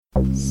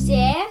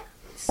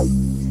6,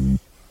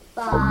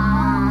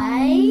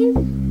 5,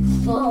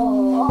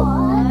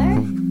 4,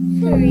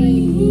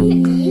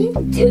 3,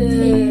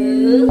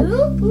 2,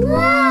 1.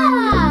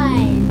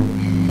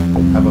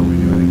 How about we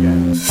do it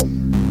again? 6,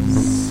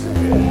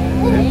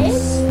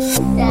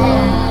 7,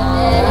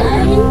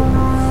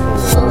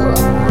 4,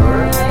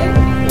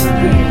 3,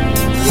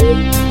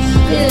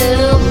 2,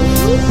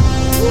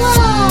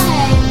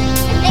 1.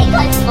 I think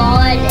I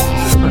got it.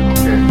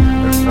 Okay,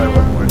 let's try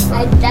one more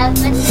I time.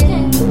 definitely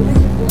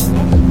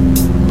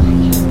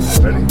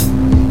Ready?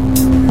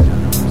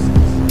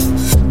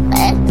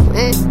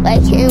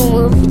 Ranking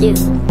review.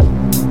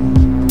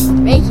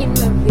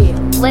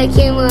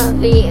 Ranking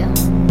review.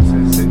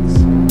 Say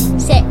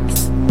 6,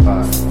 6,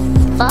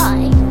 5,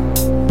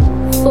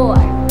 5, 4,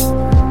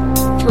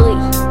 3,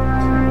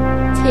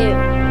 2,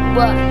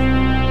 1.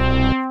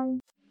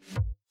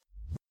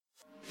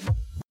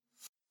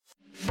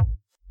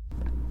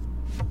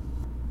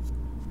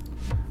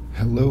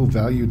 Hello,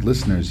 valued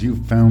listeners.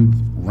 You've found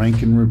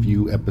Rank and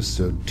Review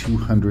episode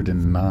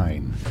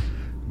 209.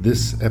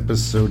 This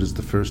episode is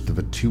the first of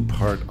a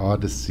two-part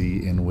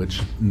odyssey in which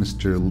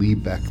Mr. Lee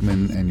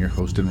Beckmann and your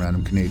host and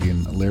random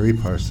Canadian Larry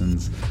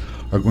Parsons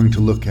are going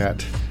to look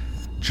at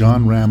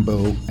John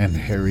Rambo and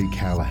Harry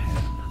Callahan.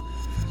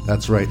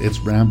 That's right, it's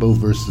Rambo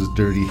versus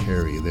Dirty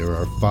Harry. There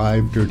are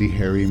 5 Dirty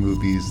Harry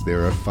movies.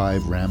 There are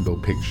 5 Rambo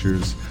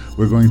pictures.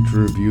 We're going to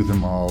review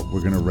them all.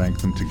 We're going to rank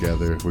them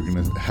together. We're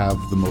going to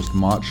have the most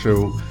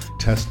macho,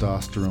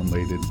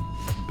 testosterone-laden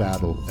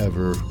battle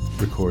ever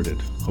recorded,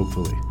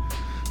 hopefully.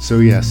 So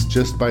yes,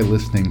 just by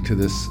listening to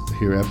this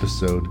here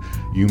episode,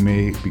 you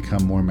may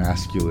become more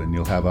masculine.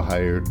 You'll have a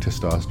higher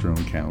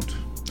testosterone count,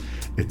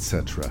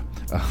 etc.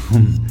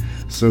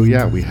 So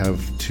yeah, we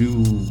have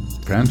 2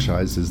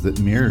 franchises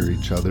that mirror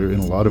each other in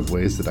a lot of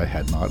ways that I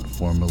had not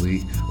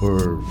formally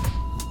or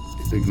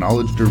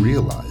acknowledged or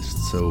realized.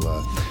 So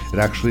it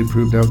actually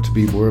proved out to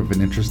be more of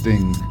an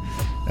interesting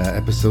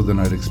episode than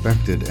I'd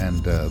expected,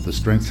 and the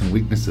strengths and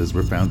weaknesses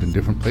were found in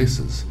different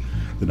places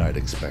than I'd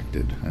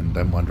expected. And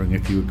I'm wondering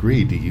if you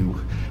agree. Do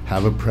you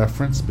have a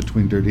preference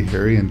between Dirty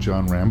Harry and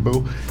John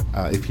Rambo?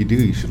 If you do,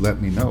 you should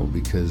let me know,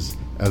 because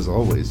as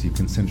always, you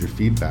can send your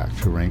feedback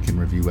to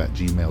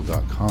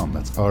ranknreview@gmail.com.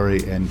 That's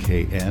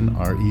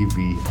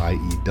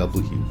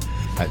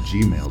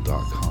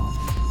ranknreview@gmail.com.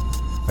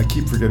 I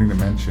keep forgetting to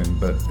mention,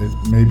 but it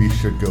maybe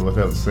should go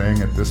without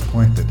saying at this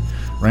point, that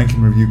Rank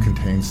and Review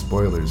contains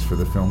spoilers for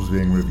the films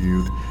being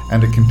reviewed,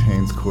 and it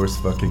contains coarse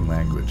fucking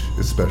language,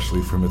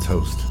 especially from its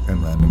host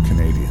and random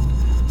Canadian.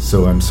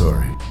 So I'm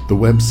sorry. The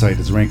website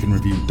is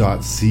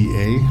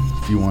ranknreview.ca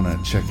if you want to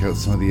check out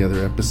some of the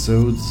other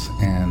episodes,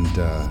 and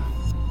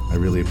I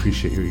really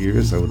appreciate your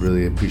ears. I would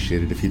really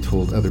appreciate it if you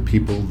told other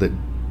people that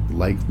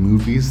like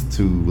movies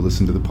to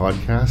listen to the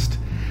podcast.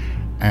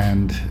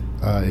 And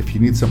if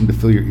you need something to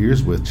fill your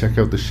ears with, check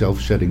out the Shelf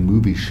Shedding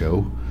Movie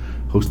Show,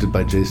 hosted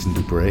by Jason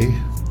Dubray,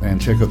 and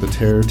check out the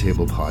Terror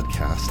Table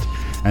podcast.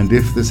 And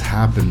if this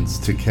happens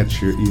to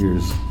catch your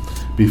ears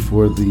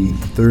before the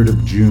 3rd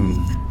of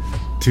June,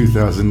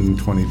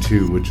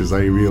 2022, which is,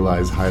 I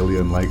realize, highly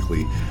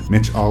unlikely,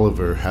 Mitch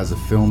Oliver has a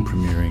film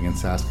premiering in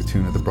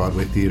Saskatoon at the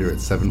Broadway Theatre at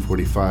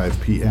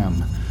 7:45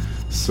 p.m.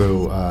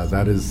 So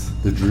that is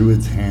The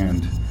Druid's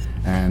Hand.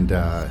 And,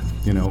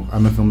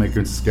 I'm a filmmaker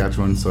in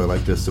Saskatchewan, so I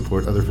like to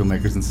support other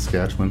filmmakers in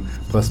Saskatchewan.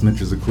 Plus, Mitch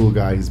is a cool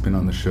guy. He's been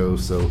on the show.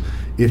 So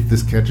if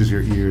this catches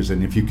your ears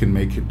and if you can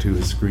make it to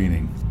his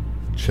screening,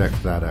 check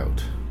that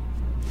out.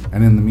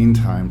 And in the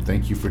meantime,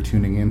 thank you for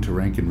tuning in to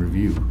Rank and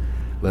Review.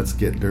 Let's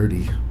get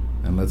dirty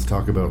and let's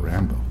talk about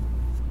Rambo.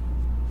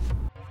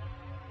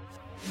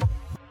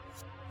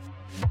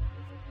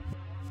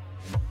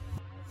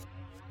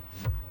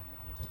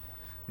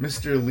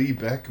 Mr. Lee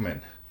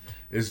Beckmann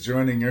is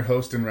joining your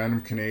host and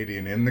random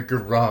Canadian in the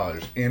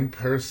garage, in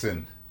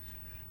person,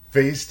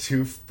 face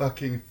to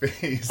fucking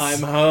face.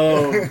 I'm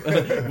home.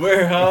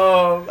 We're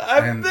home.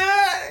 I'm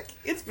back.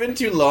 It's been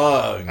too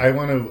long. I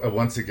want to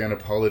once again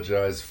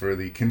apologize for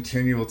the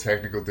continual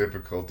technical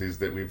difficulties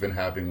that we've been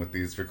having with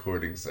these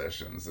recording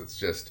sessions. It's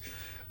just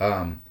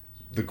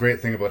the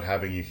great thing about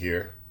having you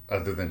here,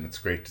 other than it's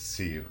great to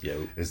see you,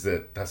 is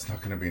that that's not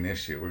going to be an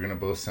issue. We're going to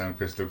both sound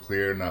crystal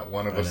clear, not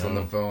one of us on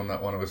the phone,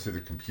 not one of us through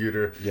the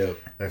computer.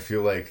 I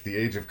feel like the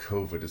age of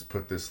COVID has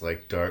put this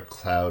dark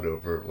cloud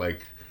over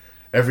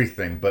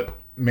everything, but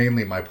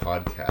mainly my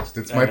podcast.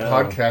 It's my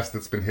podcast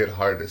that's been hit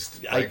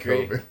hardest by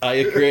COVID. I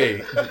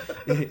agree.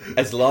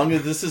 As long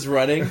as this is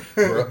running,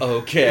 we're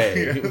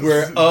okay. Yes.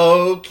 We're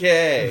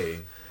okay.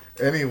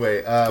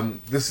 Anyway,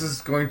 this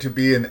is going to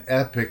be an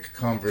epic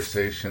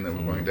conversation that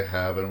we're going to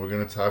have, and we're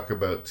going to talk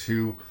about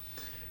 2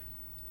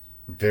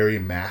 very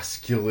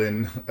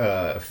masculine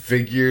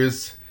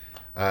figures.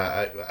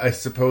 I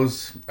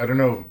suppose, I don't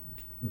know,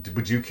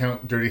 would you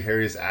count Dirty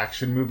Harry's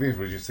action movies, or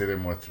would you say they're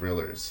more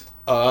thrillers?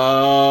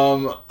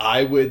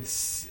 I would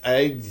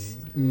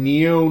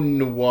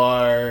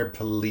neo-noir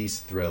police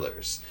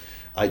thrillers.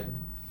 They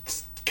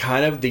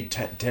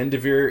tend to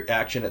veer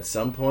action at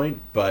some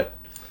point, but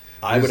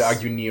I would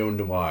argue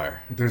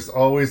neo-noir. There's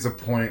always a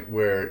point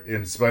where,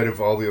 in spite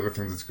of all the other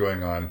things that's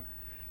going on,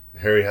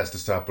 Harry has to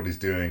stop what he's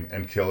doing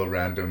and kill a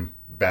random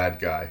bad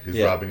guy who's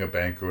robbing a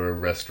bank or a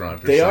restaurant or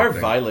something. They are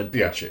violent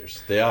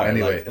pictures. They are.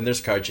 Anyway. And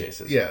there's car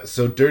chases. Yeah,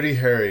 so Dirty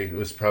Harry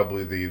was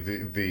probably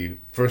the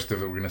first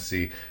of it we're going to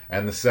see.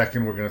 And the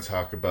second we're going to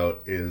talk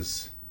about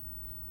is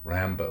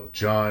Rambo.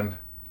 John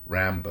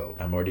Rambo.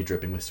 I'm already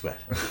dripping with sweat.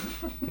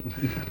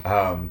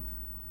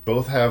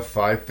 Both have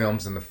 5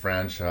 films in the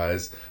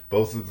franchise.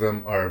 Both of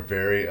them are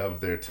very of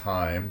their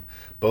time.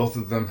 Both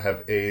of them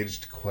have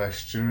aged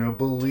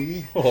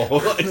questionably.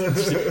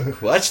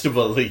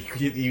 Questionably?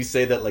 You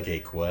say that like a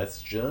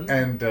question?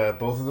 And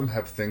both of them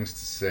have things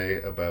to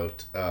say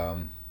about, I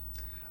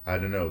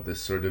don't know,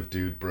 this sort of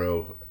dude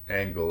bro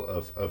angle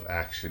of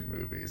action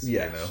movies.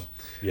 Yes. You know?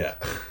 Yeah.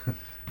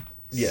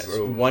 Yes,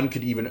 so, one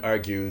could even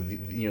argue,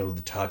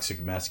 the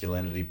toxic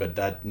masculinity, but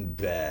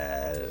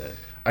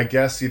I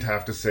guess you'd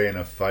have to say in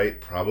a fight,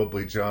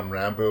 probably John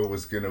Rambo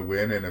was going to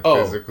win in a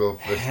physical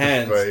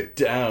hands fight.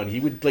 Down.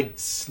 He would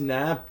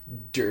snap,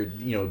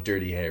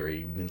 Dirty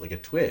Harry like a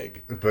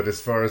twig. But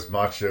as far as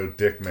macho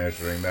dick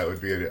measuring, that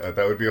would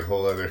be a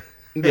whole other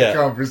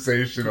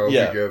conversation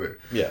altogether.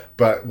 Yeah.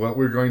 But what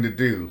we're going to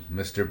do,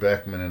 Mr.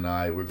 Beckmann and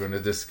I, we're going to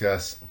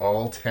discuss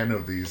all 10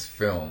 of these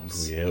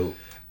films. Yeah.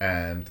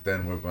 And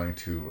then we're going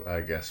to, I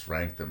guess,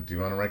 rank them. Do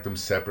you want to rank them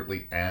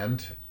separately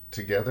and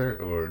together,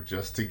 or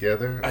just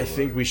together? I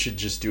think we should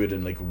just do it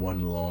in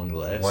one long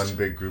list. One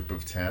big group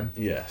of 10?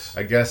 Yes.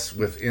 I guess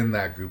within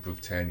that group of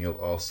 10, you'll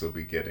also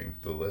be getting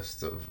the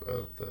list of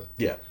the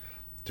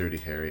Dirty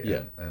Harry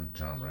and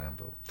John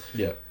Rambo.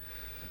 Yeah.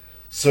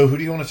 So who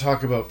do you want to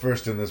talk about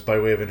first in this by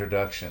way of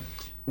introduction?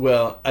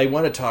 Well, I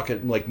want to talk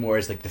it more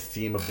as the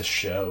theme of the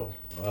show.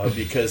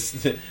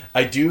 Because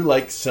I do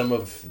like some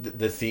of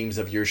the themes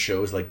of your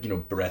shows,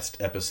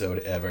 best episode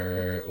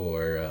ever,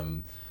 or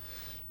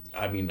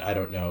I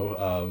don't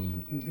know,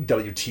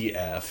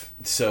 WTF.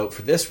 So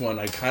for this one,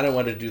 I kind of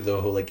want to do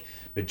the whole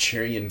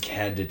Manchurian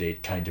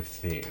Candidate kind of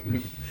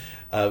theme.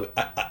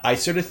 I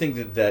sort of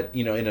think that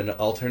in an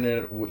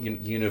alternate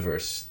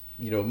universe,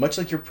 much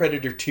like your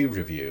Predator 2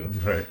 review,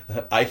 right?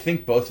 I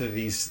think both of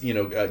these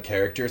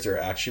characters are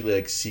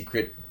actually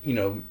secret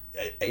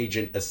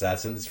agent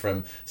assassins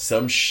from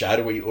some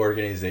shadowy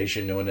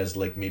organization known as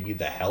maybe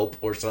the Help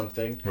or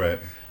something, right?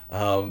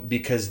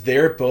 Because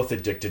they're both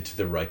addicted to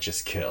the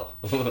righteous kill.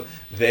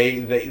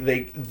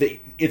 they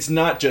it's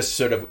not just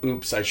sort of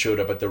oops, I showed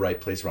up at the right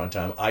place wrong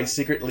time. I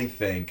secretly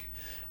think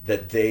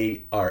that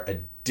they are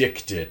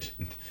addicted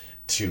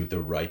to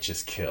the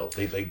righteous kill.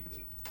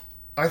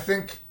 I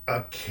think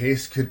a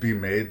case could be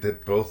made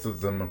that both of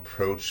them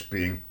approach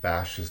being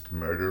fascist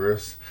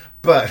murderers,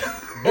 but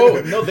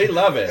oh no, they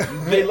love it.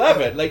 They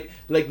love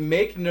it.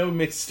 Make no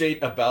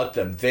mistake about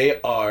them. They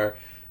are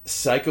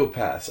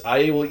psychopaths.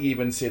 I will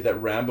even say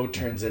that Rambo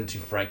turns into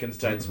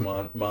Frankenstein's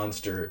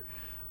monster.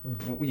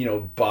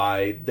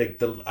 By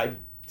I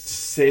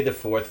say the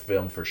 4th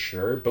film for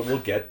sure, but we'll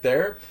get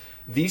there.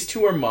 These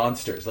two are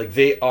monsters.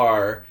 They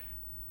are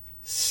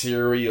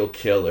serial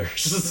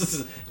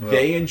killers.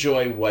 They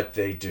enjoy what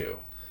they do.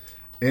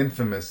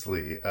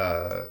 Infamously,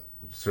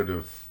 sort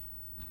of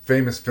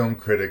famous film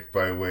critic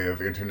by way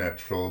of internet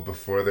troll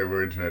before there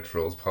were internet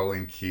trolls,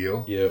 Pauline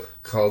Kael,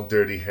 called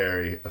Dirty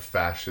Harry a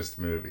fascist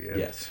movie. And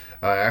yes.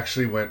 I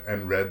actually went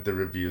and read the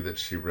review that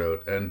she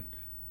wrote, and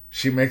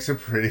she makes a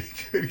pretty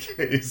good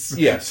case,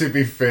 to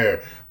be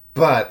fair.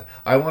 But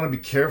I want to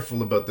be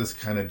careful about this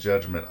kind of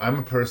judgment. I'm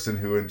a person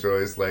who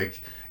enjoys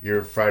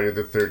your Friday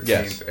the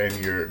 13th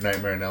and your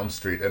Nightmare on Elm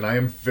Street, and I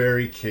am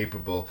very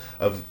capable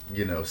of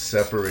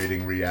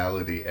separating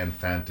reality and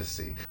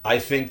fantasy. I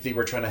think they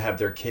were trying to have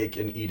their cake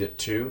and eat it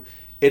too.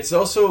 It's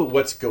also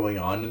what's going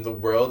on in the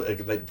world,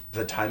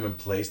 the time and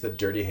place that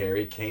Dirty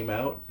Harry came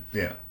out.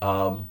 Yeah.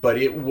 But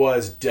it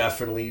was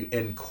definitely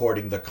in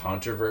courting the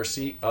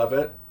controversy of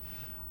it.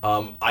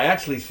 I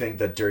actually think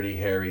that Dirty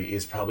Harry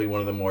is probably one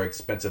of the more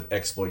expensive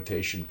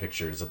exploitation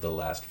pictures of the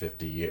last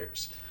 50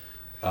 years.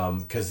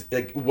 Because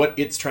what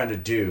it's trying to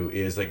do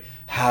is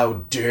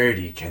how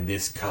dirty can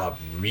this cop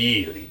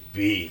really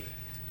be?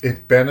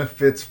 It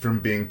benefits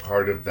from being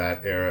part of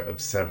that era of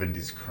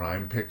 70s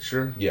crime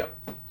picture. Yeah.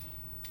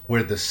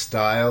 Where the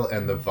style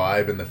and the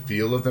vibe and the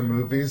feel of the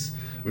movies,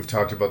 we've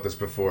talked about this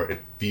before, it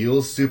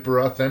feels super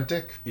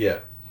authentic. Yeah.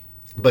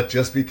 But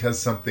just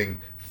because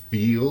something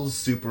feels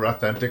super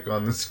authentic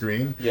on the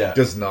screen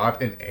does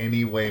not in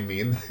any way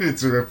mean that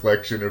it's a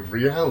reflection of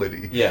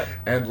reality. Yeah.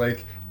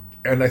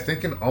 And I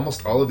think in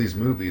almost all of these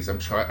movies,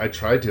 I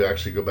tried to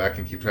actually go back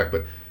and keep track,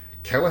 but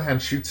Callahan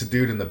shoots a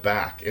dude in the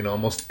back in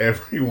almost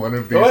every one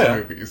of these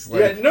movies.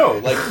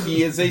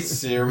 He is a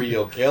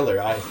serial killer.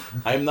 I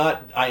am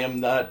not,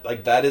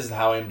 that is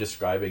how I'm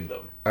describing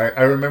them.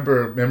 I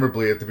remember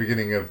memorably at the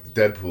beginning of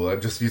Deadpool,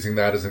 I'm just using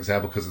that as an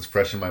example because it's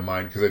fresh in my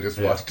mind because I just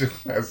watched it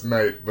last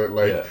night, but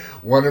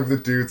one of the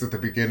dudes at the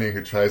beginning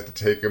who tries to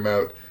take him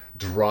out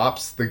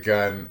drops the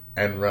gun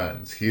and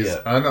runs. He's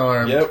Yeah.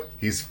 unarmed. Yep.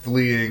 He's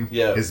fleeing.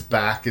 Yep. His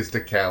back is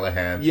to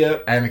Callahan.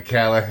 Yep. And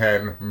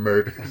Callahan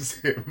murders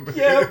him.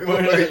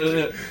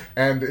 Yep.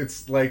 And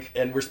it's like...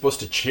 And we're supposed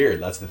to cheer.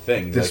 That's the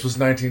thing. This was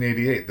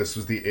 1988. This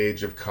was the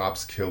age of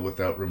cops kill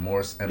without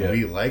remorse, and Yeah.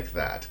 we like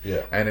that.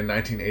 Yeah. And in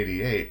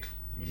 1988,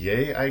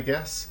 yay, I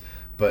guess.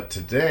 But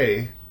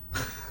today,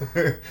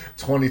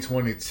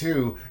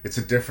 2022, it's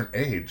a different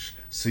age.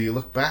 So you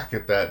look back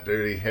at that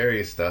Dirty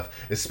Harry stuff,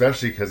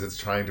 especially because it's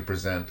trying to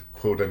present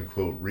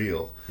quote-unquote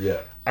real. Yeah.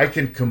 I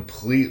can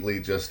completely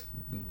just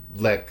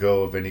let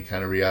go of any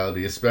kind of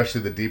reality,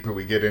 especially the deeper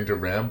we get into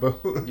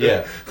Rambo.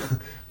 Yeah.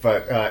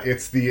 But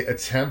it's the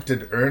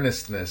attempted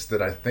earnestness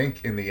that I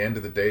think in the end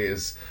of the day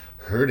is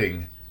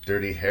hurting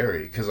Dirty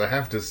Harry. Because I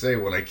have to say,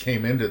 when I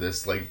came into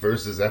this like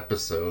versus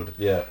episode,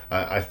 Yeah.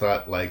 I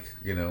thought like,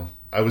 you know,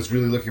 I was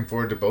really looking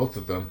forward to both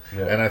of them.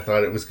 Yeah. And I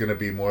thought it was going to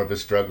be more of a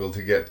struggle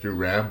to get through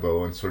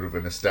Rambo and sort of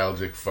a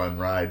nostalgic fun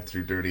ride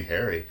through Dirty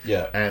Harry.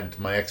 Yeah. And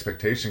my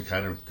expectation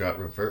kind of got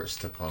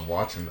reversed upon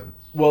watching them.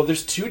 Well,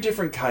 there's two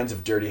different kinds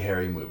of Dirty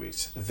Harry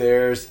movies.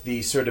 There's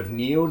the sort of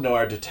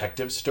neo-noir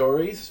detective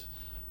stories,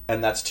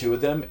 and that's two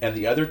of them. And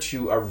the other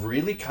two are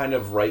really kind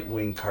of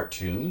right-wing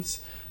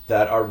cartoons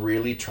that are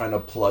really trying to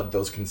plug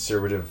those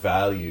conservative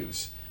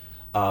values.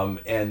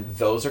 And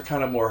those are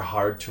kind of more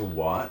hard to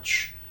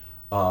watch.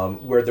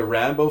 Where the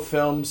Rambo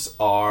films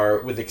are,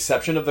 with the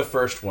exception of the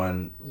first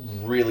one,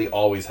 really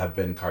always have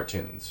been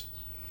cartoons.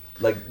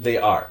 Like, they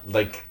are.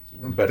 Like,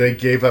 but They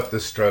gave up the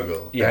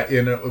struggle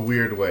in a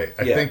weird way.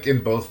 I Yeah. think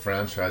in both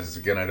franchises,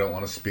 again, I don't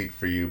want to speak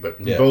for you, but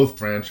in Yeah. both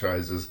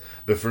franchises,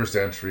 the first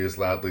entry is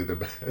loudly the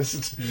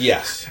best.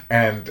 yes.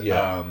 And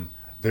Yeah.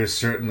 there's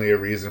certainly a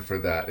reason for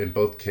that. In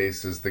both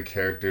cases, the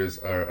characters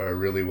are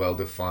really well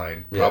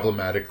defined, Yeah.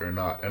 problematic or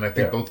not. And I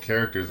think Yeah. both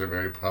characters are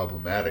very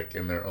problematic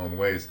in their own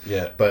ways,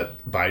 Yeah. but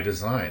by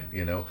design,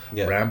 you know.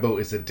 Yeah. Rambo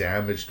is a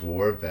damaged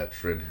war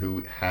veteran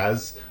who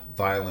has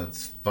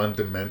violence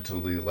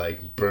fundamentally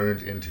like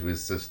burned into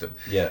his system.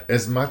 Yeah.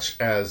 As much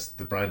as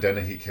the Brian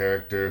Dennehy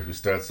character who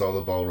starts all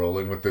the ball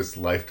rolling with this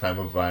lifetime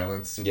of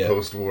violence, Yeah.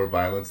 post-war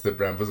violence that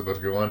Rambo's about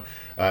to go on,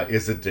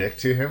 is a dick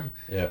to him.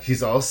 Yeah.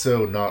 He's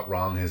also not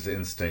wrong his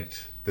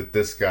instinct that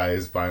this guy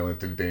is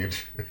violent and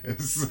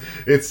dangerous.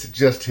 It's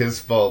just his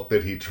fault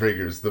that he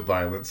triggers the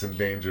violence and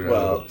danger. out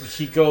Well, of him.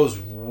 he goes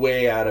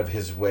way out of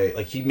his way.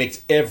 Like, he makes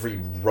every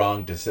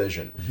wrong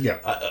decision. Yeah.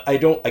 I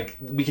don't...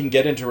 we can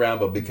get into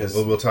Rambo because...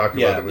 We'll talk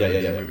about it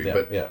within the movie, yeah,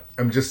 but yeah.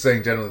 I'm just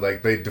saying generally,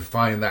 like, they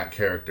define that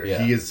character.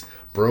 Yeah. He is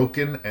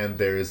broken, and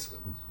there's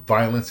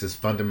violence is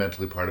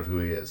fundamentally part of who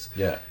he is.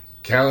 Yeah.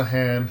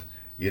 Callahan,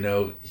 you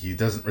know, he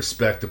doesn't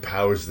respect the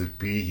powers that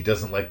be. He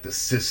doesn't like the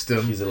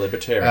system. He's a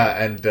libertarian.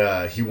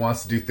 And he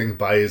wants to do things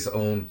by his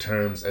own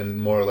terms, and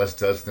more or less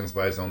does things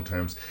by his own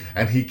terms.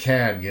 And he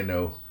can, you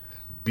know,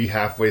 be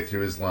halfway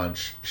through his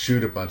lunch,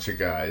 shoot a bunch of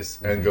guys,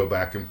 and go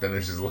back and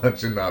finish his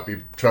lunch and not be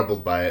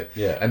troubled by it.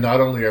 Yeah. And not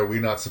only are we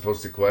not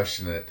supposed to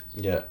question it,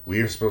 Yeah.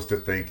 we are supposed to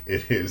think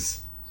it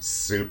is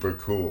super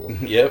cool.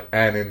 Yep.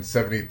 And in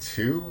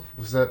 72,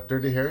 was that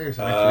Dirty Harry or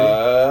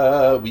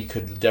 73? We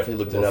could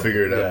definitely look that We'll up.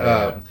 figure it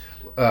Yeah,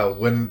 out.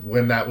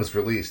 When that was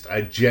released,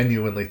 I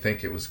genuinely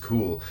think it was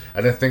cool,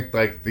 and I think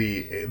like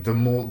the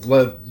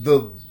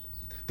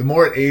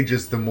more it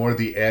ages, the more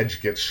the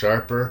edge gets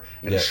sharper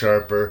and Yeah.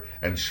 sharper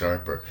and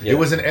sharper. Yeah. It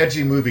was an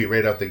edgy movie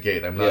right out the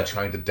gate. I'm not Yeah.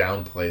 trying to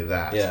downplay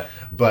that, Yeah.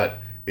 but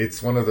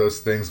it's one of those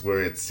things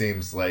where it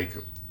seems like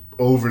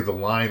over the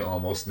line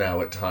almost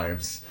now at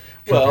times.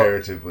 Well,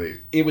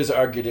 Comparatively, It was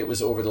argued it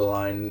was over the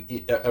line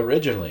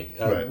originally.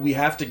 Right. We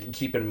have to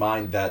keep in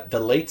mind that the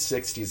late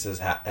 60s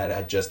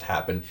had just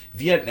happened.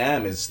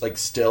 Vietnam is like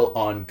still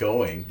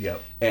ongoing.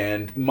 Yep.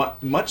 And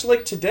much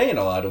like today in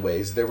a lot of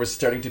ways, there was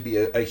starting to be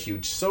a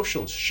huge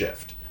social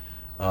shift.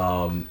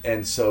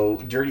 And so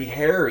Dirty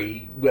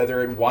Harry,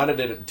 whether it wanted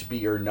it to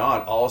be or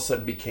not, all of a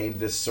sudden became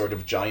this sort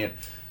of giant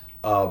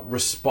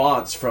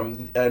response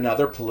from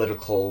another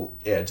political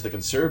edge, the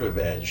conservative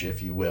edge,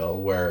 if you will,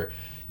 where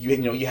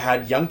you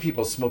had young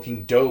people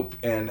smoking dope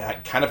and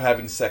kind of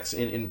having sex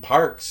in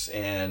parks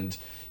and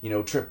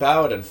trip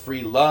out and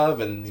free love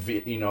and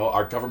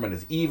our government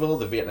is evil,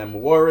 the Vietnam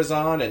War is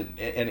on, and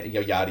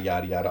yada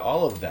yada yada,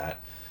 all of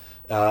that.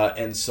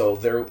 And so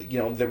there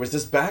was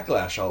this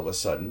backlash all of a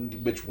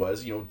sudden, which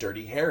was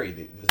Dirty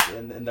Harry,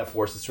 and the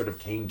forces sort of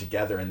came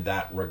together in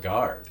that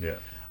regard. yeah.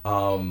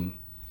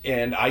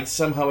 And I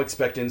somehow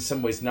expect, in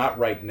some ways, not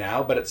right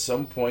now, but at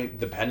some point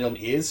the pendulum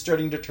is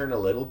starting to turn a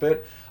little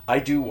bit. I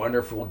do wonder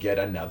if we'll get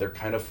another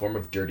kind of form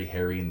of Dirty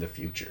Harry in the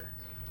future.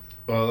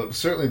 Well,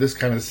 certainly this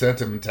kind of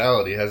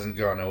sentimentality hasn't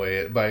gone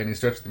away by any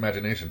stretch of the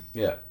imagination.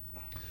 Yeah.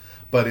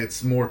 But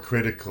it's more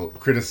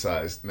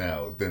criticized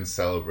now than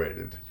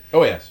celebrated.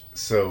 Oh, yes.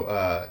 So,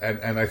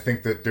 and I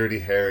think that Dirty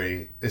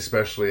Harry,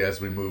 especially as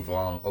we move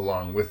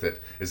along with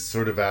it, is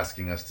sort of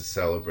asking us to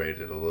celebrate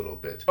it a little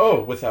bit.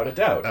 Oh, without a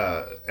doubt.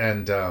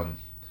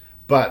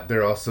 But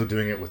they're also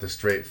doing it with a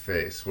straight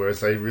face.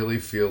 Whereas I really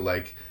feel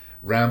like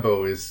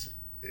Rambo is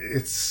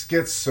it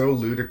gets so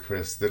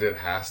ludicrous that it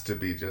has to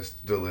be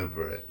just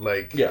deliberate.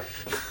 Like, Yeah.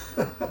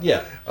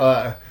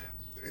 Yeah.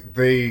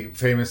 They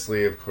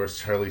famously, of course,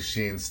 Charlie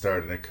Sheen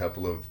starred in a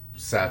couple of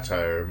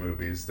satire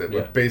movies that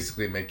were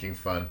basically making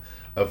fun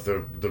of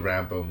the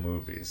Rambo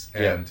movies.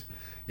 And,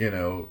 you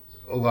know,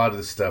 a lot of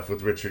the stuff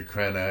with Richard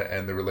Crenna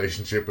and the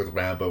relationship with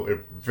Rambo, it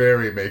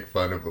very make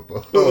fun of them.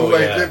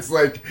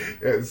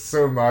 It's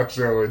so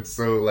macho and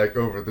so, like,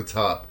 over the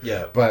top.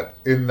 Yeah. But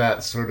in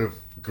that sort of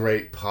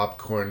great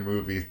popcorn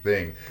movie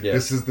thing,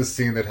 this is the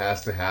scene that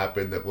has to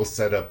happen that will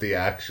set up the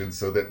action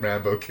so that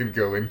Rambo can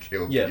go and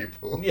kill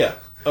people. Yeah.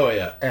 Oh,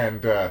 yeah.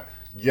 And,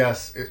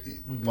 yes,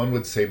 one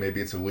would say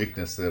maybe it's a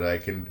weakness that I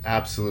can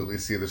absolutely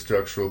see the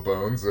structural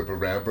bones of a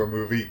Rambo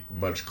movie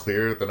much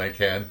clearer than I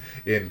can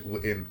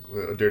in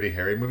a Dirty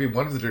Harry movie.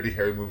 One of the Dirty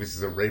Harry movies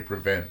is a rape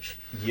revenge.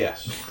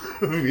 Yes.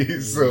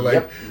 movie. So,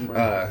 like...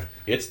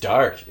 it's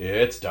dark.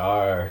 It's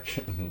dark.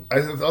 I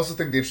also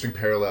think the interesting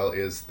parallel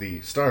is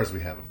the stars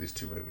we have of these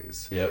two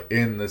movies. Yep.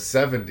 In the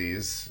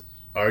 70s,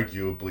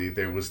 arguably,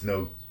 there was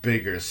no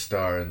bigger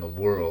star in the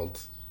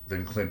world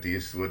than Clint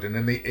Eastwood. And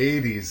in the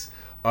 80s...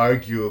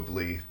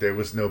 arguably, there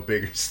was no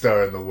bigger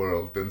star in the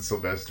world than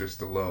Sylvester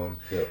Stallone.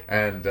 Yep.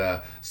 And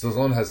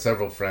Stallone has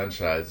several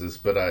franchises,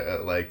 but I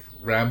like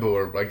Rambo,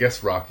 or I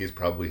guess Rocky is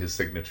probably his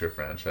signature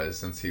franchise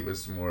since he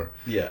was more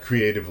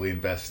creatively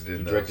invested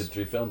in those. He directed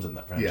 3 films in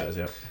that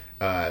franchise,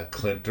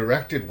 Clint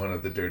directed one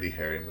of the Dirty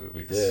Harry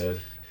movies. He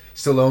did.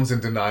 Stallone's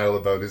in denial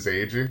about his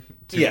aging.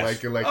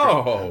 Yes.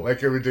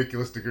 Like a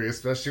ridiculous degree,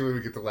 especially when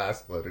we get to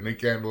Last Blood. And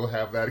again, we'll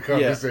have that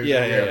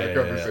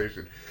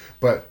conversation.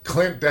 But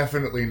Clint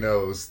definitely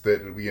knows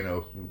that, you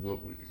know,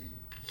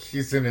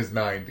 he's in his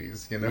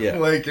 90s, you know?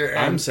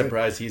 Yeah. I'm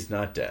surprised he's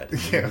not dead.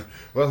 Yeah.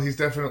 Well, he's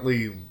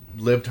definitely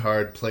lived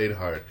hard, played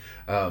hard.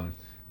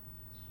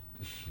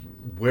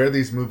 Where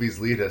these movies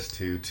lead us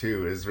to,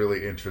 too, is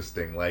really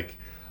interesting. Like,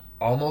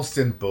 almost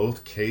in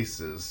both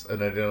cases,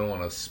 and I don't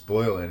want to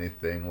spoil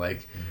anything,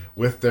 like,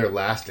 with their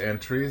last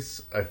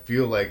entries, I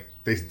feel like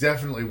they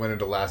definitely went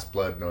into Last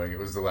Blood knowing it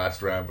was the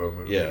last Rambo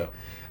movie. Yeah.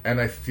 And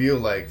I feel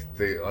like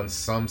they, on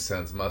some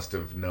sense, must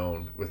have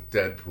known with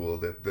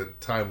Deadpool that the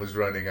time was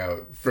running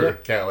out for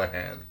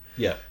Callahan.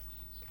 Yeah.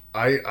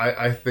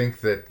 I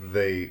think that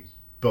they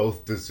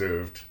both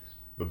deserved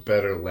a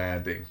better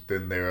landing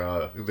than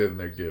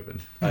they're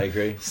given. I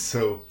agree.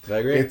 So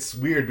it's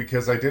weird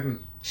because I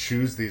didn't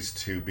choose these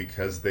two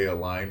because they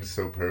aligned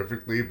so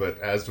perfectly, but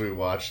as I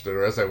watched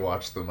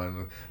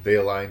them, they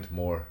aligned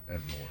more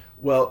and more.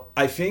 Well,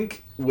 I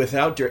think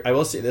I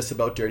will say this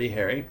about Dirty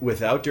Harry.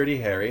 Without Dirty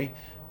Harry,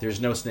 there's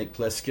no Snake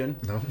Plissken.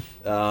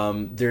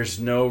 No. There's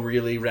no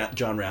really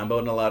John Rambo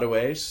in a lot of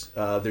ways.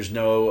 There's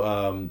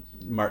no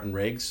Martin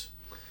Riggs.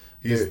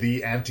 He's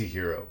the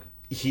anti-hero.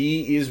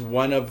 He is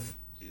one of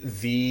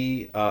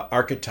the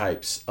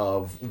archetypes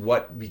of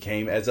what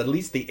became as at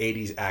least the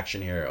 80s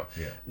action hero.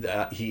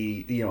 Yeah.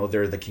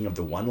 They're the king of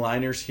the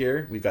one-liners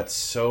here. We've got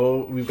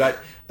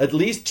at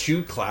least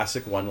 2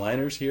 classic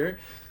one-liners here.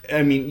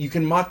 I mean, you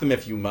can mock them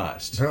if you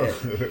must. No,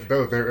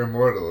 they're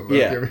immortal.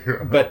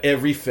 But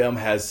every film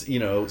has,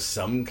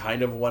 some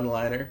kind of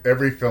one-liner.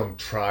 Every film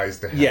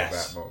tries to have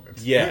that moment.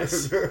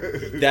 Yes.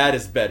 That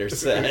is better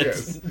said.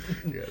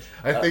 Yes.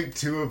 I think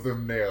 2 of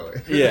them nail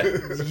it.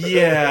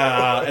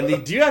 Yeah. And they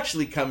do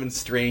actually come in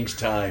strange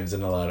times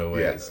in a lot of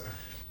ways. Yeah.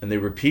 And they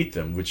repeat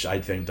them, which I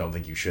don't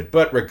think you should.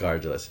 But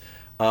regardless.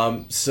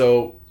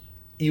 So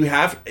you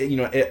have,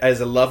 as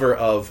a lover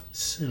of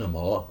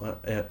cinema...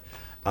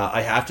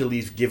 I have to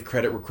give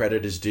credit where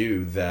credit is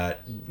due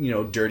that,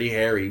 Dirty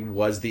Harry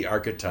was the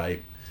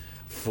archetype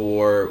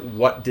for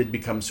what did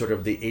become sort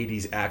of the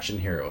 80s action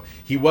hero.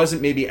 He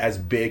wasn't maybe as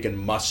big and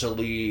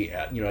muscly,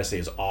 I say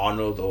as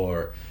Arnold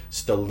or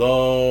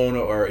Stallone,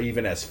 or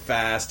even as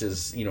fast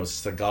as,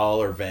 Seagal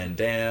or Van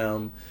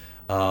Damme.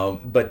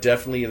 But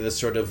definitely the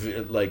sort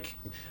of like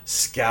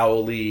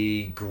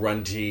scowly,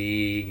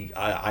 grunty,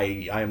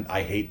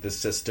 I hate the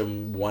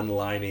system,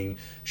 one-lining,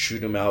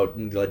 shoot him out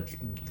and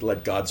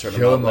let God sort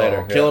him out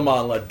later. Kill him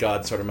all and let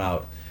God sort him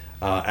out.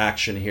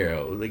 Action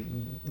hero. Like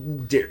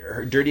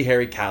Dirty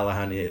Harry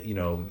Callahan,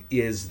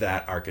 is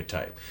that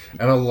archetype.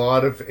 And a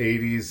lot of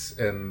 80s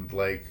and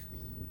like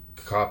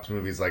cops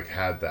movies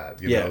had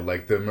that, know,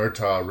 like the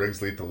Murtaugh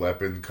Riggs Lethal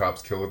Weapon,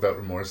 Cops Kill Without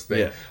Remorse thing.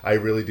 Yeah. I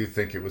really do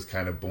think it was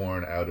kind of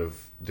born out of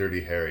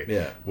Dirty Harry.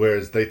 Yeah.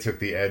 Whereas they took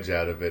the edge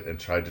out of it and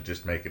tried to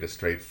just make it a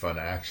straight fun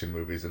action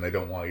movies, and they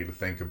don't want you to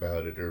think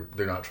about it, or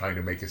they're not trying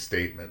to make a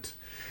statement.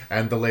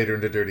 And the later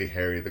into Dirty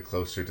Harry, the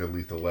closer to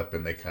Lethal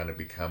Weapon they kind of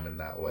become in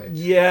that way.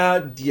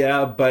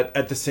 Yeah, but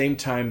at the same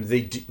time,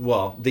 they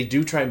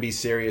do try and be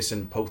serious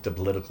and poke the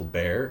political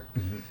bear.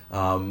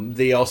 Mm-hmm.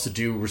 They also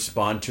do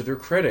respond to their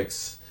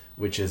critics,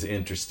 which is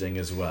interesting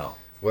as well.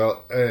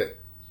 Well,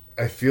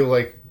 I feel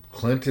like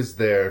Clint is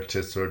there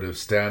to sort of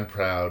stand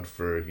proud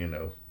for,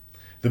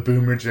 the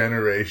boomer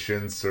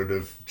generation sort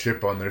of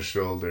chip on their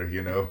shoulder,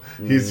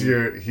 Mm-hmm. He's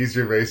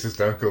your racist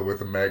uncle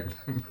with a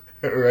Magnum,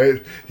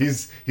 right?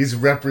 He's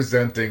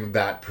representing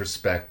that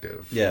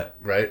perspective. Yeah.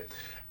 Right?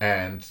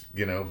 And,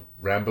 you know,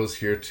 Rambo's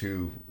here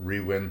to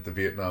re-win the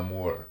Vietnam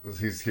War.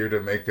 He's here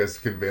to make us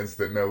convinced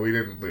that, no, we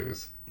didn't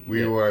lose.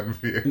 We won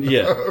Vietnam,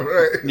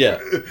 right? Yeah.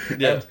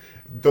 And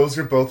those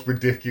are both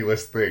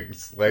ridiculous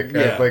things. Like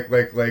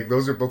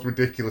those are both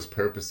ridiculous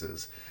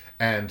purposes.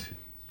 And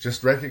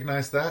just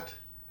recognize that,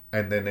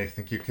 and then I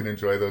think you can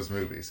enjoy those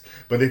movies.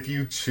 But if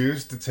you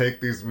choose to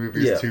take these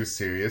movies too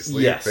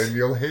seriously, then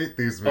you'll hate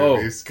these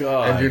movies. Oh,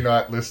 God. And you're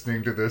not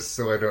listening to this,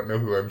 so I don't know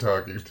who I'm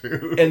talking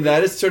to. And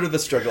that is sort of the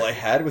struggle I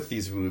had with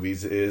these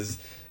movies is,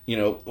 you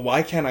know,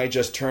 why can't I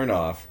just turn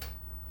off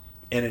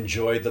and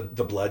enjoy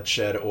the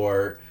bloodshed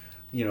or,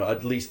 you know,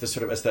 at least the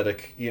sort of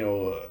aesthetic, you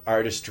know,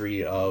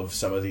 artistry of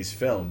some of these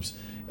films?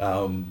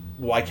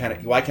 Why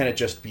can't it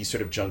just be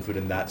sort of junk food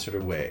in that sort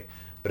of way?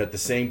 But at the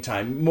same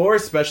time, more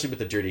especially with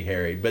the Dirty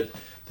Harry, but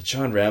the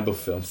John Rambo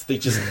films, they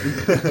just...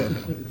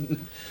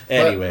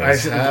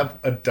 Anyways. I have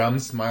a dumb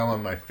smile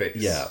on my face.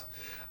 Yeah.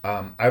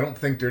 I don't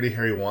think Dirty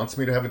Harry wants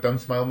me to have a dumb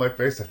smile on my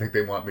face. I think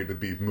they want me to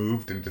be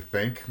moved and to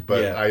think,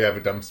 but I have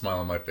a dumb smile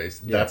on my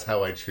face. Yeah. That's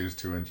how I choose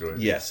to enjoy it.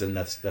 Yes, and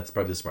that's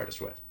probably the smartest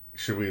way.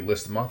 Should we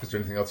list them off? Is there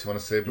anything else you want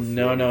to say before?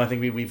 No, I think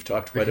we've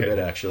talked quite a bit,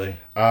 actually.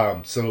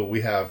 So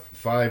we have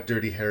 5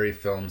 Dirty Harry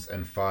films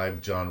and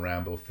 5 John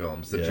Rambo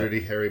films. The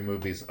Dirty Harry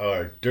movies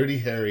are Dirty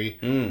Harry,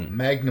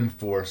 Magnum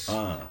Force,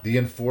 The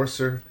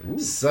Enforcer,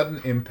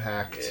 Sudden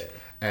Impact,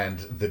 and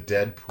The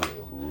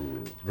Deadpool.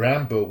 Ooh.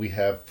 Rambo, we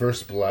have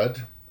First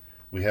Blood.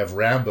 We have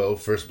Rambo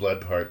First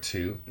Blood Part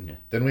 2. Yeah.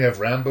 Then we have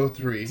Rambo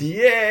 3.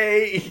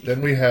 Yay!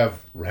 Then we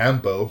have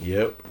Rambo.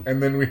 Yep.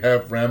 And then we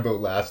have Rambo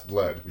Last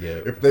Blood.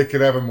 Yep. If they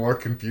could have a more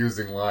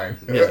confusing line.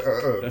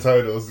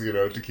 Titles, you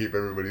know, to keep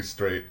everybody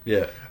straight.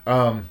 Yeah.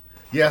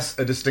 Yes,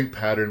 a distinct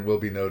pattern will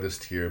be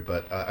noticed here,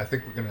 but I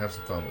think we're going to have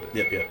some fun with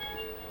it. Yep.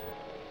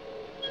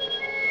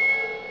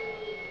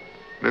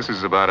 This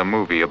is about a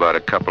movie about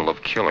a couple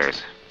of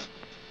killers.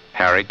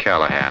 Harry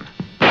Callahan.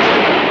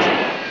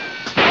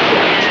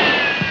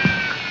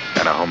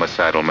 And a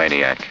homicidal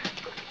maniac.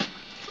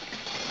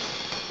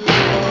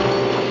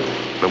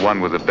 The one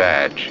with the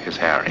badge is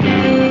Harry.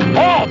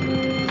 Halt!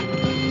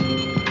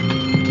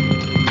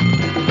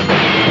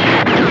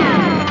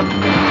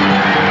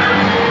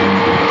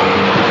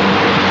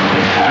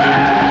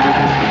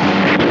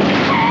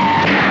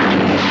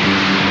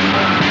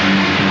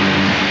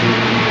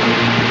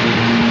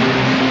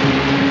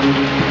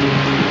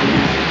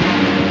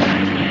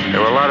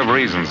 There were a lot of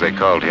reasons they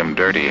called him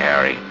Dirty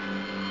Harry.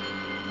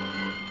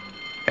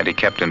 And he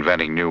kept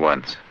inventing new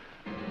ones.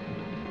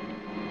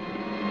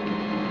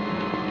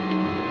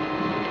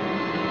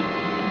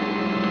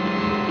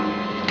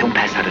 Don't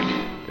pass out of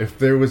me. If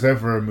there was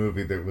ever a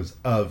movie that was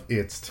of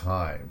its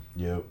time,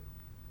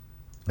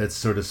 that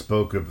sort of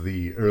spoke of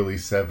the early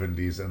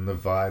 70s and the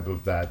vibe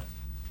of that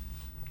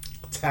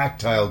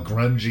tactile,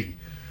 grungy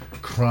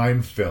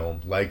crime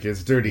film, like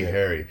it's Dirty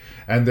Harry.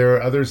 And there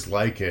are others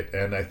like it,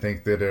 and I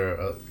think that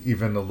are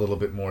even a little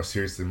bit more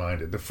seriously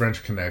minded. The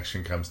French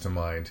Connection comes to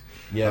mind.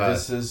 Yeah,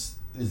 this is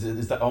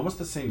that almost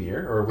the same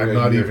year? Or I'm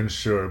not even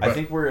sure. But I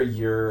think we're a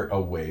year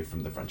away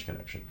from the French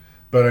Connection.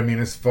 But I mean,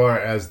 as far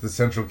as the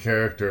central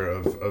character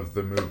of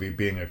the movie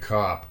being a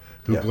cop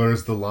who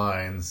blurs the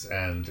lines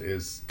and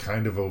is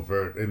kind of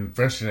overt. In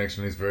French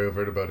Connection, he's very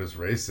overt about his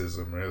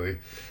racism, really.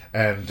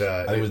 And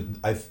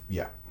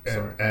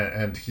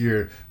And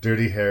here,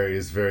 Dirty Harry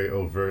is very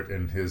overt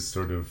in his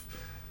sort of...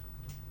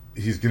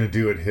 He's going to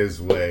do it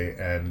his way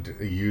and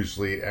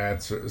usually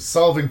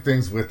solving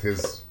things with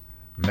his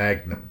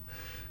magnum.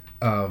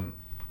 I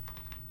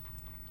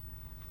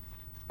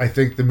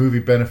think the movie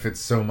benefits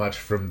so much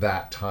from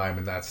that time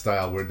and that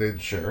style where they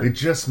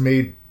just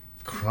made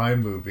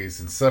crime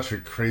movies in such a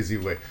crazy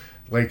way.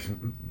 Like,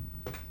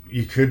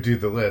 you could do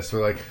the list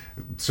where, like,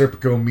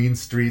 Serpico, Mean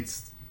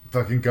Streets,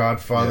 fucking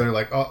Godfather,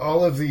 like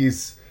all of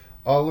these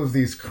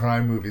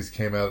crime movies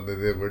came out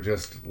that were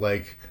just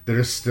like that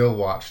are still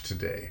watched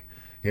today.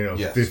 You know,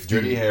 yes, 50...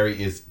 Dirty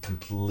Harry is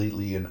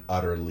completely and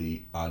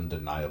utterly,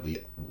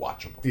 undeniably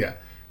watchable. Yeah,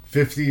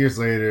 50 years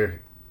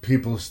later,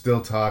 people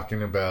still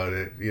talking about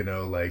it. You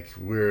know, like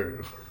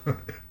we're.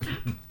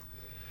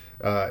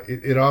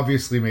 It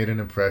obviously made an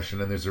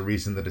impression, and there's a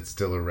reason that it's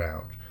still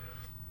around.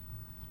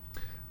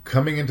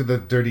 Coming into the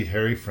Dirty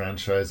Harry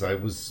franchise, I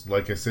was,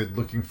 like I said,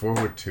 looking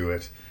forward to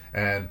it.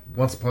 And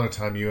once upon a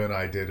time, you and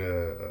I did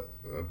a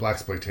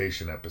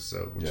blaxploitation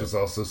episode, which was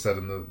also set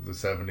in the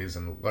 70s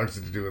and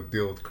largely to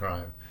deal with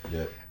crime.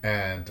 Yeah.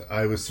 And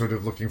I was sort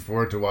of looking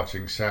forward to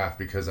watching Shaft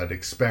because I'd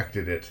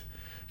expected it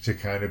to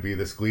kind of be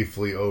this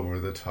gleefully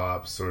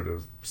over-the-top sort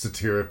of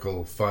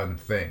satirical, fun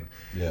thing.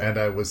 Yeah. And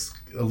I was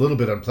a little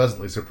bit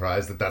unpleasantly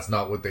surprised that that's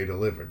not what they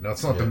delivered. Now,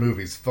 it's not the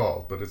movie's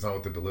fault, but it's not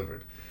what they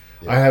delivered.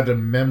 Yeah. I had a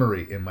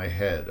memory in my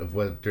head of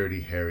what Dirty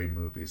Harry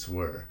movies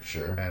were.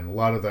 Sure. And a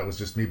lot of that was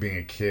just me being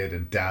a kid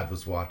and Dad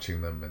was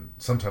watching them. And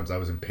sometimes I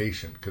was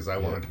impatient because I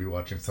wanted to be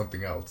watching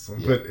something else.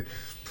 Yeah.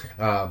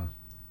 But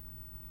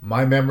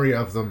my memory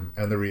of them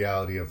and the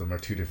reality of them are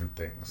two different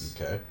things.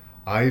 Okay.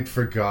 I'd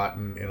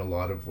forgotten in a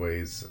lot of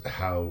ways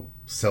how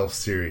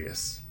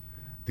self-serious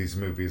these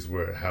movies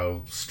were,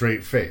 how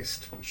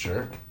straight-faced.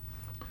 Sure.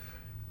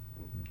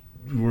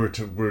 we're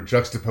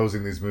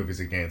juxtaposing these movies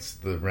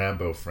against the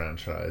Rambo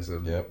franchise,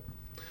 and Yep.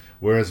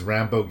 whereas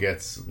Rambo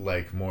gets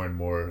like more and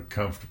more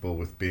comfortable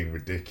with being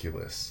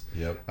ridiculous.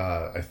 Yep.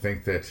 I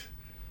think that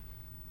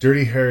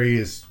Dirty Harry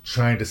is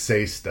trying to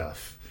say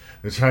stuff.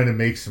 They're trying to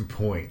make some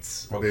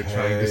points. Okay. They're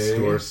trying to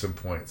score some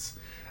points.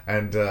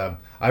 And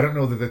I don't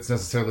know that that's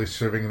necessarily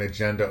serving an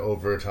agenda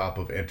over top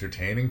of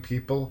entertaining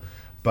people,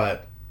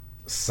 but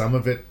some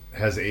of it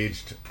has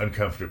aged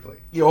uncomfortably.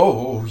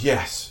 Oh,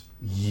 yes.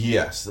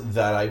 Yes,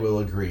 that I will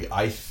agree.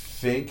 I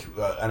think,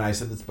 and I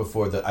said this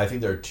before, that I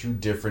think there are two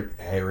different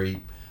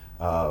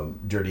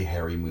Dirty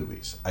Harry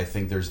movies. I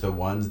think there's the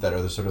ones that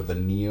are the sort of the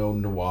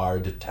neo-noir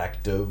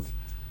detective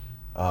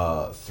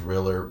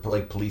thriller,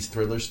 like police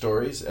thriller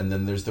stories, and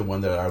then there's the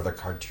one that are the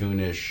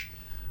cartoonish,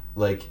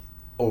 like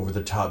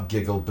over-the-top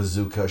giggle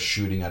bazooka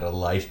shooting at a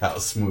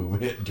lighthouse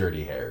movie,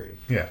 Dirty Harry.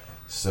 Yeah.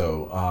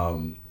 So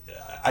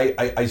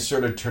I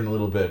sort of turn a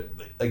little bit,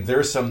 like there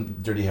are some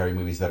Dirty Harry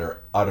movies that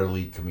are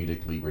utterly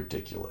comedically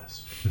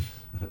ridiculous,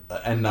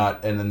 and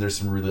then there's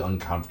some really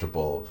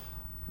uncomfortable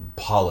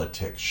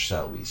politics,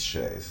 shall we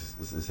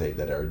say,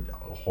 that are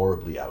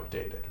horribly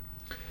outdated.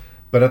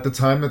 But at the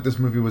time that this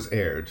movie was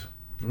aired,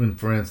 when,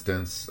 for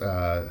instance,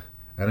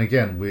 and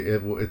again,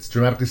 it's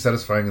dramatically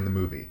satisfying in the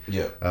movie.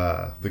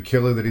 Yeah. The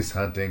killer that he's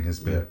hunting has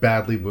been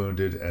badly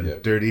wounded,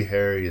 and Dirty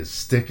Harry is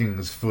sticking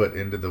his foot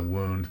into the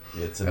wound.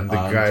 It's an and the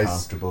guy's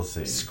uncomfortable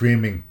scene.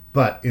 Screaming.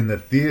 But in the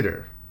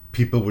theater,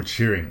 people were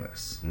cheering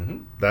this. Mm-hmm.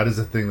 That is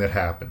a thing that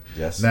happened.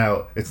 Yes.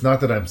 Now, it's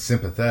not that I'm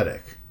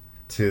sympathetic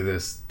to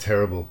this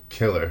terrible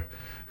killer,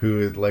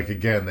 who, like,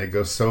 again, they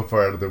go so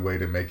far out of their way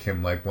to make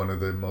him like one of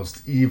the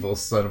most evil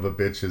son of a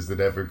bitches that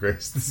ever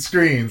graced the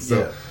screen.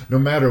 So no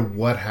matter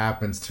what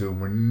happens to him,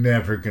 we're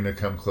never going to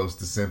come close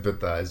to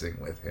sympathizing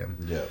with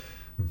him. Yeah.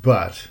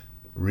 But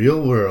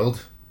real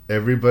world,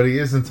 everybody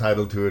is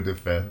entitled to a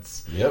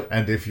defense. Yep.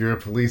 And if you're a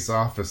police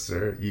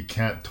officer, you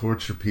can't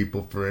torture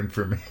people for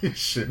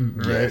information,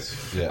 right?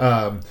 Yes.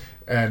 Yeah.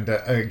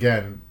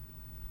 Again,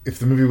 if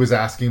the movie was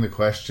asking the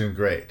question,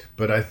 great.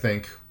 But I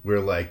think we're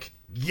like,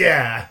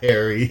 yeah,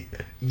 Harry,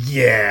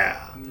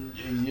 yeah.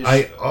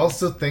 I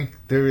also think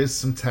there is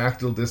some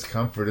tactile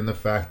discomfort in the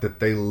fact that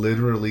they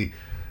literally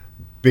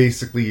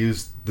basically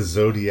used the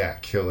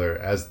Zodiac killer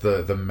as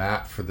the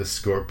map for the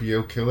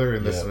Scorpio killer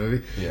in this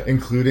movie,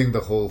 including the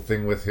whole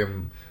thing with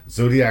him.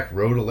 Zodiac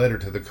wrote a letter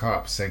to the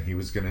cops saying he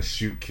was going to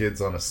shoot kids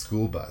on a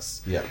school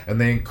bus. Yeah. And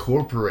they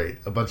incorporate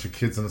a bunch of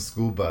kids on a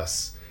school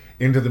bus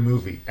into the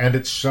movie. And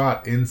it's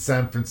shot in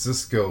San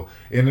Francisco,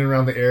 in and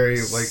around the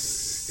area. Like,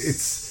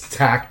 it's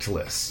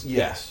tactless.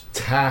 Yes.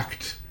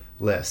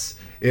 Tactless.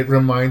 It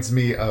reminds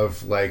me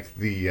of like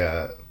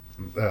the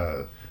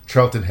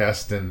Charlton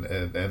Heston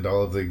and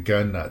all of the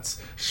gun nuts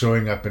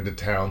showing up into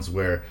towns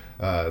where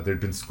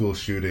there'd been school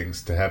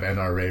shootings to have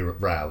NRA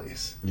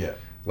rallies. Yeah.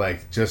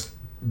 Like just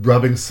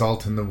rubbing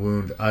salt in the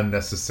wound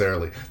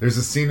unnecessarily. There's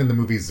a scene in the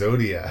movie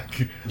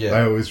Zodiac,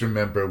 I always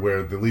remember,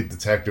 where the lead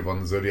detective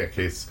on the Zodiac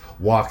case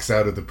walks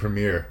out of the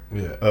premiere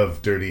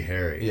of Dirty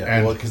Harry. Yeah,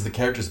 and, well, because the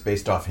character's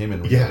based off him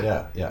in real.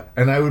 Yeah.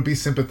 And I would be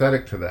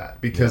sympathetic to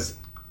that, because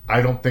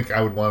I don't think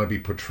I would want to be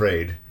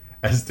portrayed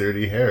as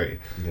Dirty Harry.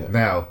 Yeah.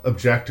 Now,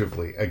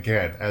 objectively,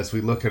 again, as we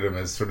look at him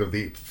as sort of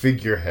the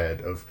figurehead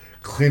of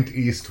Clint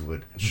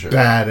Eastwood,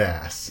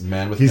 badass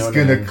man with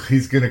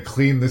he's gonna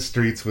clean the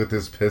streets with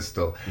his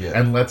pistol,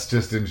 and let's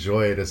just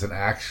enjoy it as an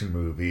action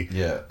movie.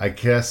 I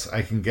guess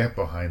I can get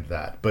behind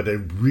that, but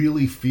it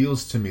really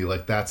feels to me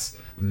like that's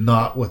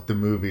not what the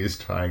movie is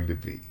trying to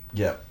be.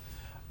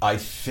 I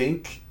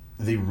think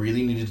they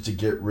really needed to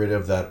get rid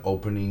of that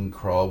opening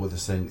crawl with the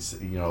saying,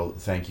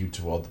 thank you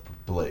to all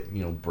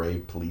the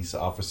brave police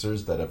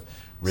officers that have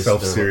risked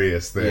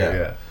self-serious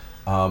there.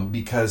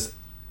 Because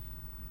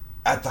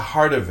at the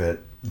heart of it,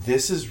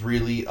 this is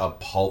really a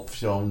pulp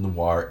film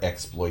noir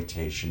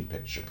exploitation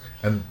picture.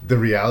 And the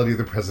reality of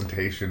the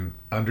presentation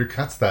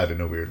undercuts that in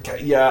a weird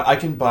way. Yeah, I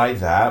can buy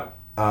that.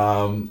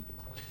 The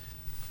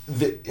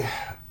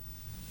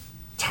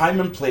time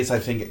and place, I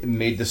think,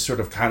 made this sort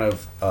of kind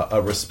of a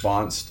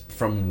response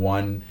from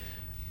one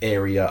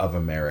area of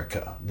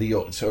America,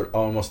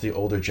 almost the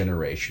older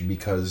generation,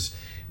 because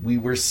we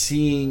were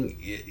seeing,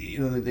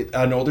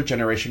 an older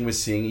generation was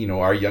seeing,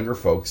 our younger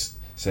folks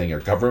saying our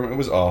government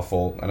was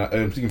awful, and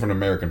I'm speaking from an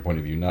American point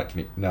of view,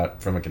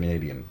 not from a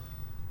Canadian.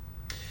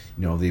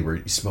 They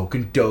were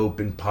smoking dope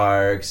in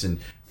parks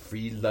and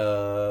free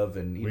love,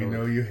 and we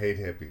know you hate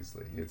hippies,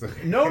 Lee. It's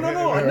no.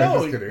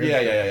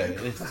 Yeah.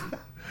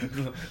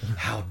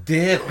 How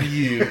dare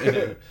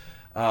you?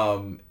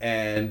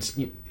 And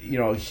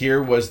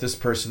here was this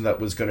person that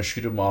was going to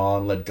shoot them all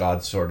and let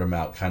God sort them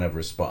out kind of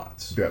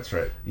response. That's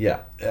right. Yeah,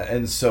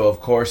 and so of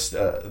course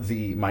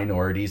the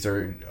minorities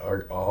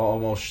are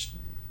almost.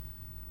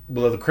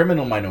 Well, the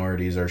criminal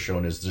minorities are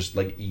shown as just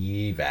like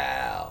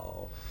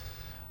evil.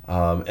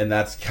 And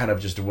that's kind of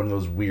just one of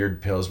those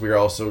weird pills. We're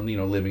also,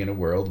 living in a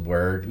world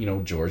where,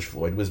 George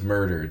Floyd was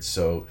murdered.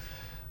 So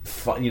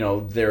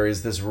there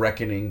is this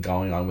reckoning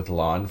going on with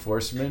law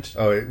enforcement.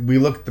 Oh, we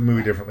look at the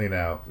movie differently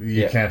now.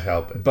 You can't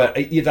help it. But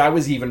that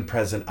was even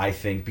present, I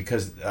think,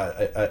 because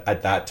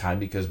at that time,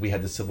 because we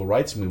had the civil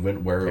rights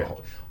movement where a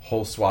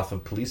whole swath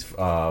of police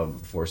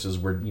forces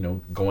were,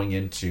 going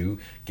into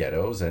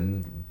ghettos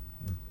and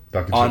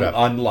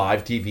on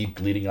live TV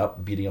beating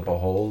up a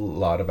whole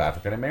lot of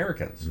African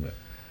Americans.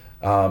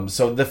 Yeah.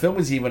 So the film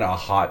was even a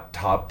hot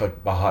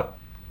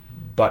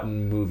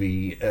button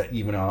movie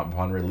even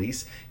upon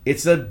release.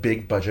 It's a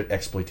big budget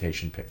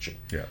exploitation picture.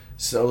 Yeah.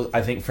 So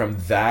I think from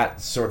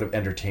that sort of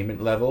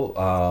entertainment level,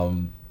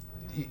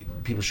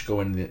 people should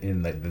go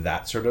in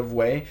that sort of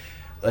way.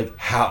 Like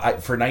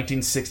for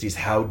 1960s,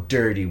 how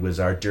dirty was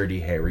our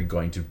Dirty Harry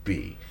going to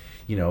be?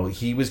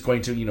 He was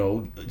going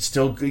to,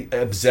 still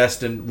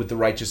obsessed with the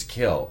righteous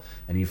kill,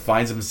 and he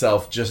finds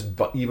himself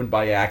even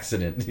by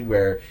accident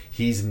where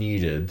he's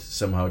needed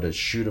somehow to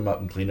shoot him up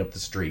and clean up the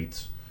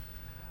streets.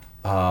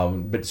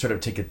 But sort of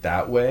take it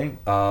that way.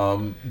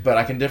 But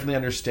I can definitely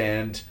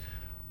understand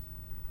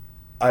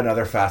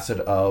another facet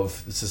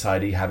of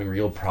society having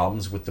real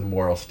problems with the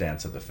moral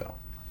stance of the film.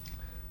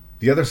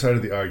 The other side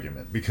of the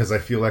argument, because I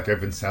feel like I've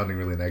been sounding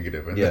really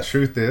negative, and the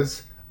truth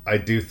is, I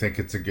do think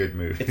it's a good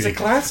movie. It's a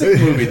classic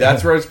movie.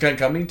 That's where it's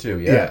coming to.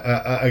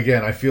 Yeah.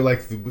 Again, I feel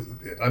like,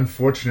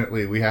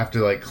 unfortunately, we have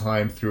to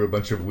climb through a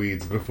bunch of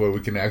weeds before we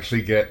can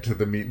actually get to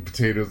the meat and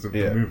potatoes of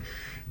the movie.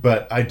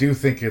 But I do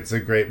think it's a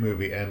great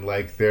movie, and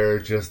there are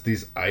just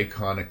these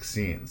iconic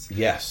scenes.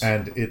 Yes.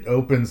 And it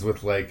opens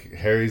with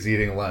Harry's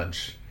eating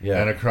lunch,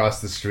 and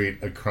across the street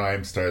a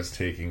crime starts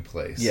taking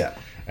place. Yeah.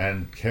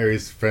 And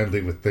Harry's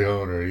friendly with the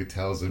owner. He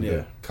tells him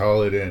to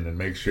call it in and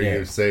make sure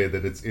you say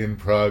that it's in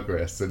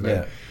progress. And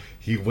then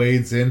he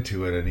wades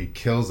into it and he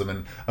kills him.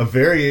 And a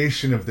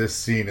variation of this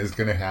scene is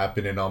going to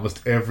happen in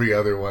almost every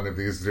other one of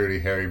these Dirty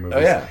Harry movies. Oh,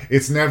 yeah.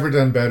 It's never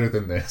done better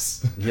than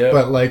this. Yeah.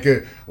 But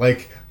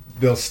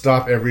they'll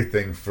stop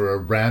everything for a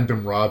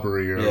random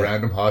robbery or a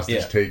random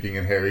hostage taking,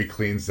 and Harry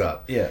cleans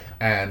up. Yeah.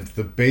 And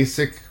the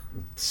basic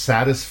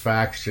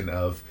satisfaction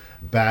of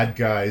bad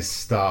guys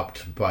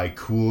stopped by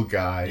cool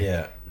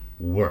guy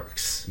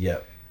works. Yeah.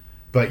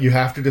 But you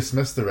have to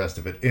dismiss the rest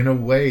of it. In a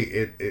way,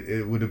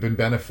 it would have been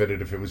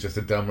benefited if it was just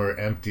a dumber,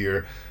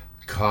 emptier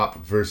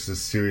cop versus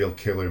serial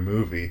killer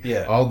movie.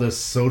 Yeah. All this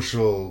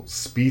social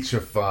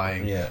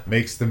speechifying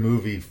makes the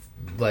movie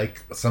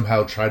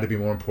somehow try to be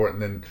more important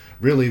than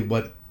really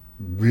what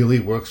really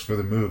works for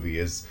the movie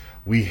is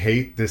we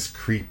hate this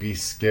creepy,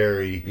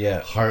 scary,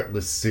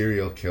 heartless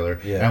serial killer,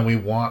 and we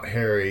want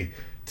Harry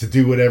to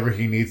do whatever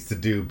he needs to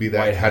do, be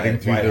that cutting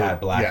through the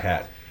black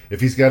hat. If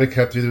he's got to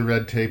cut through the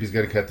red tape, he's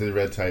got to cut through the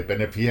red tape. And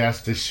if he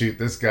has to shoot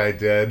this guy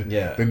dead,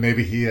 then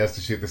maybe he has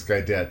to shoot this guy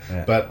dead.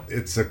 Yeah. But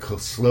it's a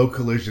slow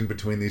collision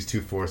between these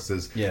two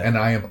forces, and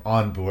I am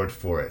on board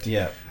for it.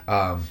 Yeah.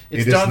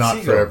 It is not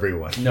for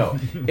everyone. No,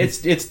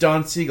 it's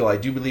Don Siegel. I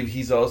do believe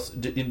he's also...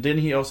 Didn't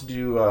he also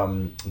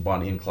do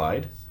Bonnie and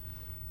Clyde?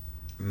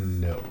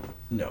 No,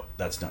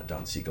 that's not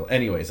Don Siegel.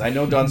 Anyways, I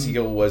know Don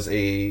Siegel was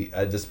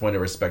at this point, a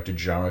respected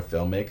genre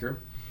filmmaker.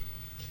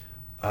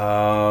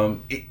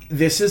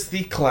 This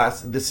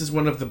is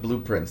one of the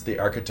blueprints, the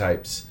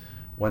archetypes,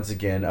 once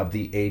again, of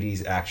the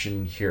 80s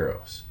action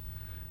heroes.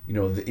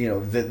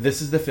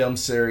 This is the film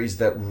series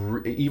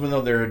that, even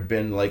though there had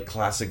been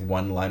classic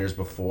one-liners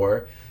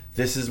before,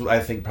 this is, I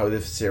think, probably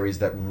the series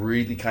that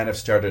really kind of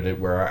started it,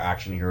 where our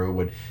action hero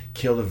would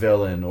kill the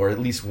villain, or at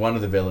least one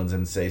of the villains,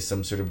 and say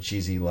some sort of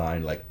cheesy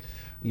line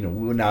we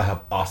will now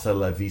have "Hasta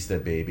la vista,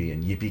 baby"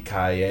 and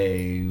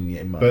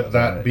 "Yippee-ki-yay." But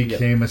that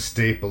became a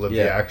staple of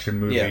the action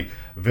movie,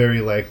 very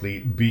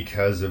likely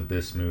because of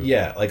this movie.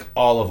 Yeah,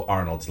 all of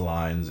Arnold's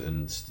lines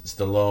and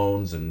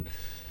Stallone's and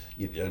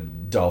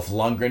Dolph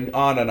Lundgren,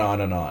 on and on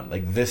and on.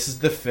 This is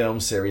the film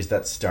series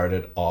that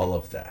started all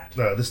of that.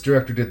 This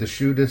director did The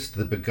Shootist,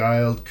 The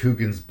Beguiled,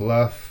 Coogan's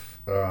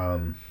Bluff,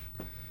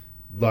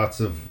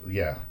 lots of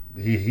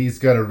He's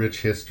got a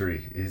rich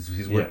history.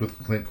 He's worked with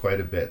Clint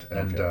quite a bit,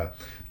 and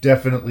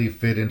definitely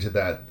fit into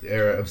that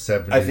era of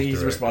 70s. I think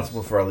he's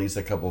responsible for at least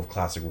a couple of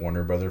classic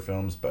Warner Brother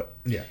films. But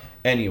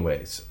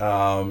anyways,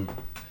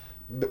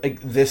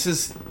 this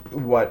is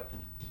what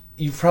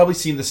you've probably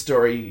seen the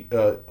story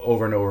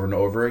over and over and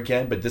over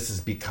again. But this is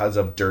because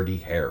of Dirty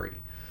Harry.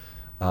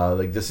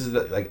 This is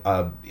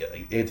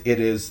it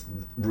is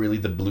really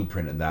the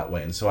blueprint in that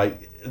way, and so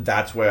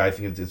that's why I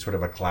think it's sort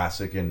of a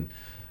classic in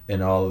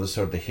all of the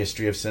sort of the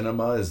history of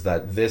cinema, is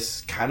that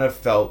this kind of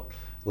felt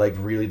like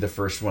really the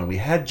first one. We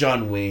had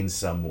John Wayne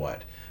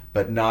somewhat,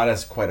 but not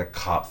as quite a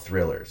cop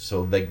thriller.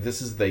 So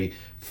this is the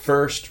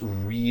first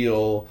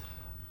real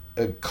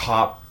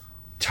cop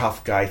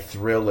tough guy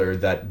thriller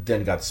that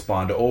then got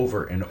spawned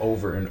over and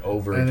over and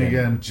over again. And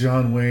again,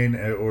 John Wayne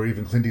or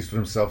even Clint Eastwood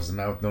himself is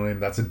now with no name.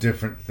 That's a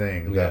different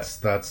thing. That's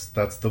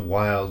the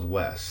Wild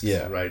West.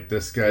 Yeah. Right?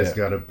 This guy's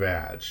got a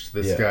badge.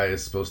 This guy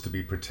is supposed to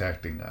be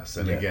protecting us.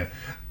 And again,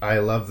 I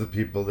love the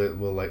people that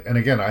will and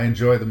again, I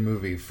enjoy the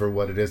movie for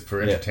what it is,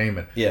 for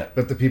entertainment. Yeah.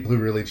 But the people who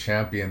really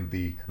champion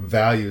the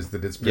values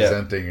that it's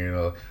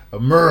presenting,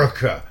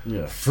 America,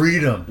 Yeah.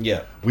 freedom.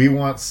 Yeah. We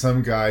want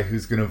some guy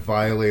who's going to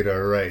violate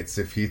our rights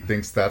if he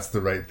thinks that's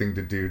the right thing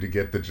to do to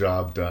get the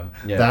job done.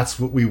 Yeah. That's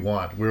what we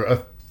want. We're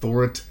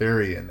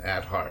authoritarian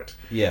at heart.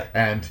 Yeah.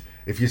 And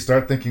if you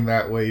start thinking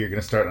that way, you're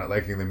going to start not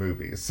liking the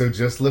movie. So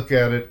just look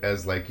at it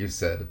as, like you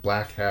said,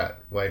 black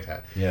hat, white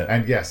hat. Yeah.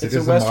 And yes, It's it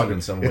is a a Western modern.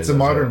 in some ways It's a as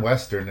modern well.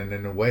 Western, and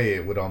in a way,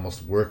 it would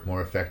almost work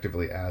more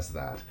effectively as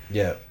that.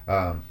 Yeah.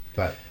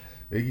 But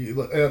and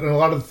a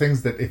lot of the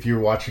things that if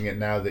you're watching it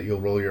now that you'll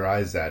roll your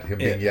eyes at, him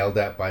being yelled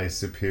at by his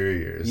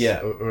superiors,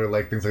 Yeah. or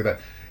like things like that.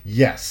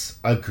 Yes,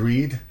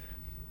 agreed.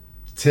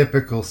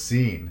 Typical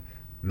scene.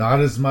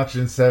 Not as much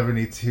in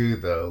 72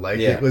 though. Like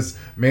it was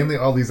mainly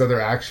all these other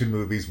action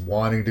movies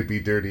wanting to be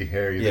Dirty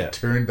Harry that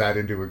turned that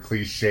into a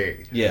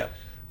cliche. Yeah.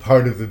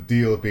 Part of the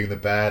deal of being the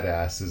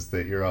badass is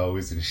that you're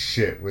always in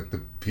shit with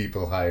the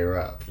people higher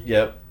up.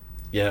 Yep.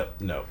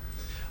 No.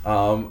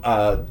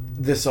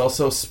 This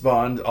also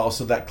spawned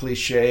that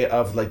cliche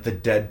of like the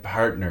dead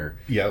partner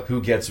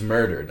who gets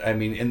murdered. I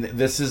mean, and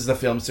this is the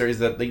film series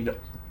that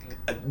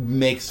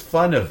makes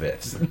fun of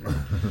it.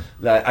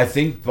 That I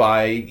think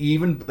by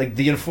even like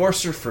The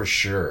Enforcer for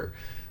sure,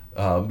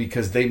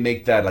 because they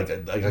make that like a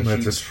That's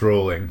huge a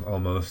trolling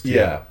almost.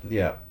 Yeah.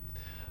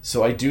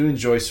 So I do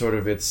enjoy sort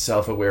of its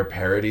self-aware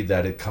parody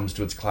that it comes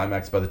to its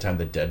climax by the time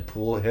the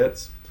Deadpool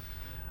hits.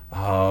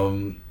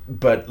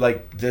 But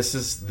like this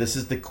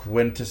is the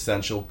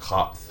quintessential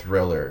cop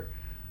thriller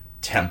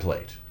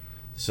template.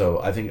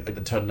 So I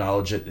think to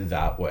acknowledge it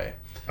that way.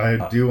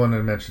 I do want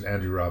to mention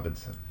Andrew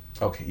Robinson.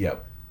 Okay,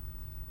 yep.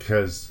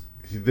 Because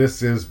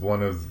this is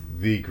one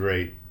of the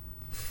great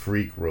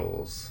freak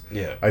roles.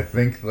 Yeah. I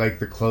think like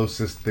the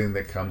closest thing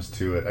that comes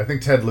to it, I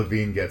think Ted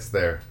Levine gets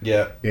there.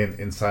 Yeah.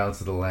 In Silence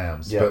of the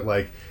Lambs. Yeah. But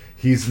like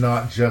he's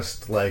not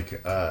just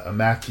like a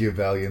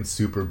Machiavellian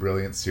super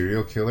brilliant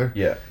serial killer.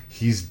 Yeah.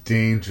 He's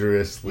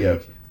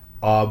dangerously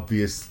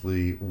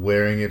obviously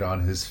wearing it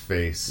on his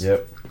face.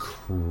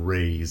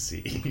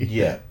 Crazy.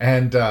 Yeah.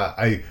 And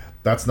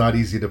that's not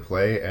easy to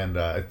play, and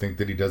I think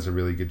that he does a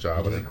really good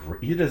job of it.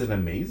 He does an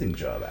amazing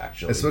job,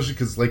 actually. Especially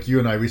because, like, you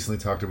and I recently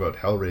talked about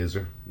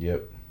Hellraiser.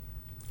 Yep.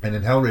 And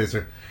in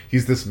Hellraiser,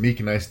 he's this meek,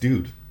 nice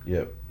dude.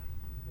 Yep.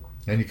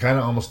 And you kind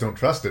of almost don't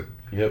trust it.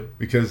 Yep.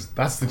 Because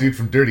that's the dude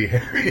from Dirty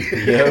Harry.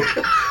 Yep.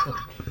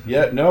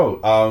 Yeah, no.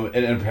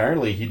 And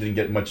apparently he didn't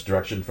get much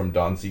direction from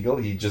Don Siegel.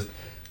 He just,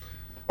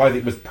 I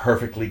think, was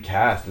perfectly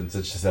cast and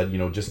just said,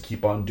 just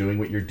keep on doing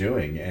what you're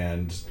doing.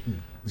 And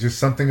just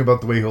something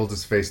about the way he holds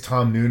his face.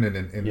 Tom Noonan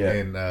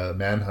in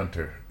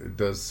Manhunter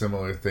does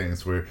similar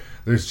things where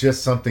there's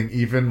just something,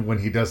 even when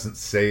he doesn't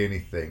say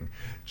anything,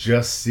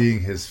 just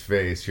seeing his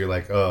face, you're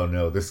like, oh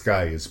no, this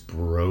guy is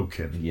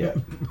broken. Yep.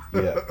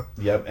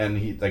 And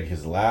he, like,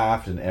 his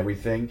laugh and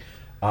everything.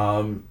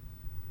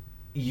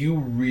 You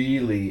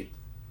really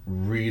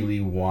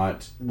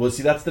want... Well,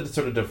 see, that's the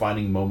sort of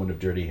defining moment of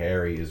Dirty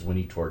Harry is when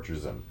he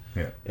tortures him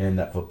in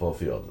that football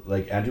field.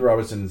 Like, Andrew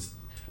Robinson's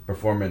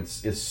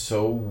performance is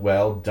so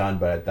well done,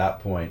 but at that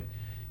point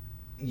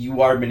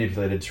you are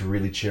manipulated to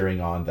really cheering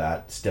on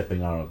that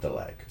stepping on the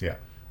leg.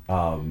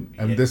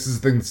 And this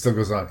is the thing that still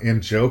goes on in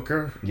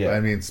Joker. I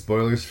mean,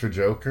 spoilers for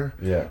Joker.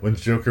 When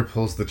Joker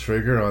pulls the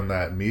trigger on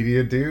that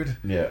media dude,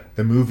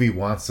 the movie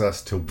wants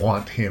us to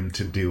want him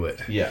to do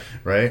it.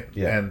 Right.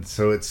 And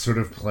so it's sort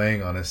of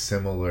playing on a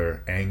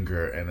similar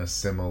anger and a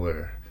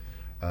similar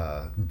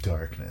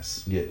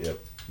darkness. Yep.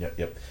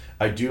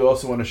 I do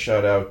also want to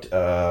shout out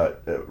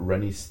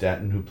Rennie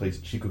Stanton, who plays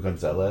Chico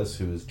Gonzalez,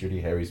 who is Dirty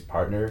Harry's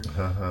partner,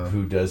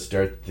 who does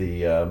start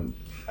the...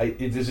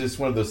 it's just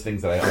one of those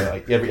things that I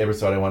like. Every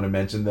episode I want to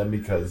mention them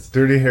because...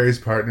 Dirty Harry's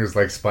partner is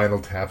like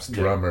Spinal Tap's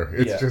drummer.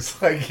 It's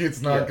just like,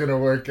 it's not going to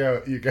work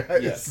out, you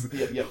guys.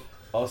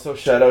 Also,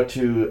 shout out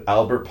to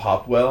Albert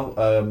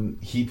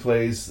Popwell. He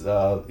plays...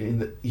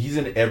 he's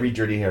in every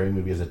Dirty Harry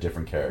movie as a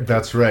different character.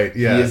 That's right,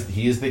 yeah.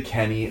 He is the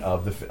Kenny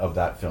of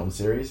that film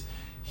series.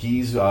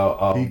 He's he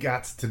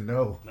gots to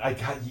know. I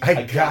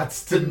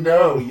gots to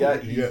know. Yeah,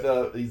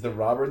 he's the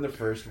robber in the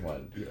first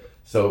one.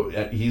 So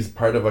he's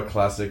part of a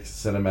classic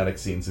cinematic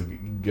scene. So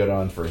good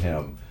on for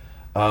him.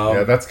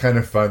 That's kind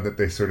of fun that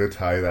they sort of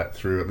tie that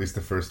through at least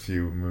the first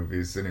few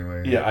movies.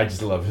 Anyway. Yeah, I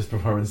just love his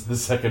performance in the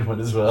second one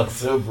as well.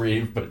 So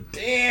brief, but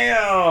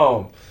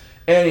damn.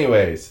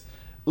 Anyways,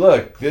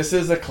 look, this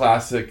is a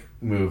classic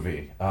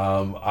movie.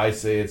 I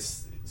say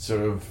it's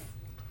sort of.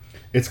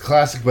 It's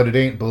classic, but it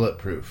ain't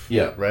bulletproof.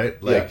 Yeah.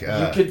 Right? Like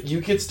you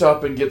could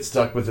stop and get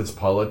stuck with its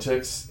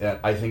politics. And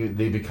I think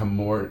they become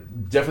more...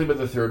 Definitely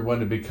by the third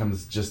one, it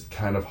becomes just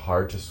kind of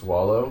hard to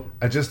swallow.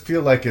 I just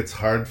feel like it's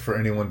hard for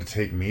anyone to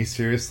take me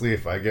seriously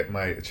if I get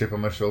my chip on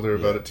my shoulder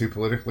about it too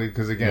politically.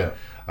 Because again,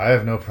 I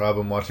have no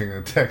problem watching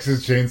the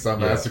Texas Chainsaw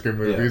Massacre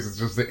movies. It's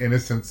just the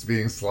innocents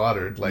being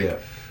slaughtered.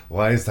 Like...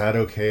 Why is that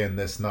okay and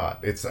this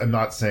not? I'm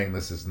not saying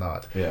this is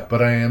not.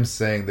 But I am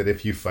saying that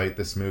if you fight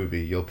this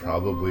movie, you'll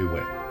probably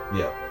win.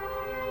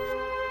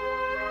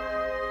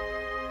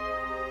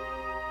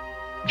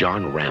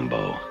 John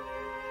Rambo,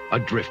 a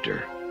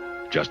drifter,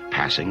 just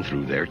passing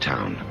through their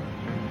town.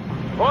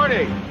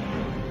 40!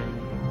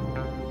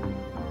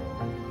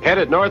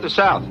 Headed north or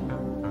south?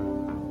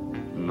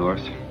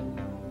 North.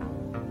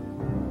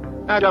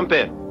 Now jump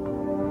in.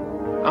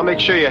 I'll make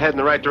sure you're heading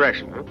the right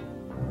direction, huh?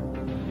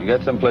 You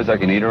got someplace I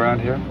can eat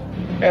around here?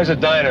 There's a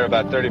diner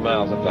about 30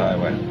 miles up the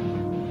highway.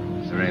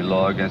 Is there any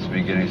law against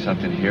me getting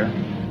something here?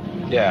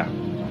 Yeah,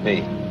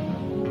 me.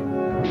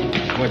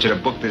 I want you to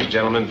book this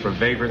gentleman for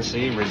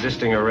vagrancy,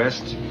 resisting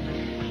arrest,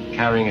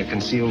 carrying a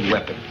concealed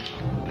weapon.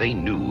 They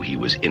knew he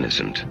was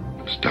innocent.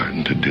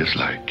 Starting to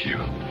dislike you.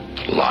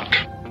 A lot.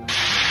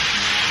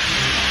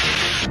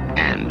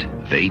 And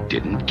they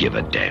didn't give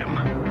a damn.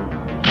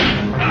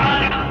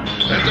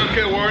 That's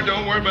okay, Warren.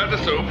 Don't worry about the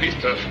soap. He's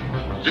tough.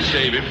 Just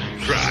shave him.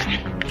 Try.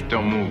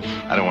 Don't move.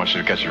 I don't want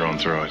you to cut your own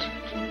throat.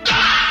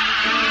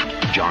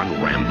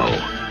 John Rambo.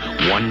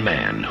 One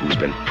man who's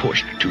been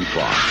pushed too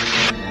far.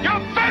 You're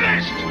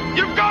finished!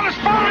 You've gone as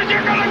far as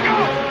you're gonna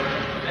go!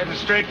 Heading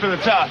straight for the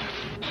top.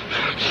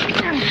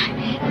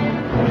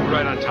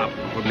 Right on top of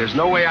him. There's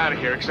no way out of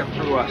here except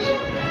through us.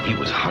 He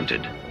was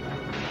hunted.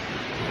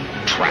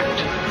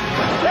 Trapped.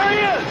 There he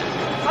is!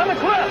 On the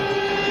cliff!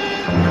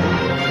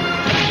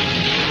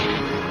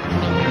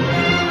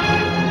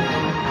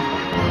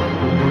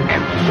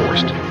 And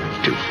forced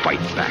to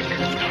fight back.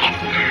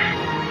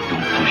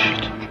 Don't push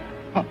it.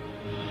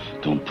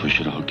 Don't push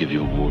it. I'll give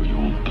you a war you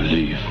won't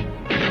believe.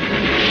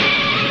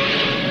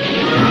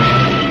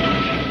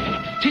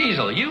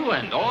 Teasel, you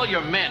and all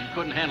your men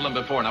couldn't handle him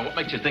before. Now, what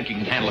makes you think you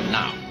can handle him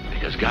now?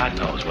 Because God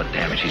knows what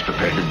damage he's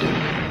prepared to do.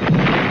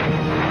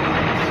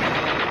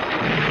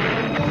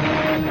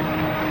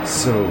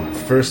 So,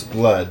 First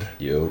Blood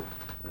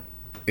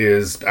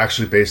is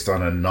actually based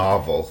on a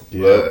novel.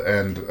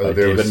 And By there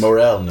David was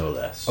Morrell, no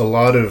less. a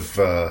lot of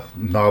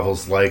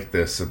novels like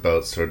this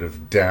about sort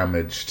of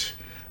damaged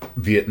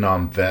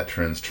Vietnam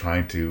veterans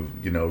trying to,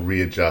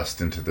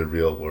 readjust into the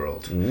real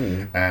world.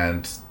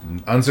 And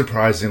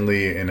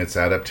unsurprisingly, in its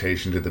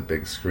adaptation to the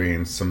big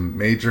screen, some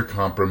major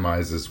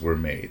compromises were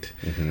made.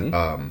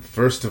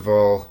 First of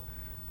all,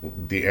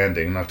 the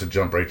ending, not to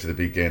jump right to the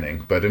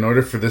beginning, but in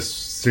order for this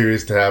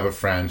series to have a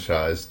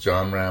franchise,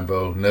 John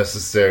Rambo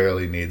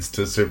necessarily needs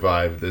to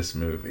survive this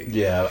movie.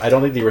 Yeah, I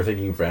don't think they were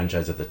thinking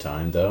franchise at the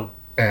time, though.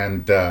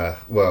 And, the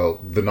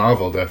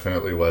novel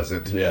definitely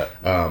wasn't. Yeah.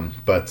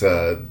 But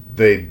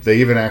they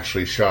even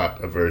actually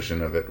shot a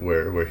version of it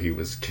where he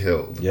was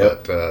killed.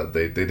 Yep. But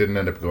they didn't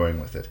end up going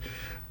with it.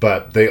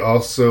 But they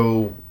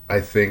also, I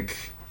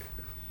think,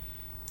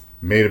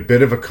 made a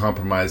bit of a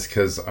compromise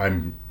because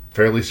I'm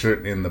fairly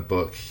certain in the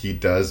book he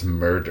does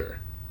murder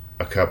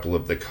a couple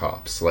of the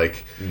cops.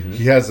 Like,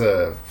 he has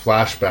a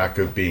flashback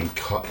of being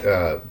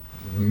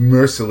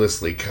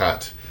mercilessly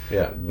cut.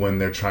 Yeah. When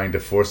they're trying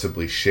to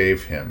forcibly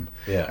shave him.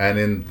 Yeah. And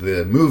in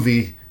the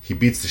movie, he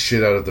beats the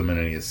shit out of them and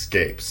he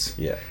escapes.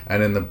 Yeah.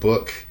 And in the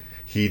book,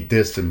 he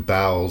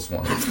disembowels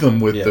one of them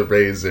with the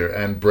razor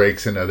and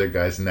breaks another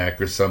guy's neck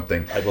or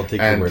something. I will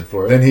take your word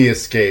for it. Then he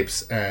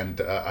escapes.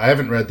 And I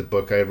haven't read the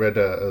book. I read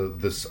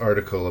this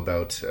article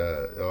about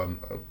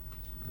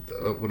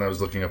when I was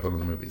looking up on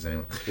the movies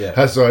anyway.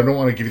 Yeah. So I don't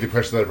want to give you the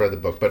impression that I've read the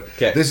book, but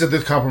these are the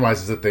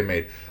compromises that they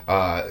made.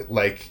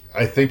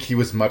 I think he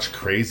was much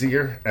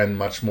crazier and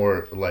much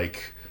more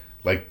like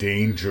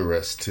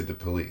dangerous to the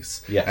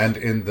police. Yes. And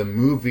in the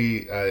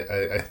movie,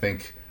 I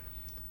think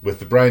with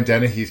the Brian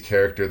Dennehy's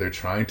character, they're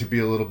trying to be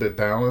a little bit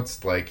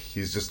balanced. Like,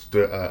 he's just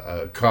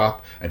a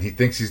cop, and he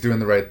thinks he's doing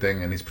the right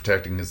thing, and he's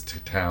protecting his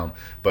town,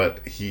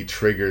 but he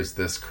triggers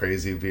this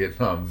crazy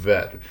Vietnam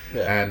vet.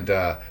 Yeah. And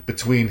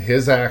between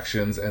his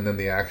actions and then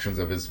the actions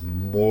of his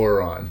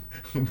moron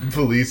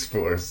police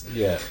force,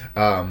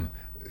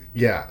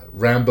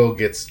 Rambo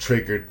gets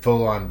triggered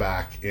full on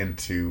back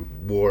into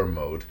war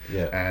mode.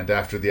 Yeah. And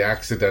after the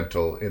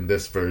accidental, in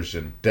this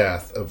version,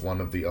 death of one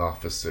of the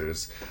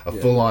officers, a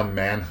full on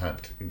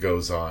manhunt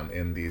goes on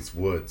in these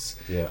woods.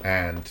 Yeah.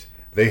 And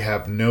they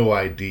have no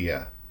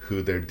idea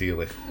who they're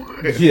dealing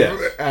with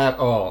at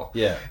all.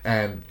 Yeah.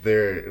 And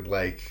they're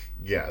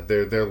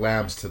they're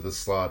lambs to the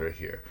slaughter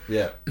here.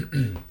 Yeah.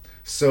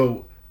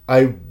 So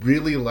I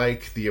really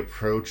like the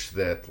approach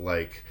that,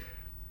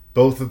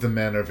 both of the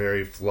men are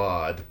very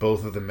flawed.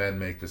 Both of the men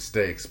make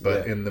mistakes,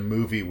 but in the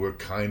movie, we're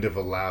kind of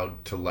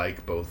allowed to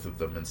like both of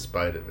them in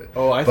spite of it.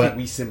 Oh, I think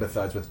we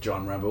sympathize with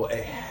John Rambo a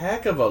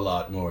heck of a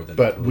lot more than.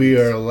 But we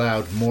are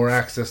allowed more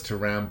access to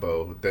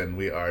Rambo than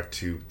we are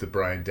to the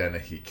Brian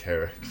Dennehy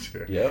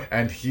character. Yeah,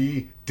 and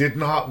he did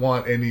not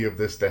want any of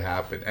this to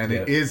happen, and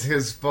it is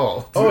his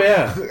fault. Oh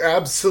yeah,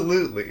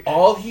 absolutely.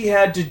 All he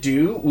had to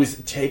do was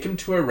take him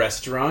to a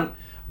restaurant,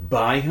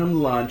 buy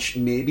him lunch,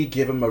 maybe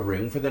give him a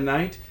room for the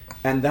night.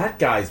 And that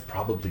guy's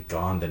probably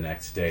gone the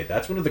next day.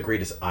 That's one of the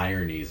greatest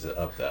ironies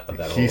of that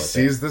whole He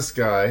sees this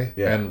guy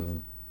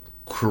and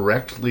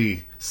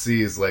correctly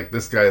sees, like,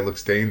 this guy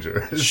looks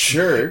dangerous.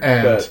 Sure.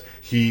 And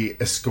he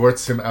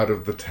escorts him out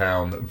of the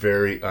town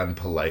very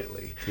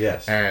unpolitely.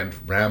 Yes. And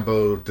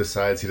Rambo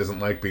decides he doesn't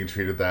like being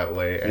treated that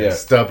way and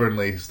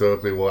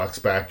stoically walks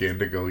back in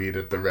to go eat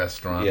at the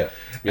restaurant. Yeah.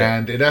 Yeah.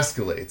 And it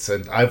escalates.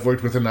 And I've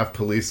worked with enough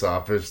police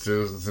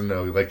officers to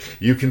know, like,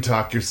 you can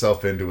talk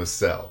yourself into a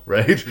cell,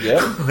 right?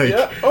 Yeah. Like,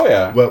 yeah. Oh,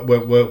 yeah.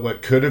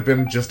 What could have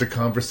been just a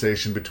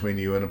conversation between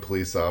you and a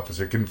police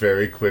officer can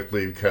very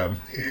quickly become,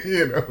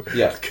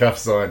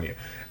 cuffs on you.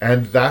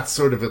 And that's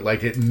sort of it,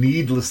 like, it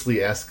needlessly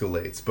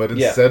escalates. But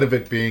instead of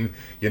it being,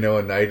 a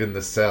night in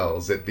the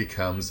cells, it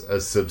becomes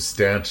a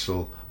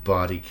substantial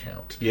body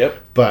count. Yep.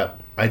 But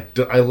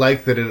I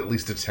like that it at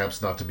least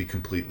attempts not to be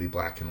completely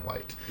black and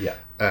white. Yeah.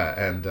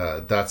 And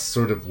that's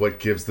sort of what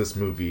gives this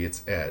movie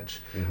its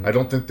edge. Mm-hmm. I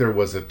don't think there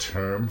was a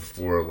term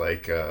for,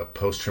 like,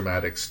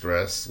 post-traumatic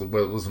stress.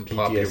 Well, it wasn't PTSD?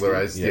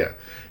 popularized. Yeah.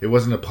 It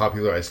wasn't a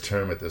popularized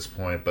term at this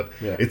point, but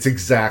it's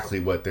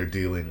exactly what they're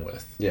dealing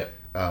with. Yeah.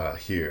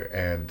 Here,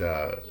 and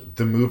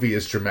the movie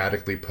is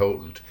dramatically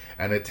potent,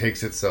 and it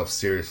takes itself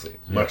seriously,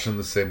 much in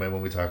the same way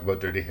when we talk about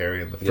Dirty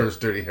Harry and the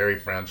first Dirty Harry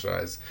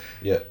franchise.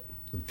 Yeah,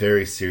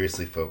 very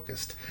seriously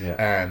focused. Yeah.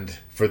 And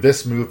for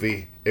this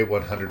movie, it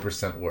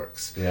 100%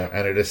 works. Yeah.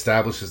 And it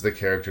establishes the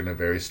character in a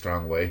very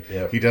strong way.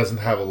 Yeah. He doesn't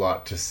have a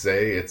lot to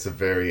say. It's a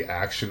very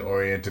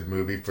action-oriented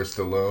movie for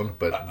Stallone,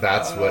 but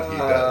that's what he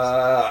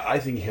does. I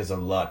think he has a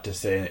lot to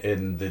say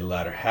in the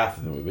latter half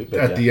of the movie. But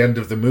At the end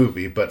of the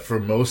movie, but for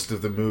most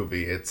of the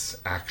movie, it's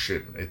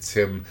action. It's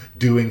him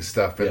doing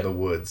stuff in the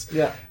woods.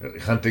 Yeah.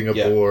 Hunting a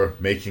boar,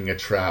 making a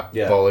trap,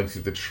 falling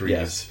through the trees.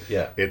 Yes.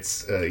 Yeah.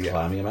 It's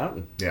climbing a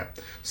mountain. Yeah.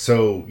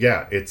 So,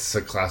 it's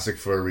a classic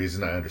for a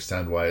reason. I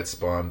understand why it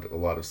spawned a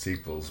lot of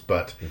sequels,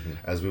 but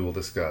as we will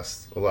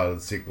discuss, a lot of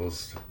the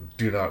sequels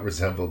do not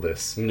resemble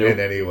this in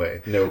any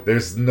way. Nope.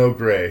 There's no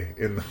gray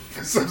in the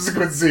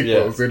subsequent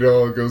sequels. Yeah. It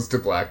all goes to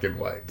black and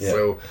white. Yeah.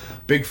 So,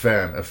 big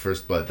fan of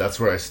First Blood. That's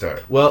where I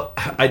start. Well,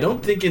 I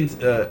don't think in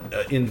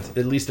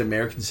at least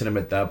American cinema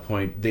at that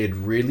point, they had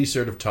really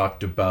sort of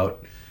talked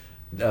about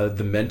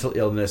the mental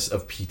illness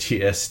of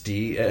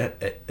PTSD,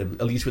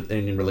 at least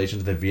in relation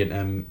to the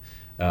Vietnam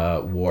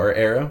War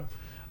era.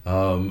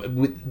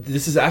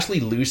 This is actually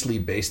loosely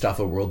based off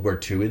a World War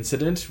II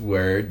incident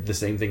where the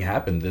same thing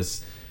happened.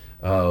 This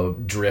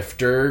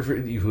drifter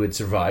who had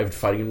survived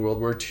fighting in World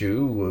War II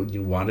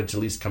wanted to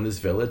at least come to this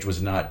village, was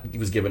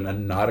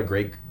given not a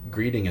great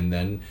greeting, and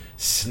then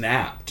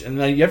snapped. And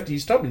then you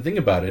stop and think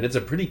about it. It's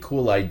a pretty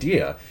cool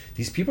idea.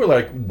 These people are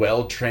like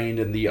well trained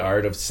in the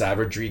art of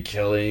savagery,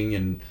 killing,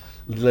 and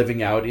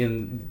living out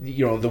in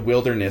the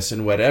wilderness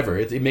and whatever.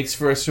 It makes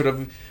for a sort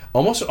of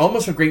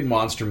almost a great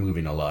monster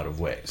movie in a lot of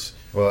ways.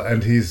 Well,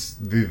 and he's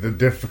the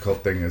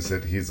difficult thing is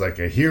that he's like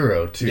a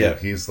hero too. Yeah.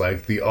 He's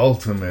like the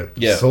ultimate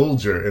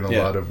soldier in a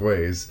lot of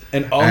ways.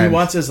 And all he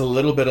wants is a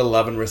little bit of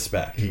love and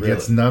respect. He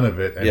gets none of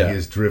it, and he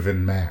is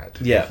driven mad.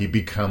 Yeah. He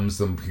becomes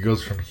he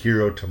goes from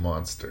hero to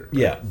monster.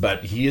 Yeah,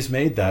 but he is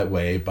made that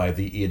way by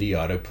the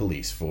idiotic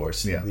police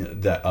force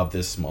of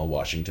this small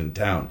Washington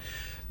town.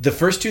 The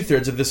first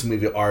 2/3 of this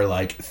movie are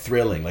like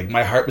thrilling. Like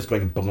my heart was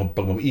going boom, boom,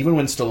 boom, boom. Even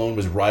when Stallone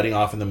was riding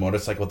off in the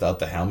motorcycle without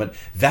the helmet,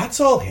 that's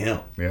all him.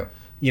 Yeah.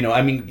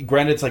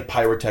 Granted, it's like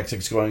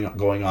pyrotechnics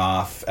going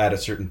off at a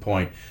certain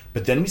point,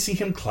 but then we see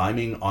him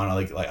climbing on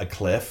like a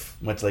cliff,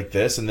 much like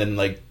this, and then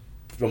like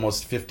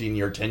almost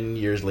 10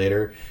 years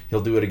later,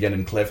 he'll do it again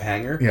in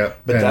Cliffhanger. Yeah,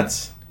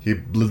 but he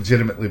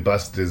legitimately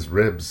busted his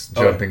ribs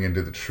jumping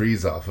into the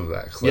trees off of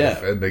that cliff.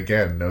 Yeah. And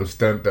again, no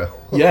stunt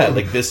double. Yeah,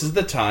 like this is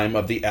the time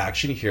of the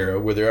action hero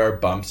where there are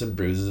bumps and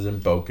bruises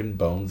and broken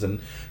bones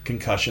and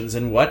concussions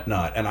and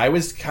whatnot. And I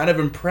was kind of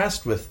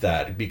impressed with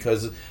that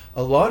because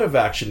a lot of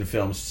action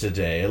films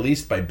today, at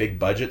least by big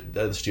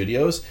budget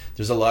studios,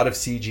 there's a lot of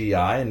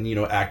CGI and,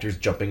 actors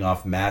jumping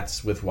off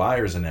mats with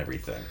wires and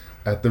everything.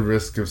 At the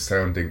risk of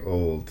sounding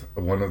old,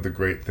 one of the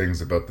great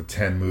things about the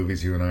 10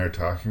 movies you and I are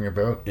talking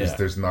about is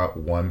there's not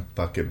one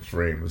fucking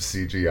frame of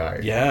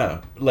CGI. Yeah.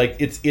 Like,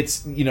 it's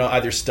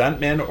either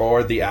stuntmen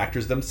or the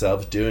actors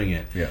themselves doing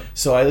it. Yeah.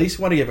 So I at least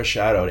want to give a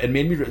shout out. It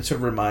made me sort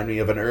of remind me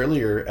of an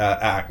earlier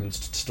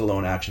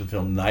Stallone action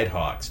film,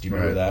 Nighthawks. Do you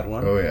remember that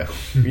one? Oh, yeah.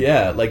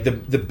 Yeah. Like, the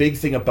big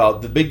thing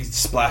about, the big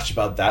splash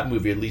about that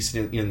movie, at least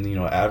in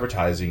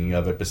advertising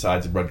of it,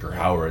 besides Rutger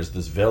Hauer as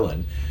this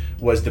villain,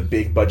 was the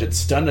big budget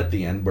stunt at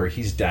the end where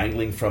he's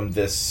dangling from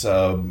this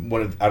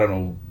one of, I don't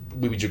know,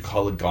 what would you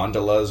call it,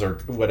 gondolas or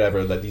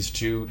whatever, that these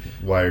two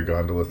wire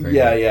gondola thing.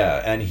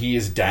 Yeah, and he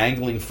is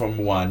dangling from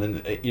one,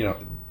 and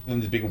in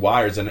the big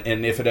wires,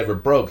 and if it ever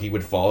broke, he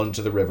would fall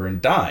into the river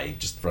and die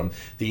just from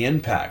the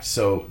impact.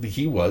 So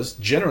he was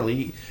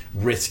generally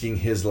risking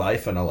his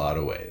life in a lot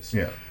of ways.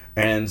 Yeah.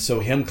 And so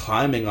him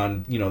climbing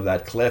on,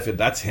 that cliff,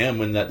 that's him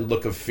in that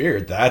look of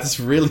fear. That's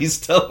really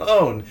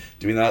Stallone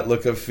doing that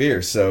look of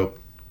fear. So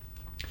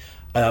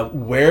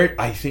where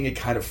I think it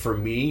kind of, for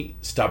me,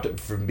 stopped it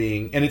from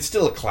being, and it's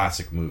still a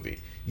classic movie.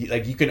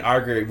 You can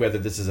argue whether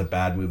this is a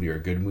bad movie or a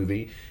good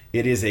movie.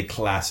 It is a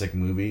classic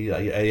movie.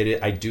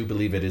 I do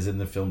believe it is in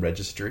the film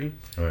registry,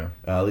 oh,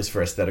 yeah. At least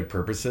for aesthetic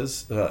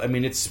purposes.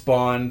 It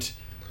spawned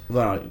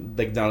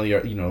like not only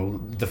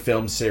the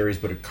film series,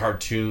 but a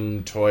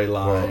cartoon toy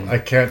line. Well, I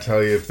can't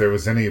tell you if there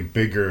was any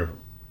bigger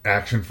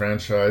action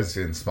franchise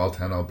in small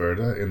town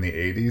Alberta in the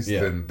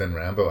 80s than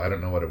Rambo. I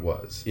don't know what it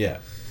was. Yeah.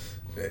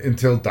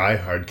 Until Die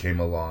Hard came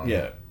along.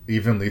 Yeah.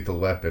 Even Lethal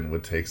Weapon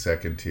would take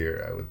second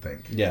tier, I would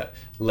think. Yeah.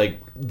 Like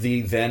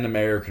the then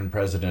American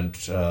president,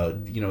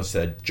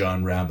 said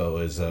John Rambo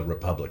is a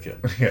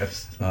Republican.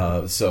 Yes.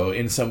 So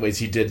in some ways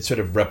he did sort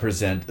of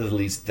represent at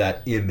least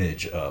that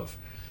image of.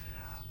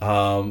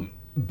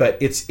 But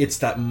it's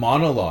that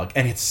monologue,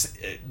 and it's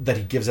that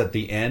he gives at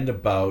the end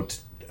about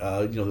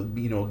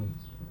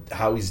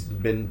how he's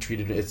been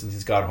treated since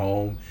he's got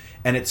home,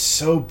 and it's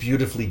so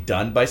beautifully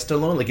done by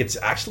Stallone. Like, it's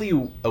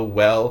actually a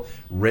well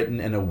written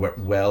and a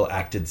well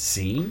acted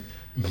scene.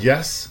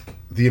 Yes,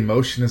 the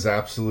emotion is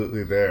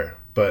absolutely there,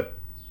 but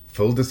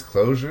full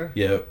disclosure,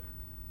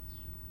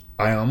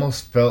 I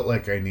almost felt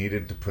like I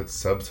needed to put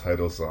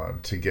subtitles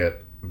on to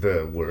get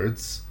the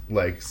words.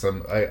 Like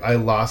I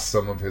lost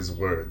some of his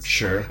words.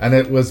 Sure. And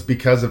it was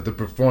because of the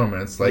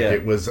performance. Like, Yeah.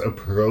 it was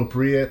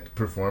appropriate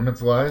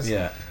performance-wise.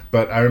 Yeah.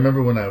 But I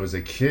remember when I was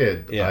a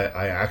kid, Yeah.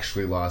 I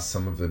actually lost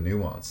some of the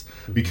nuance.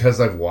 Because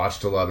I've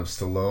watched a lot of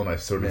Stallone, I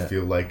sort of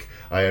feel like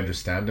I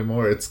understand him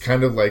more. It's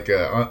kind of like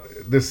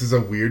this is a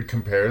weird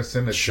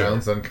comparison. It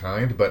sounds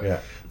unkind,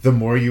 but the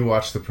more you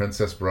watch The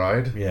Princess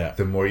Bride,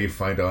 the more you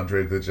find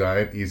Andre the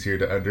Giant easier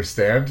to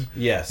understand.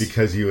 Yes.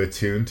 Because you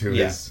attune to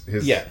his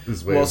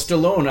ways. Well,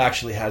 Stallone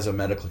actually has a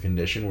medical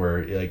condition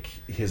where, like,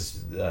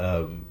 his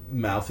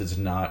mouth is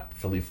not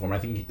fully formed. I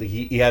think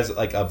he has,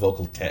 like, a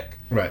vocal tic.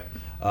 Right.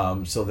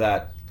 So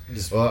that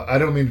just... Well, I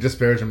don't mean to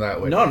disparage him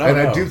that way. No.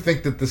 I do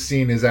think that the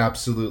scene is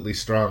absolutely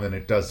strong and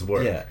it does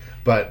work. Yeah.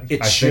 But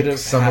I think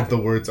some of the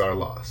words are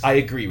lost. I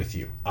agree with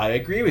you. I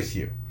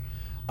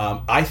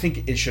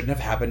think it shouldn't have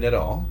happened at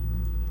all,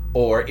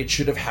 or it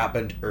should have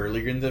happened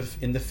earlier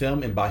in the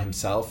film and by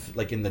himself,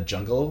 like in the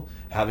jungle,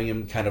 having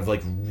him kind of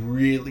like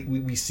really.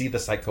 We see the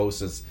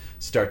psychosis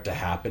start to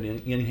happen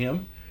in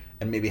him,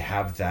 and maybe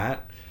have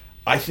that.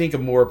 I think a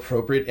more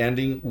appropriate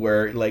ending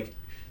where, like,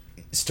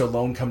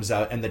 Stallone comes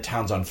out and the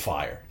town's on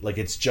fire, like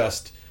it's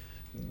just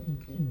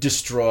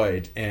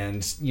destroyed, and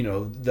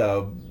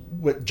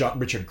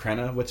Richard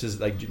Crenna, which is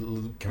like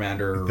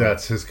commander.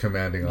 That's his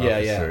commanding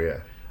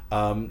officer.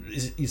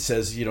 He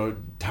says,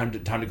 time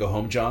to go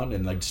home, John,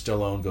 and like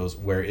Stallone goes,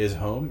 "Where is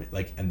home?"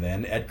 Like, and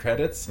then end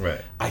credits.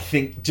 Right. I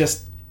think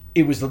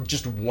it was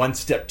just one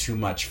step too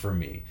much for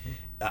me.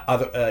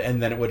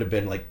 And then it would have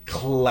been like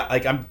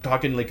I'm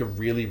talking like a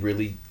really,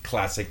 really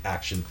classic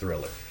action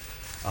thriller.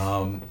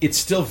 It's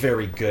still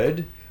very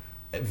good,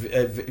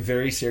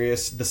 very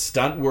serious. The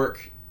stunt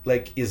work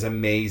is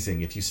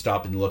amazing. If you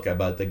stop and look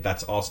about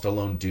that's all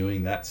Stallone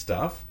doing that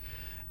stuff,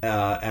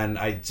 and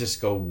I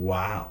just go,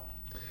 wow.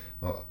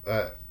 Well,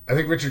 I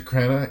think Richard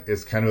Crenna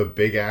is kind of a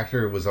big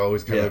actor. Was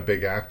always kind of a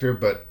big actor,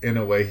 but in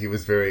a way he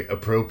was very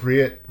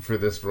appropriate for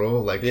this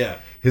role.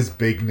 His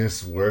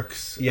bigness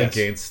works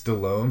against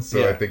Stallone,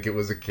 so I think it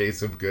was a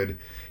case of good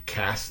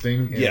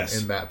casting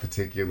in that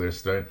particular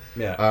stunt.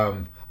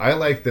 I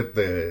like that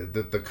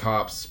the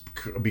cops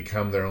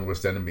become their own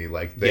worst enemy.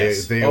 Like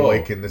they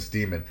awaken this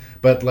demon,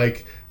 but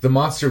like the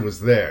monster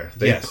was there.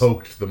 They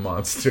poked the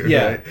monster,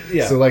 right?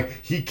 Yeah. So like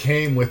he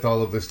came with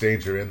all of this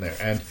danger in there,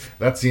 and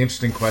that's the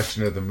interesting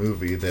question of the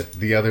movie that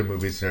the other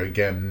movies are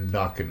again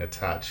not going to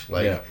touch.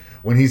 Like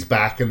when he's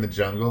back in the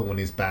jungle, when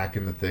he's back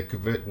in the thick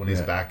of it, when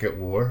he's back at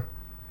war,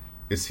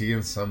 is he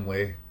in some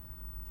way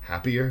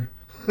happier?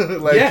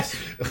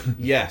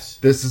 Yes.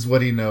 This is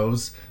what he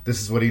knows.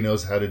 This is what he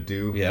knows how to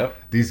do. Yep.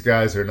 These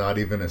guys are not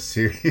even a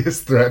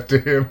serious threat to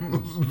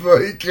him.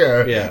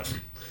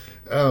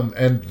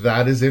 And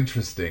that is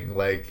interesting.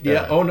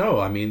 Oh no.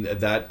 I mean,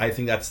 I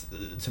think that's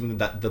something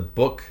that the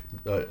book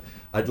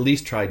at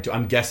least tried to.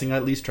 I'm guessing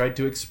at least tried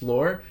to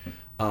explore.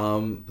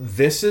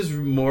 This is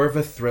more of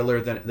a thriller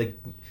than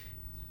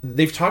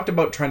they've talked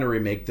about trying to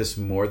remake this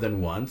more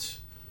than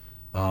once,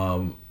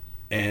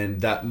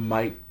 and that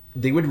might.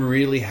 They would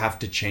really have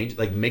to change,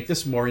 make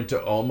this more into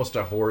almost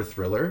a horror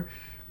thriller,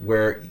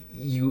 where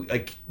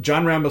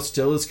John Rambo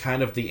still is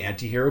kind of the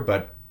anti-hero,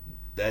 but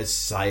as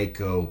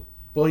psycho.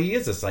 Well, he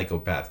is a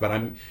psychopath, but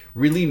I'm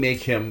really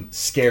make him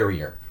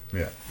scarier.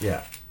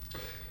 Yeah.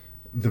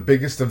 The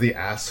biggest of the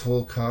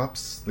asshole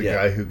cops, the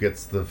guy who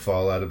gets the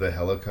fall out of the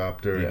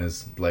helicopter and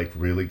is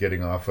really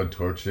getting off on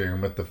torturing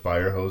him with the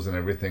fire hose and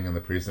everything in the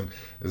precinct,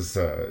 is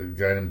a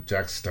guy named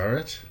Jack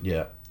Starrett.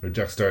 Or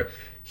Jack Starrett.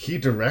 He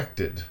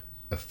directed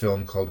a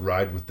film called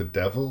Ride with the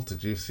Devil.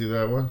 Did you see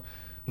that one?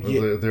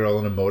 They're all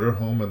in a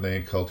motorhome and they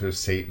encounter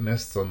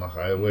Satanists on the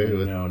highway.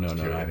 No,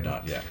 I've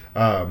not yet.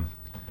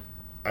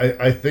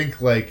 I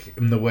think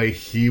in the way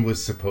he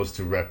was supposed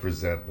to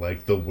represent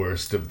the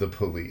worst of the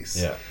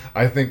police.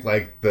 I think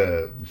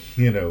the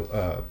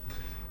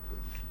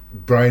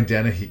Brian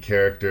Dennehy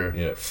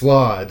character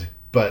flawed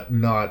but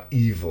not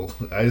evil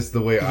is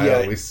the way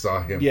I always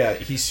saw him.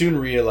 He soon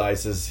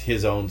realizes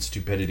his own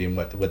stupidity and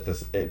what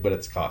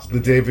it's cost him.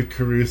 The David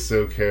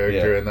Caruso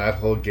character and that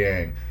whole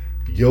gang.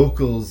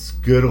 Yokels,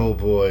 good old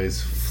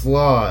boys,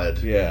 flawed,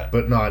 Yeah.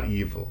 but not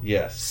evil.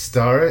 Yes.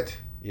 Starrett,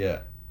 Yeah.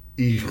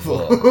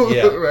 evil.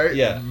 Yeah. Right?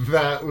 Yeah.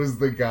 That was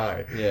the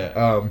guy.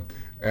 Yeah.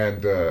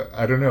 And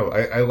I don't know.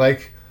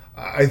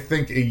 I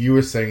think you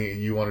were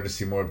saying you wanted to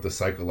see more of the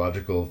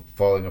psychological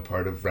falling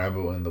apart of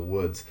Rambo in the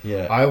woods.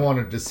 Yeah. I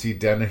wanted to see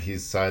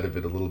Dennehy's side of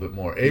it a little bit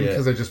more.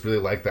 Because I just really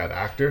like that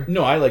actor.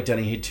 No, I like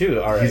Dennehy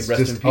too. All right, He's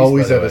rest in just peace,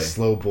 always by the at a way.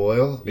 slow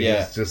boil.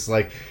 Yeah. He's just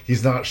like,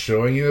 he's not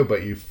showing you,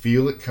 but you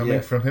feel it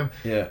coming from him.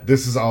 Yeah.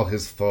 This is all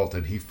his fault,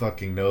 and he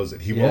fucking knows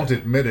it. He Yeah. won't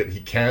admit it. He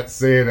can't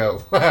say it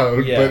out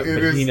loud, Yeah, but it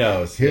but is he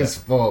knows. his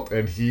fault,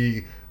 and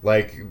he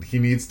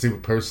needs to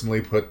personally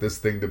put this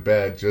thing to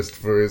bed just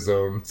for his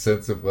own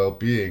sense of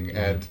well-being. Mm-hmm.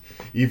 And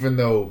even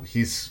though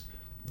he's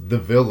the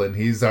villain,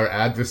 he's our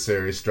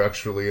adversary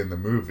structurally in the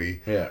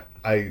movie. Yeah.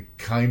 I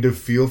kind of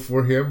feel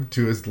for him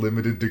to his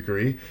limited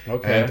degree.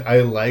 Okay. And I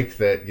like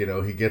that,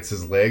 he gets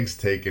his legs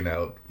taken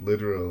out,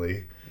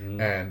 literally,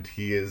 and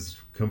he is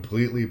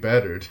completely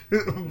bettered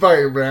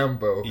by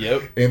Rambo.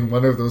 Yep. In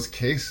one of those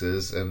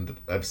cases, and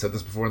I've said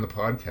this before in the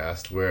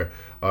podcast, where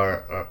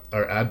our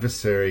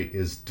adversary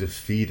is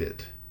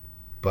defeated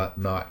but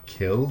not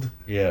killed.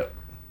 Yeah.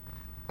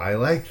 I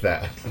like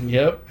that.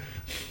 Yep.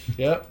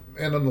 And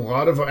in a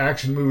lot of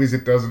action movies,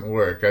 it doesn't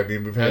work. I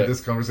mean, we've had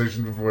this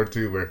conversation before,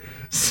 too, where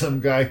some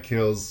guy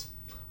kills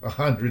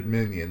 100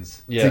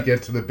 minions to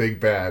get to the big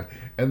bad,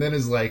 and then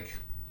is like,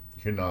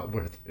 you're not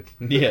worth it.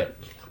 Yeah.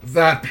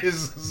 That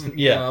pisses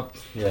me off.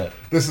 Yeah.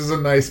 This is a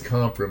nice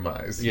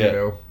compromise, you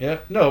know? Yeah.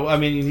 No, I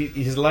mean,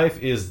 his life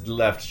is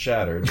left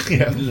shattered.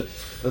 Yeah.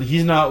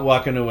 He's not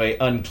walking away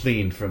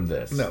unclean from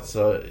this. No.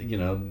 So,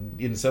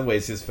 in some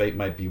ways, his fate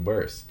might be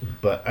worse.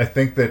 But I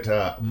think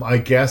that my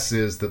guess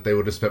is that they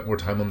would have spent more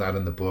time on that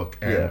in the book.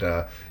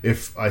 And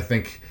if I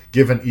think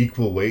given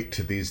equal weight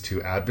to these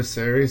two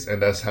adversaries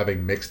and us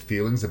having mixed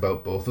feelings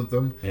about both of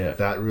them,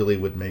 that really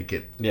would make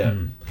it. Yeah.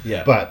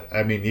 Yeah. But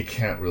I mean, you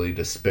can't really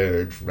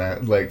disparage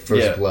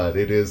First Blood.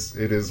 It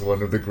is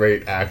one of the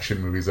great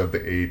action movies of the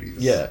 80s.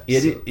 Yeah.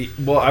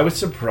 Well, I was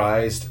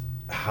surprised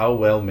how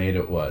well made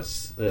it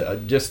was.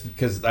 Just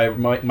because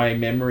my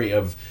memory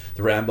of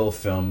the Rambo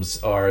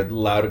films are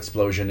loud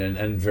explosion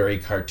and very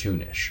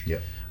cartoonish. Yeah.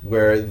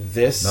 Where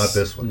this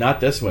not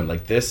this one.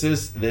 Like this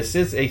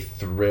is a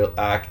thrill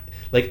act.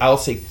 Like I'll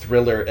say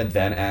thriller and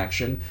then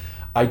action.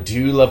 I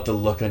do love the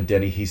look on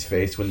Dennehy's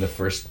face when the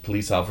first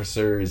police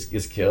officer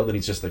is killed, and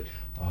he's just like,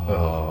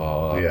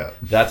 oh yeah.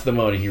 That's the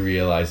moment he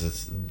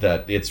realizes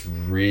that it's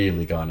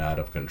really gone out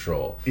of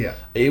control. Yeah.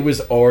 It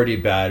was already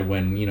bad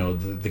when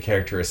the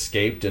character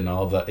escaped and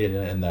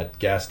and that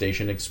gas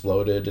station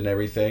exploded and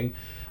everything.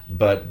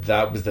 But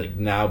that was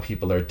now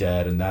people are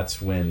dead, and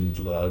that's when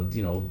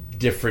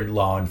different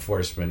law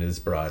enforcement is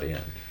brought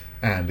in.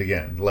 And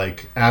again,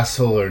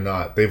 asshole or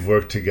not, they've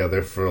worked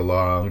together for a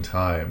long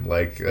time.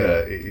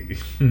 And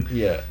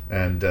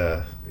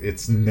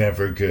it's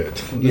never good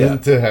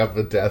to have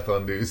a death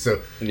undo.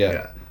 So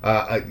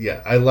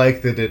I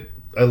like that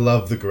I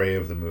love the gray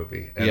of the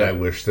movie, and I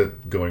wish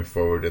that going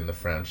forward in the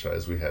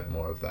franchise we had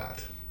more of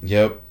that.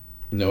 Yep.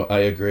 No, I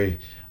agree.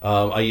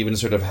 I even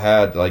sort of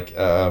had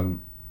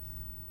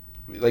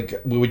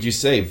what would you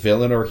say,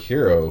 villain or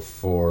hero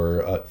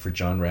for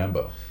John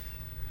Rambo?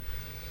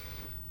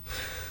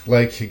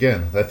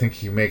 Again, I think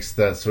he makes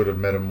that sort of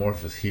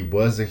metamorphosis. He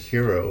was a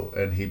hero,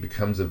 and he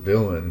becomes a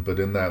villain, but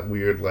in that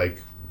weird,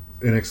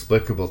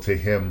 inexplicable to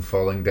him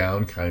falling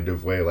down kind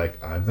of way,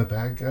 I'm the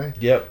bad guy?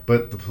 Yep.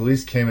 But the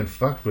police came and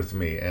fucked with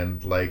me,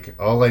 and,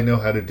 all I know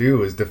how to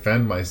do is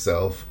defend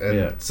myself,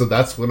 and so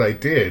that's what I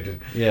did.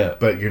 Yeah.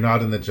 But you're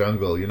not in the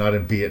jungle, you're not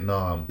in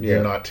Vietnam,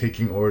 you're not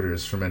taking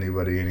orders from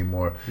anybody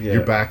anymore.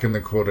 You're back in the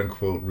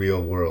quote-unquote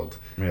real world.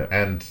 Yeah.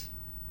 And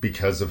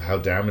because of how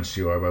damaged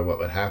you are by what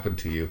would happen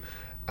to you,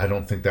 I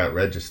don't think that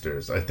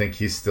registers. I think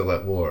he's still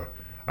at war.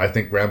 I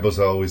think Rambo's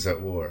always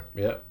at war.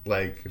 Yeah.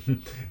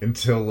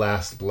 Until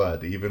Last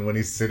Blood. Even when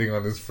he's sitting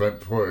on his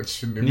front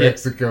porch in New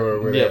Mexico or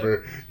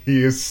whatever,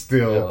 he is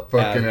still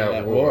fucking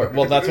at war.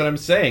 Well, that's what I'm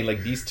saying.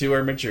 These two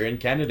are maturing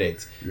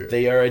candidates. Yeah.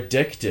 They are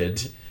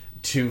addicted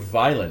to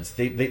violence.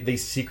 They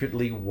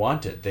secretly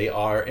want it. They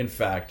are, in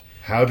fact,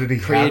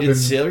 created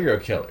serial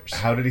killers.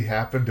 How did he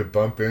happen to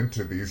bump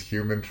into these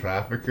human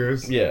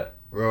traffickers? Yeah.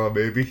 Well,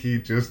 maybe he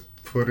just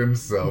put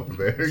himself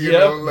there.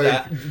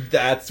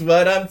 That's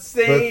what I'm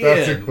saying. But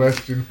that's a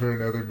question for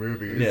another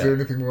movie. Is there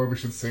anything more we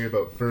should say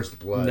about First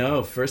Blood?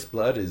 No, First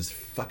Blood is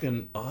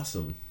fucking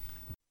awesome.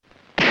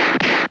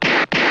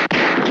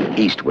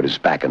 Eastwood is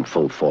back in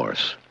full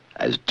force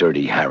as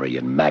Dirty Harry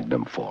and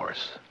Magnum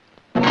Force.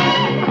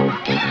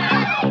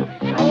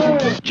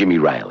 Jimmy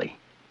Riley,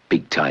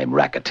 big-time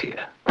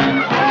racketeer.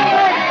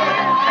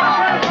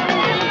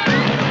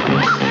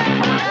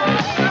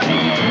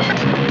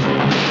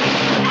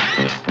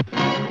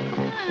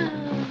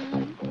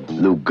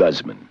 Lou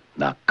Guzman,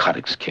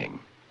 narcotics king.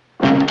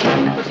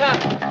 What's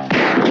happening?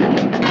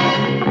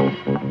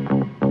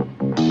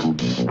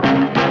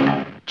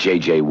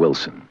 J.J.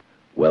 Wilson,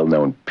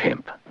 well-known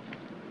pimp.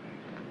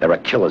 There are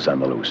killers on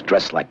the loose,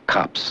 dressed like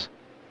cops,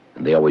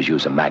 and they always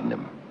use a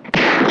Magnum.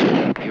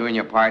 You and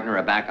your partner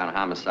are back on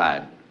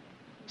homicide.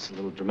 It's a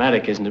little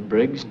dramatic, isn't it,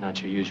 Briggs?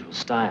 Not your usual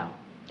style.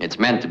 It's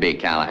meant to be,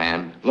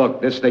 Callahan.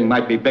 Look, this thing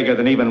might be bigger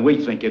than even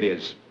we think it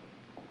is.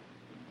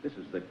 This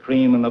is the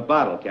cream in the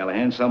bottle,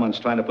 Callahan. Someone's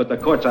trying to put the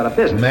courts out of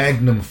business.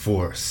 Magnum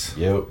Force.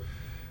 Yep.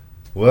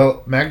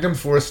 Well, Magnum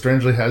Force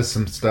strangely has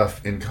some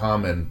stuff in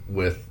common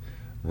with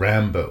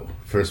Rambo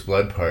First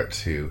Blood Part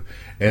 2,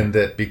 and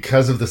that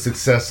because of the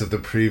success of the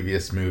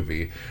previous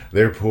movie,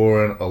 they're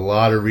pouring a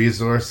lot of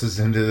resources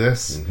into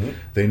this. Mm-hmm.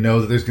 They know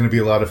that there's going to be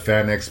a lot of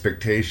fan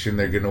expectation.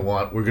 We're going to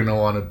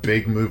want a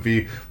big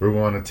movie. We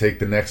want to take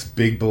the next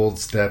big bold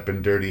step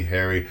in Dirty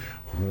Harry.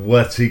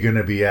 What's he going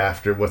to be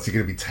after? What's he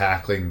going to be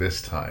tackling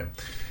this time?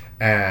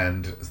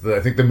 And I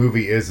think the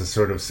movie is a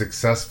sort of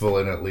successful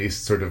in at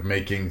least sort of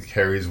making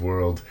Harry's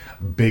world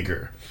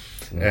bigger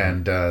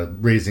and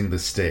raising the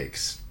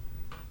stakes.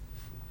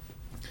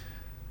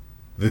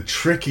 The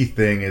tricky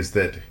thing is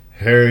that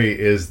Harry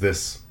is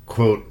this,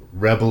 quote,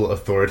 rebel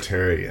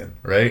authoritarian,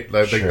 right?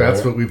 Like, sure.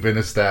 That's what we've been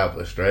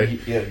established, right?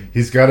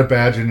 He's got a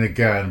badge and a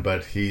gun,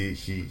 but he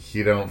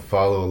don't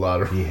follow a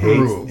lot of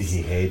rules.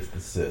 He hates the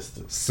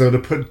system. So to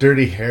put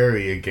Dirty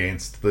Harry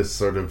against this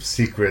sort of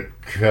secret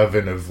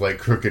coven of like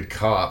crooked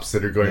cops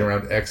that are going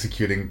around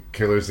executing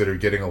killers that are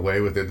getting away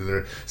with it, that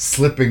are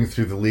slipping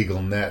through the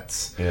legal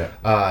nets,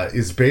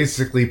 is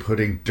basically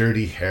putting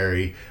Dirty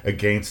Harry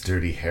against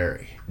Dirty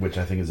Harry. Which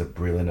I think is a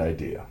brilliant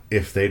idea.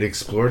 If they'd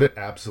explored it,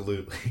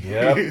 absolutely.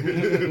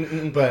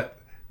 Yep. But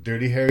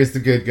Dirty Harry's the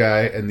good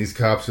guy, and these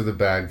cops are the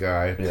bad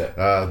guy.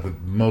 Yeah. The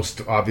most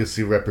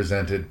obviously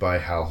represented by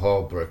Hal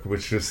Holbrook,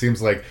 which just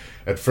seems like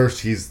at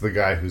first he's the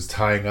guy who's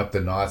tying up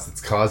the knots that's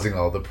causing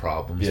all the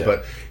problems. Yeah.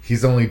 But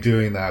he's only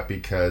doing that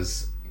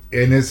because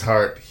in his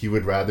heart, he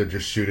would rather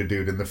just shoot a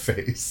dude in the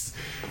face.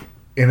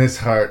 In his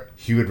heart,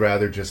 he would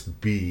rather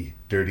just be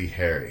Dirty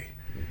Harry.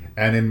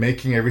 And in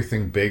making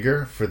everything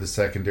bigger for the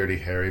second Dirty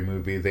Harry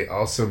movie, they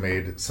also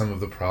made some of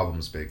the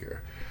problems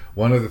bigger.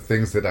 One of the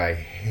things that I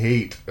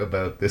hate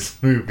about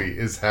this movie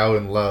is how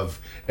in love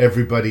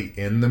everybody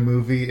in the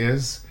movie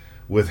is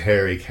with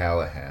Harry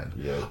Callahan.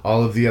 Yep.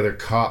 All of the other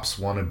cops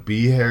want to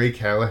be Harry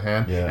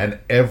Callahan, and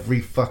every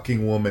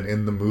fucking woman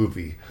in the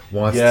movie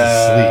wants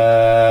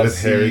to sleep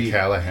with Harry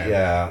Callahan.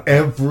 Yeah.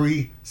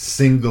 Every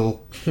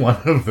single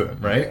one of them,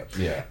 right?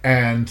 Yeah.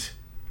 And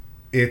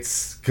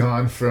it's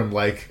gone from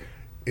like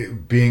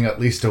it being at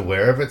least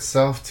aware of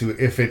itself to,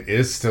 if it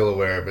is still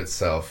aware of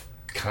itself,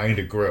 kind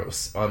of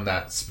gross on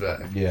that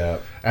spec. Yeah.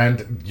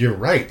 And you're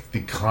right,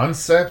 the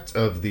concept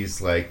of these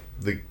like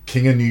the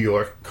King of New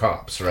York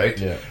cops, right?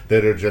 Yeah.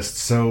 That are just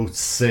so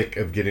sick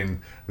of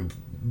getting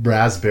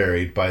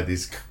raspberried by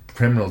these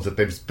criminals that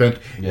they've spent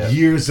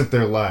years of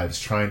their lives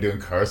trying to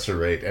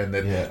incarcerate, and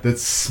that the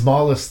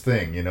smallest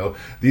thing, you know,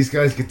 these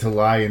guys get to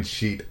lie and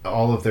cheat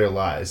all of their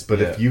lives,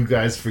 but if you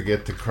guys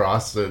forget to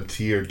cross a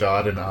T or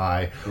dot an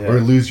I or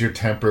lose your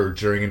temper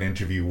during an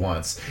interview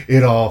once,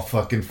 it all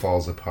fucking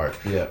falls apart.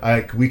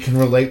 We can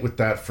relate with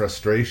that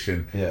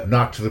frustration,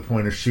 not to the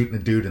point of shooting a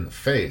dude in the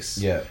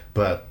face,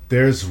 but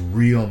there's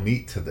real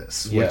meat to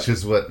this, which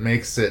is what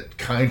makes it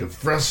kind of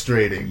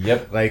frustrating.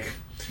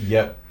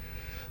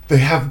 They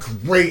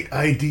have great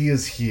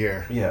ideas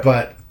here,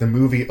 but the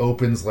movie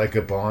opens like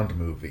a Bond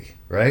movie,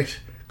 right?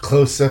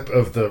 Close-up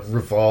of the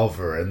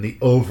revolver and the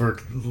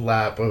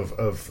overlap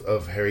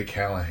of Harry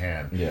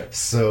Callahan.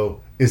 So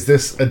is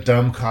this a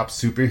dumb cop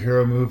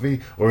superhero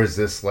movie, or is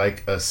this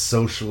like a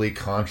socially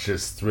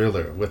conscious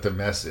thriller with a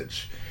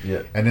message?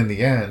 And in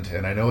the end,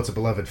 and I know it's a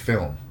beloved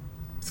film,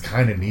 it's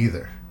kind of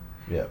neither.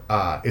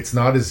 It's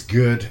not as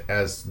good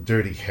as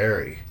Dirty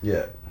Harry,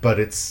 but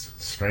it's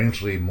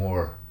strangely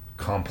more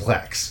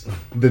complex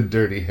than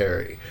Dirty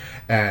Harry,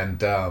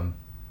 and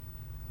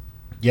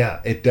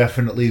it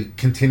definitely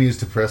continues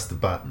to press the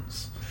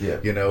buttons.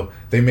 You know,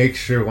 they make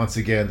sure once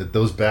again that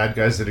those bad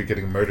guys that are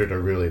getting murdered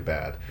are really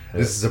bad.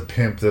 This is a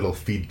pimp that'll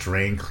feed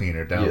drain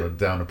cleaner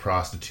down a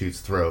prostitute's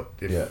throat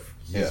if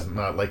he's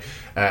not like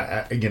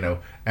you know,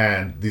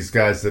 and these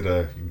guys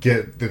that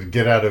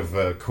get out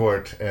of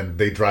court and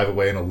they drive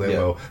away in a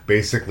limo,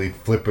 basically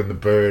flipping the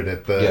bird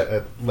at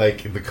the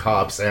at the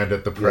cops and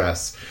at the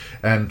press,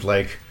 and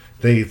like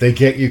They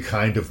get you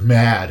kind of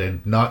mad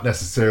and not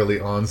necessarily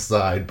on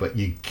side, but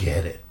you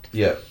get it.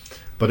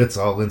 But it's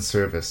all in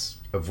service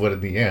of what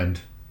in the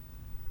end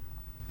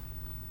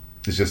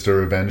is just a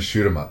revenge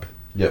shoot 'em up.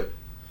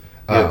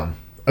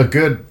 A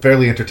good,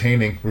 fairly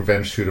entertaining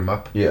revenge shoot 'em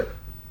up.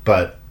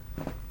 But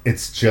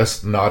it's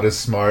just not as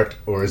smart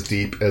or as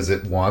deep as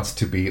it wants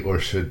to be or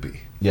should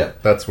be.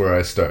 That's where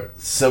I start.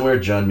 Somewhere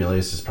John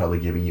Milius is probably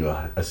giving you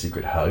a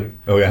secret hug.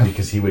 Oh, yeah?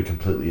 Because he would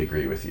completely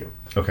agree with you.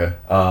 Okay.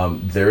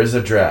 There is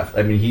a draft.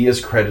 I mean, he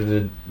is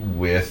credited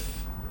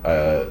with,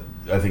 I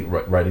think,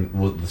 writing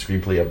the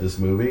screenplay of this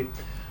movie.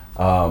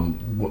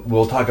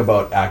 We'll talk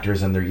about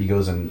actors and their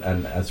egos and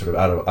sort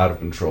of out of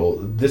control.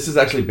 This is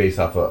actually based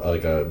off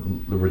a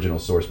original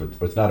source, but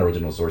it's not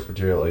original source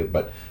material,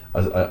 but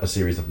a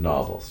series of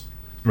novels.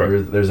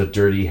 Right. There's a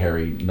Dirty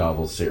Harry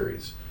novel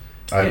series.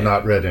 I've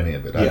not read any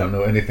of it. I don't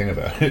know anything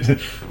about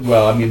it.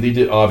 Well, I mean, they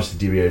did obviously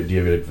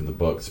deviated from the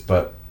books,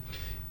 but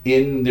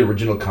in the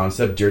original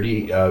concept, John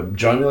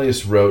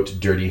Milius wrote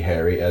Dirty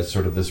Harry as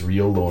sort of this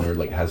real loner,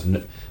 like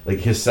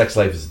his sex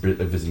life is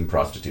visiting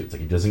prostitutes.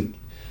 Like he doesn't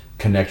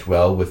connect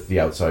well with the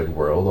outside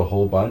world a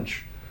whole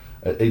bunch,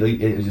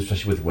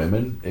 especially with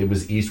women. It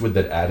was Eastwood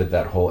that added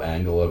that whole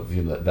angle of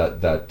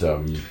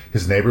that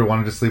his neighbor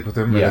wanted to sleep with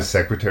him, and his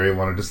secretary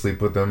wanted to sleep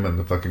with him, and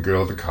the fucking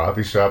girl at the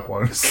coffee shop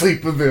wanted to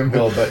sleep with him.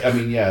 Well, but I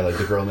mean, like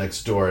the girl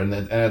next door, and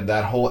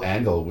that whole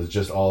angle was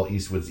just all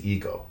Eastwood's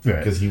ego,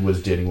 because he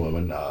was dating a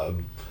woman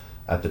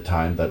at the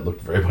time that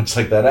looked very much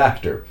like that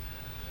actor.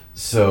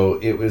 So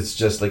it was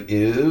just like,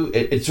 ew.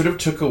 It sort of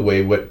took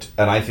away what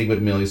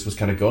Milius was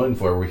kind of going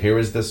for, where here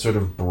is this sort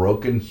of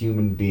broken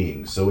human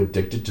being, so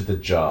addicted to the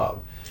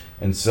job,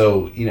 and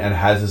so, and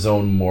has his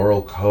own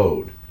moral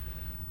code.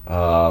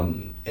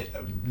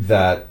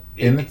 That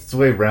in its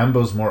way,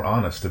 Rambo's more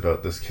honest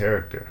about this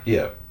character.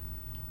 Yeah.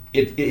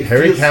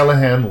 Harry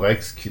Callahan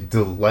likes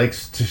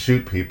to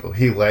shoot people.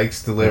 He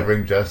likes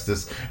delivering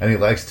justice, and he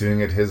likes doing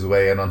it his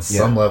way, and on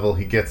some level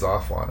he gets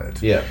off on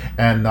it. Yeah.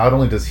 And not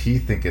only does he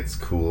think it's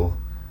cool,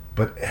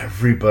 but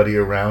everybody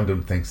around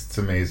him thinks it's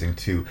amazing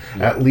too.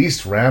 Yeah. At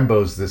least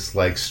Rambo's this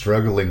like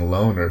struggling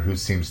loner who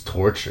seems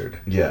tortured.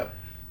 Yeah.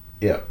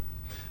 Yeah.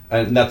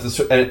 And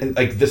that's and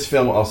like this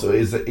film also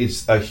is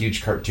a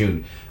huge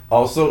cartoon.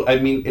 Also, I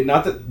mean,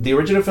 not that the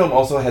original film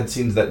also had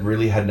scenes that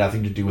really had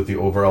nothing to do with the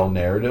overall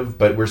narrative,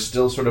 but we're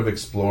still sort of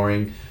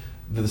exploring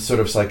the sort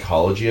of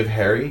psychology of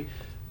Harry.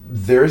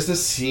 There's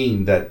this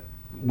scene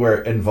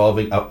where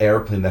involving an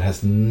airplane that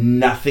has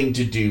nothing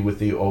to do with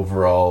the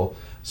overall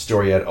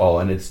story at all,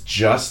 and it's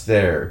just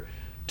there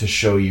to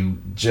show you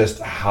just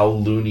how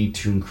Looney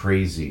Tune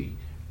crazy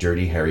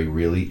Dirty Harry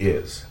really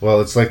is. Well,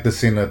 it's like the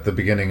scene at the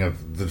beginning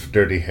of the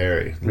Dirty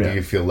Harry. Do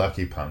you feel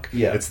lucky, punk?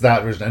 Yeah. It's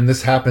that version. And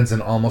this happens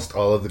in almost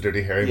all of the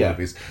Dirty Harry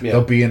movies. Yeah.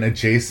 There'll be an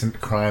adjacent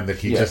crime that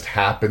he just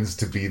happens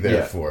to be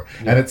there for.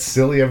 Yeah. And it's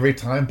silly every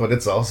time, but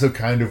it's also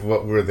kind of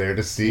what we're there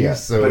to see. Yeah.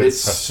 So but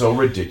it's so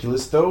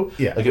ridiculous, though.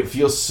 Yeah. Like, it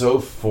feels so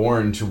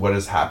foreign to what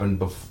has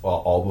happened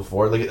all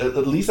before. Like,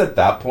 at least at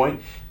that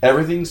point,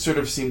 everything sort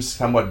of seems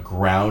somewhat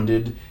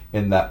grounded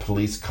in that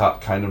police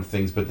cop kind of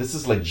things, but this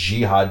is like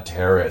jihad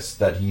terrorists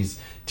that he's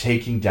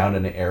taking down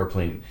in an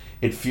airplane.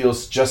 It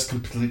feels just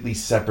completely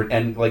separate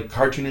and like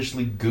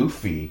cartoonishly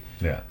goofy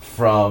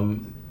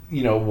from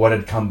what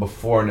had come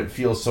before, and it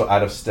feels so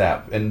out of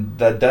step. And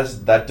that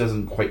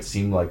doesn't quite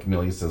seem like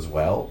Milius as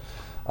well.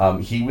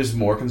 He was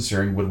more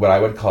concerned with what I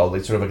would call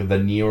like sort of like the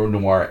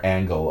neo-noir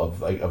angle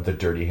of the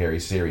Dirty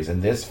Harry series,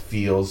 and this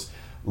feels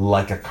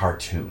like a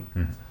cartoon.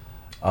 Mm-hmm.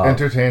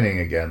 Entertaining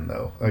again,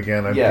 though.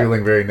 Again, I'm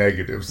feeling very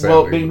negative. Sadly.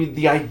 Well, maybe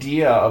the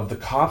idea of the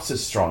cops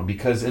is strong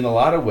because in a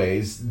lot of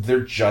ways they're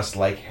just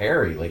like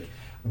Harry. Like,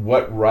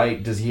 what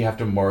right does he have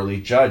to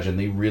morally judge? And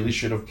they really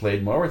should have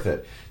played more with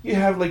it. You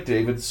have like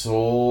David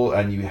Soul,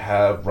 and you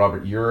have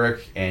Robert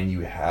Urich, and you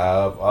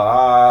have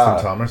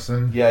Tim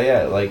Thomerson.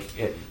 Yeah, like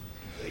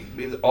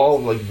all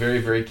like very,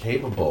 very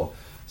capable.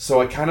 So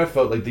I kind of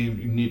felt like they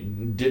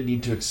did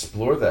need to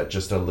explore that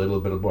just a little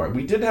bit more.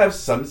 We did have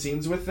some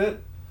scenes with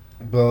it.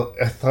 Well,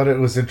 I thought it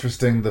was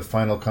interesting, the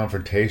final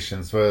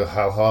confrontations with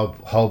Hal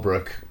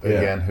Holbrook,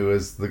 again, who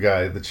is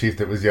the chief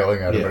that was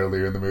yelling at him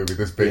earlier in the movie,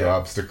 this big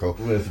obstacle.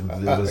 With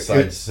a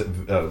side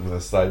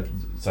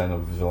sign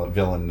of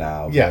villain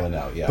now.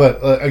 Yeah. But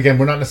again,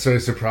 we're not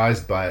necessarily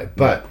surprised by it,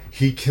 but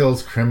he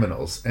kills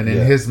criminals, and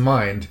in his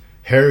mind,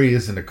 Harry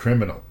isn't a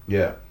criminal.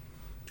 Yeah.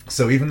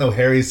 So even though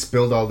Harry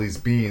spilled all these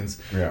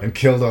beans and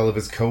killed all of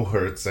his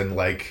cohorts and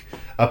like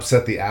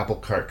upset the apple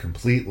cart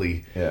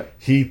completely,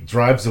 he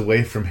drives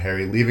away from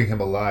Harry, leaving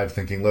him alive,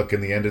 thinking, look, in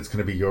the end it's going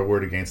to be your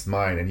word against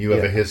mine, and you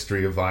have a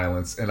history of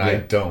violence and I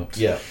don't.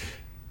 Yeah.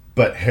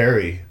 But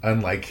Harry,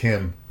 unlike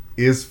him,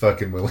 is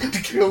fucking willing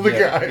to kill the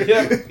guy.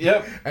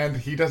 Yep. And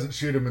he doesn't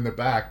shoot him in the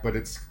back, but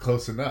it's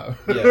close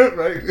enough.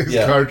 Right? His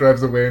Yeah. car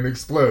drives away and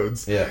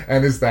explodes. Yeah.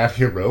 And is that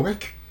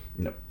heroic?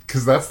 No.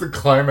 Because that's the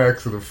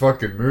climax of the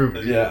fucking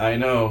movie. Yeah, I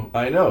know.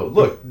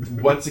 Look,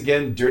 once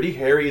again, Dirty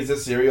Harry is a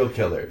serial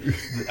killer.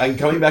 I'm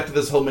coming back to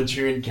this whole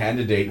Manchurian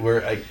Candidate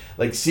where,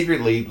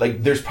 secretly,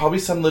 there's probably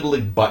some little,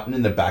 button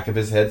in the back of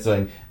his head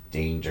saying,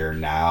 danger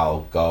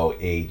now, go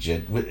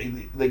agent.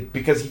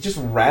 Because he just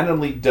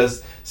randomly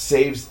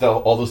saves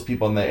all those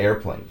people on the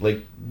airplane.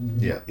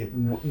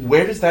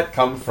 Where does that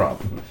come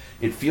from?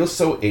 It feels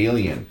so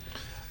alien.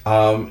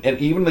 And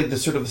even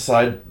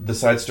the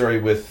side story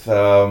with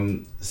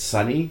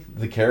Sonny,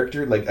 the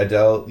character,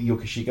 Adele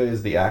Yokoshika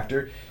is the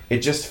actor. It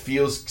just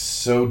feels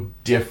so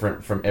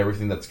different from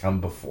everything that's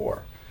come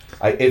before.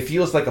 It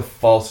feels like a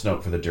false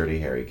note for the Dirty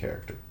Harry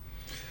character.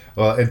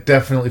 Well, it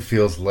definitely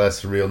feels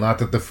less real. Not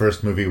that the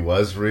first movie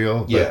was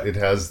real, but it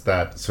has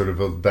that sort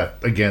of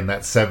that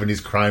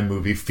 70s crime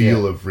movie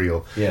feel of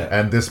real. Yeah.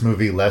 And this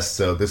movie less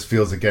so. This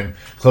feels again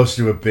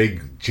closer to a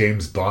big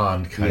James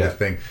Bond kind of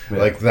thing. Yeah.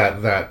 Like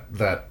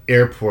that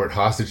airport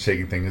hostage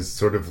taking thing is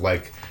sort of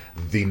like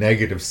the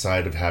negative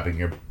side of having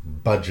your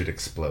budget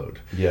explode.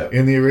 Yeah.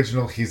 In the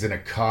original, he's in a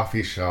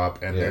coffee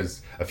shop and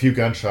there's a few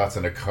gunshots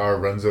and a car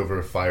runs over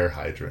a fire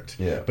hydrant.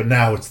 Yeah. But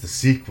now it's the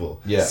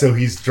sequel. Yeah. So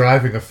he's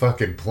driving a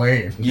fucking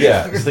plane.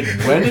 Yeah. It's like,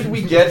 when did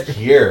we get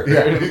here?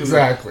 Yeah,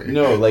 exactly.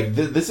 No, like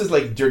this is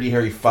like Dirty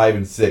Harry 5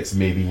 and 6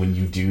 maybe when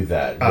you do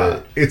that.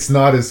 But it's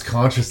not as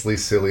consciously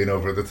silly and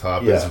over the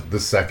top as the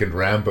second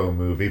Rambo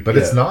movie, but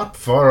it's not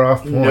far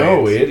off point.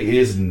 No, it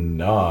is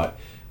not.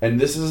 And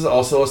this is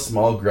also a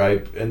small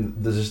gripe, and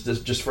this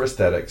just for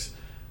aesthetics.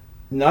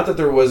 Not that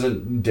there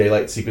wasn't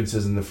daylight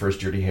sequences in the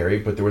first Dirty Harry,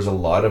 but there was a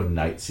lot of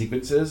night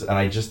sequences,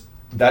 and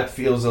that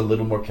feels a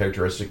little more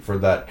characteristic for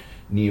that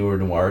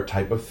neo-noir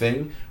type of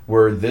thing,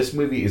 where this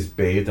movie is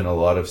bathed in a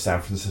lot of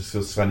San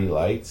Francisco sunny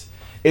lights.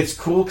 It's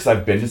cool because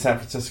I've been to San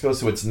Francisco,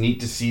 so it's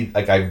neat to see,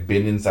 like, I've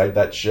been inside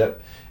that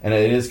ship, and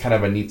it is kind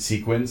of a neat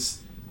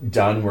sequence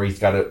done where he's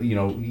got to,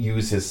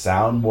 use his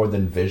sound more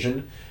than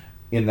vision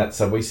in that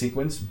subway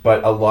sequence.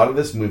 But a lot of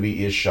this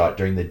movie is shot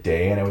during the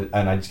day,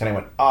 and I just kind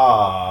of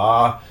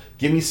went,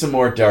 give me some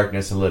more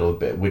darkness a little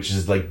bit, which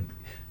is like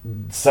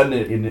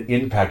sudden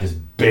impact is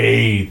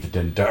bathed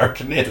in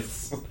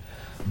darkness.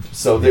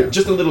 So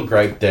just a little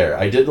gripe there.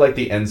 I did like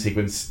the end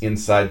sequence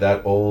inside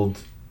that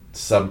old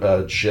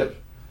ship.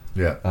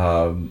 Yeah.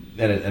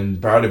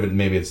 And part of it,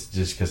 maybe it's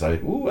just because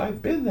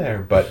I've been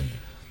there, but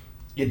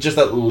just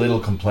that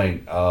little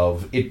complaint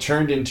of it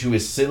turned into a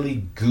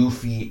silly,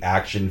 goofy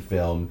action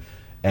film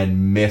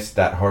and missed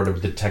that heart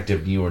of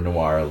detective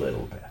neo-noir a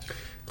little bit.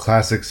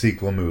 Classic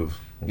sequel move.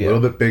 A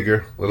little bit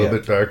bigger, a little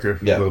bit darker,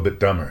 a little bit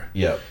dumber.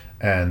 Yeah.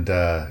 And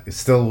it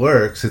still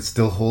works. It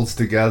still holds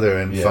together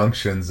and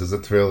functions as a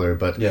thriller.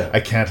 But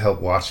I can't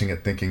help watching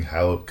it thinking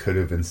how it could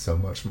have been so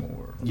much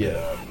more.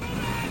 Yeah.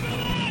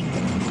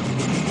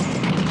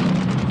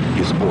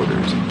 His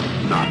orders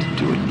not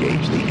to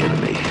engage the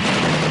enemy.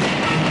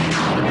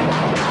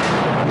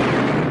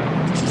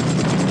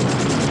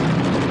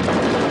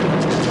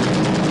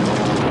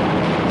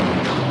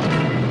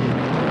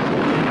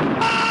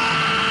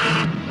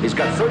 He's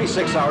got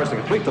 36 hours to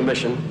complete the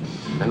mission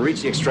and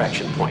reach the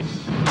extraction point.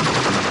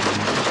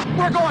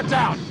 We're going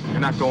down! You're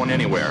not going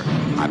anywhere.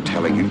 I'm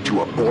telling you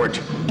to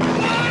abort.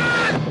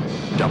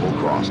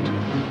 Double-crossed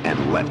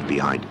and left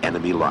behind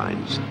enemy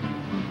lines.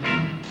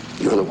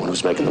 You're the one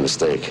who's making the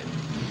mistake.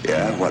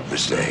 Yeah, what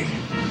mistake?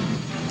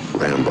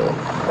 Rambo.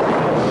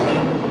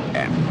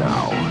 And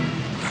now,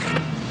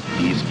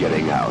 he's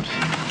getting out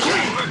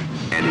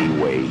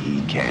any way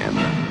he can.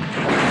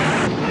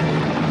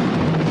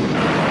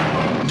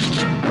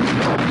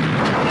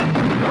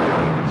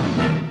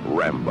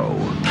 Rambo.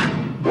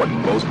 What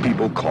most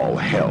people call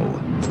hell,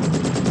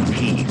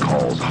 he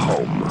calls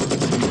home.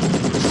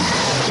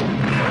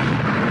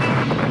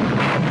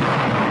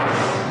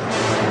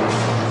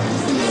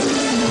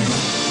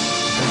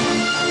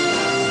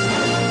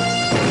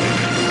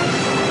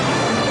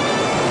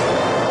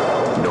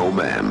 No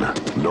man,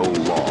 no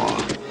law,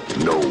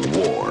 no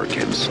war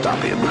can stop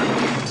him.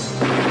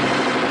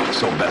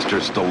 Sylvester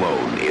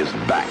Stallone is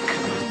back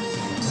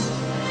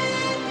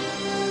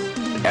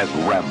as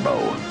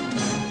Rambo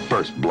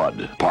First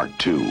Blood Part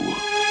 2.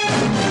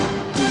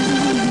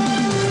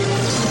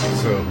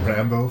 So,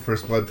 Rambo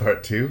First Blood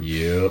Part 2?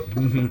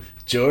 Yep.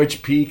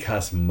 George P.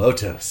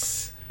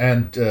 Cosmatos.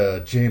 And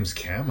James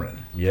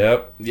Cameron.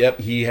 Yep.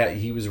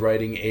 He was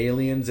writing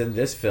Aliens and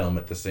this film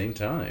at the same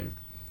time.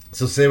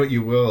 So say what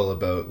you will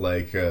about,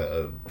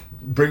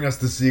 bring us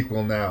the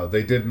sequel now.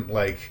 They didn't,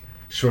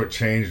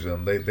 shortchange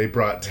them. They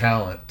brought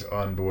talent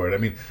on board. I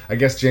mean, I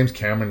guess James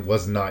Cameron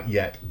was not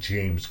yet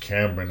James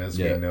Cameron as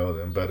we know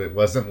them, but it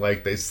wasn't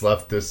like they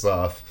sloughed this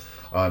off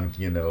on,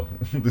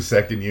 the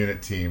second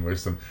unit team or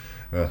some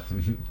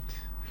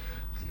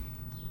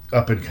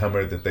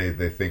up-and-comer that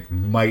they think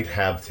might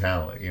have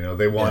talent.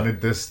 They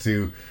wanted this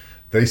to...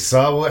 They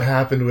saw what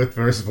happened with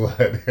First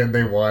Blood, and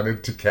they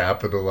wanted to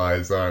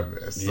capitalize on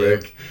this.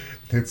 Yep.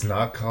 It's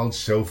not called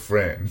Show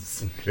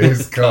Friends.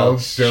 It's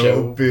called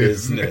Show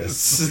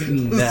Business.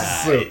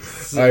 Nice.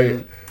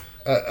 So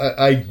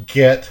I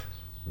get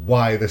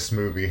why this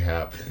movie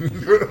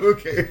happened.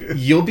 Okay.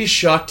 You'll be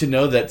shocked to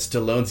know that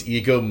Stallone's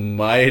ego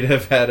might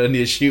have had an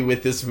issue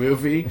with this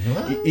movie.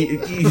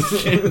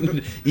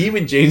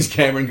 Even James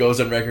Cameron goes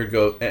on record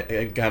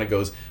and kind of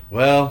goes,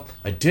 well,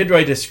 I did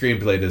write a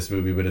screenplay to this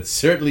movie, but it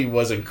certainly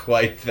wasn't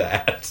quite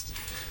that.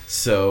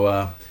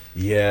 So,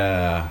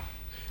 yeah.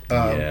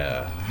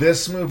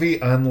 This movie,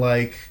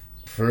 unlike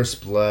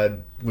First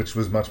Blood, which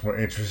was much more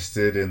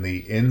interested in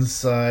the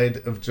inside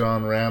of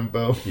John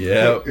Rambo,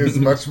 is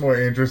much more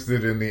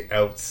interested in the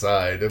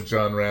outside of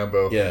John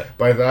Rambo. Yeah.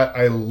 By that,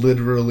 I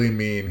literally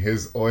mean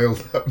his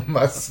oiled up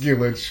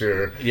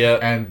musculature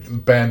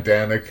and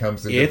bandana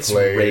comes into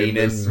play.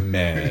 It's raining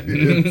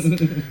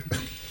men.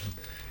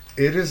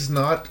 It is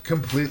not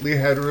completely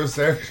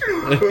heterosexual.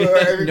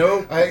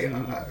 Nope.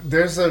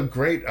 There's a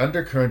great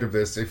undercurrent of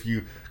this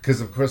because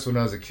of course when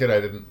I was a kid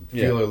I didn't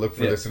feel or look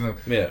for this, and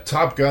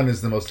Top Gun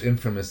is the most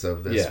infamous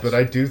of this, but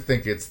I do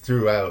think it's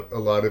throughout a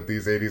lot of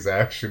these 80s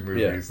action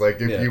movies.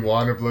 Like if you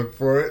want to look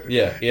for it,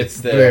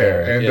 it's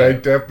there. And I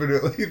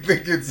definitely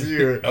think it's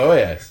here. Oh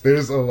yes,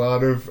 there's a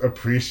lot of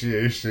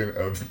appreciation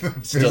of the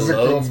physical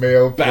Stallone's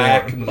male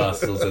back form.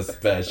 muscles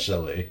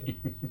especially.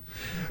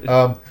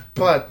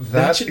 But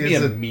that should be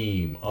a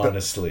meme,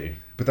 honestly.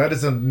 But that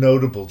is a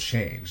notable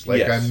change. Like,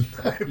 yes.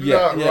 I'm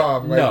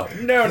not wrong.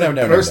 Like, no.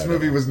 The first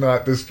movie was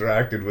not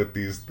distracted with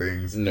these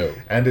things. No.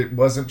 And it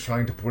wasn't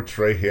trying to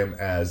portray him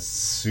as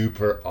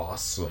super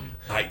awesome.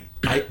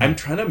 I'm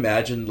trying to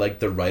imagine, like,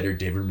 the writer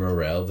David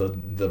Morrell,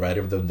 the writer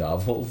of the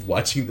novel,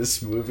 watching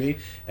this movie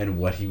and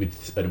what he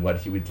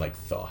would like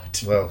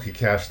thought. Well, he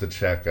cashed the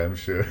check, I'm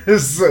sure.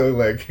 So,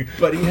 like...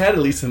 But he had at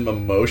least some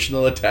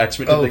emotional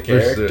attachment to the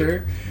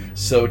character. Sure.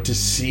 So to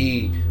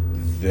see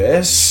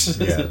this...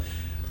 Yeah.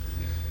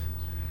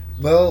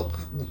 Well,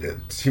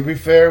 to be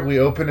fair, we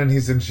open and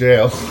he's in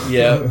jail.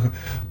 Yeah.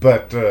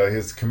 But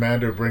his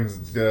commander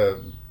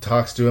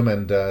talks to him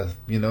and,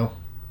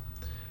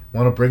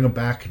 want to bring him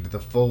back into the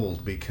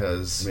fold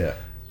because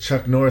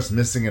Chuck Norris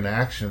missing in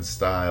action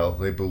style.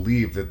 They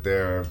believe that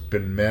there have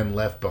been men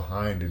left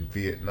behind in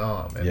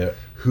Vietnam. And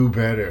who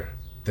better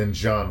than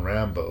John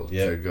Rambo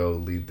to go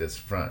lead this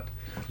front?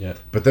 Yeah.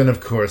 But then,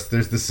 of course,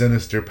 there's the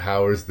sinister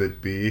powers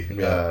that be.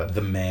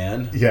 The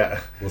man.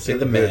 Yeah. We'll say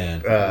the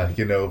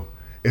man.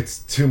 It's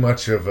too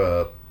much of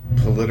a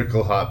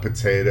political hot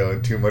potato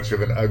and too much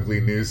of an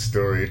ugly news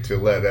story to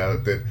let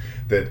out that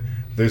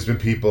there's been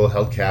people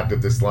held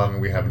captive this long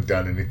and we haven't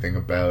done anything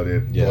about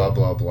it. Blah,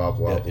 blah, blah,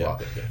 blah, blah.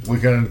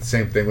 We're going to do the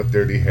same thing with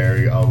Dirty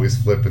Harry, always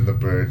flipping the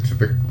bird to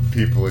the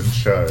people in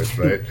charge,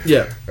 right?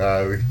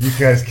 You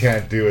guys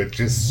can't do it.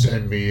 Just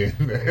send me in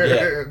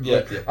there.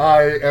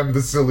 I am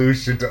the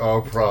solution to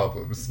all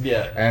problems.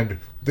 And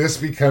this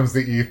becomes the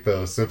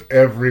ethos of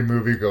every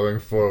movie going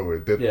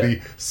forward, that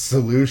the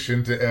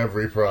solution to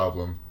every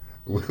problem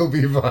will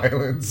be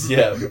violence.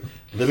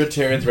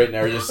 Libertarians right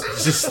now are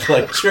just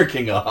like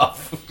jerking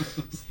off.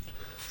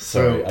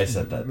 Sorry, I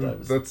said that.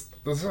 That's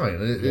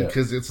fine,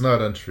 because it's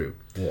not untrue.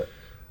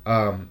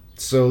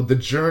 So the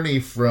journey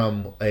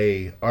from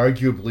a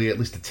arguably, at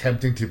least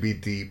attempting to be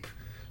deep,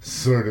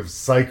 sort of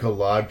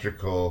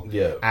psychological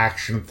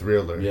action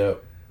thriller.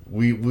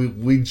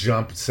 We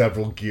jumped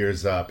several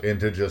gears up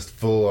into just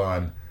full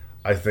on,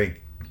 I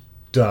think,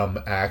 dumb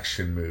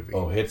action movie.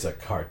 Oh, it's a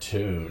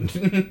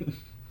cartoon.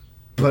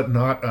 But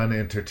not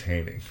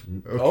unentertaining.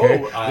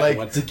 Okay?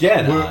 Once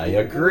again, I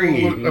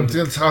agree. I'm going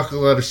to talk a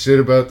lot of shit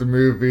about the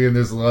movie, and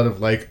there's a lot of,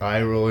 like,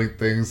 eye-rolling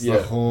things.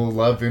 The whole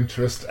love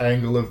interest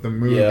angle of the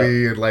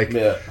movie, and, like,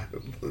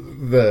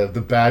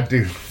 the bad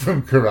dude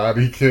from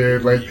Karate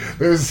Kid. Like,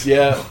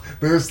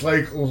 there's,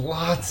 like,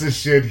 lots of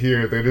shit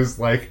here that is,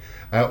 like,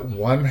 at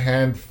one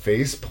hand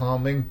face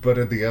palming, but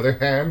at the other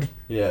hand,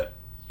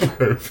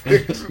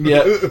 perfect.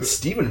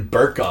 Steven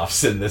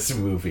Berkoff's in this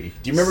movie.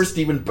 Do you remember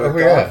Steven Berkoff? Oh,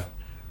 yeah.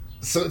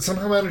 So it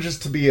somehow manages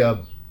to be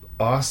a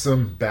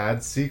awesome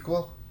bad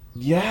sequel?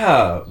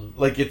 Yeah.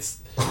 Like,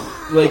 it's...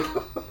 Like,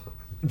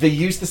 they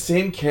used the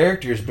same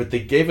characters, but they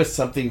gave us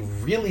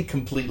something really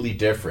completely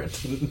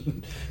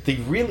different. They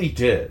really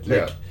did.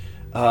 Like,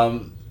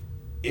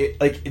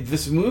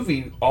 this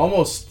movie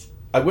almost...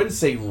 I wouldn't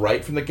say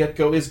right from the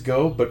get-go is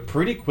go, but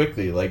pretty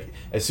quickly. Like,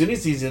 as soon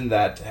as he's in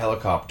that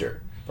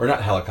helicopter... Or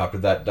not helicopter,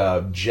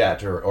 that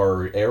jet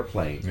or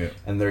airplane,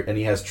 and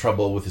he has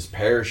trouble with his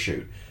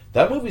parachute...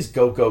 That movie's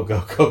go,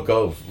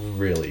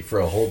 really, for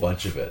a whole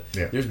bunch of it.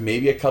 There's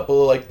maybe a couple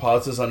of, like,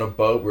 pauses on a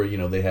boat where,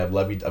 they have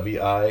lovey-dovey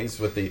eyes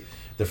with the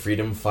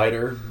freedom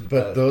fighter.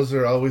 But those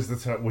are always the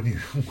time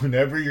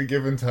whenever you're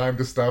given time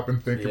to stop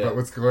and think about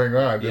what's going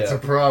on, it's a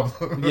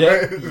problem.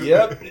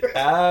 Yep,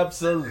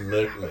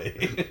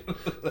 absolutely.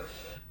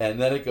 And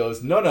then it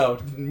goes, no,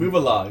 move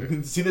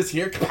along. See this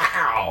here?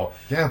 Pow!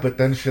 Yeah, but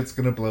then shit's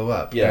gonna blow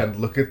up. And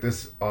look at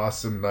this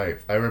awesome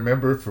knife. I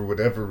remember, for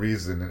whatever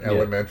reason, in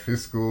elementary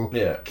school,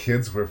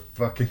 kids were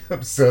fucking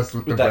obsessed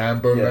with the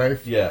Rambo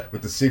knife.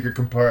 With the secret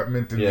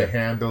compartment and the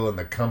handle and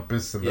the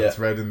compass and the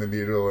thread and the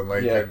needle and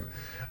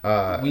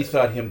like... we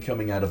thought him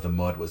coming out of the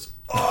mud was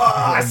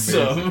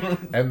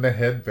awesome. And the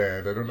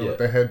headband. I don't know what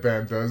the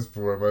headband does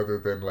for him other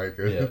than, like,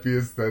 be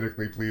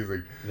aesthetically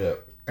pleasing.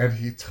 And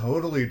he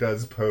totally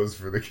does pose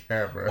for the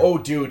camera. Oh,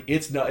 dude,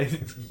 it's not...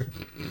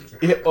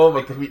 oh,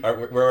 my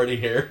God, we're already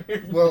here.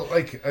 Well,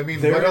 like, I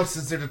mean, what else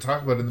is there to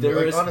talk about in the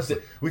movie? Like, honestly,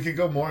 we could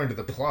go more into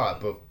the plot,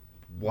 but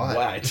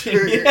why?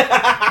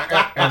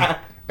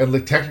 And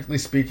like, technically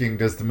speaking,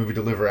 does the movie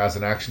deliver as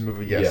an action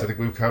movie? Yes, I think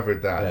we've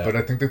covered that. But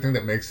I think the thing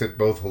that makes it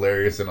both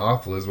hilarious and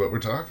awful is what we're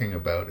talking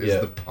about, is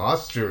the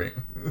posturing.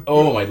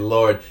 Oh, my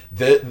Lord.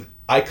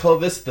 I call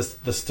this the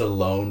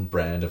Stallone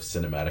brand of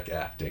cinematic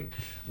acting,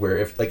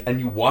 where and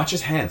you watch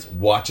his hands,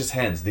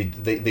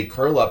 they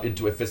curl up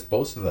into a fist,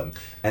 both of them,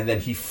 and then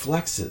he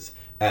flexes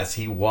as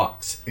he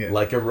walks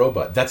like a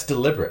robot. That's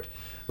deliberate.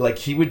 like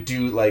he would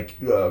do like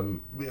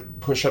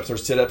push-ups or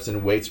sit-ups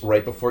and weights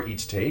right before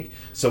each take,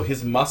 so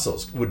his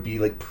muscles would be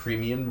like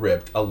premium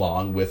ripped,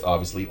 along with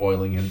obviously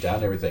oiling him down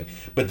and everything.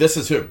 But this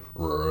is him.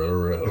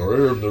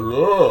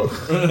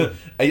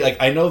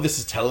 I know this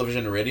is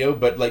television and radio,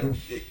 but like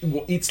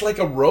it's like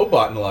a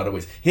robot in a lot of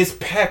ways. His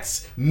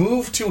pecs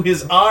move to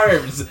his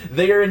arms.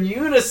 They are in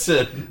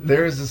unison.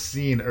 There is a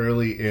scene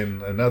early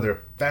in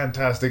another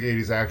fantastic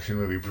 80s action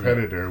movie,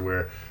 Predator,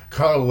 where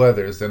Carl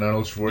Weathers and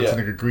Arnold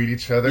Schwarzenegger greet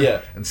each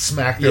other and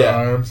smack their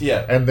arms,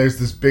 and there's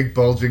this big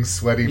bulging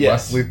sweaty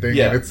muscly thing,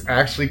 and it's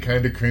actually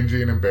kind of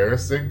cringy and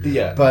embarrassing,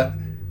 but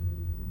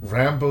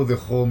Rambo the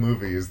whole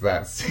movie is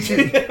that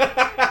scene.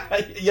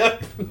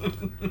 Yep.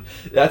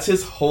 That's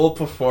his whole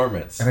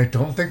performance. And I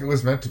don't think it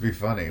was meant to be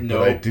funny,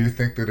 but I do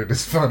think that it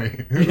is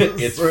funny.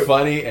 It's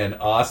funny and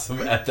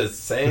awesome at the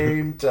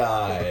same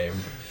time.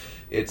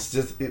 It's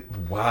just,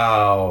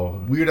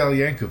 wow. Weird Al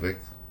Yankovic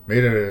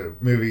made a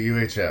movie,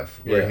 UHF,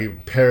 where he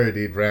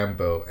parodied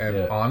Rambo,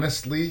 and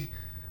honestly,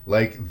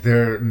 like,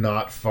 they're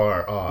not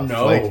far off.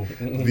 No. Like,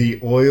 the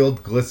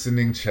oiled,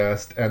 glistening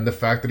chest, and the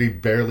fact that he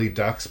barely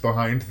ducks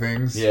behind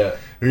things. Yeah.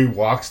 He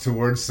walks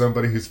towards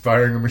somebody who's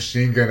firing a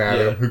machine gun at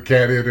him, who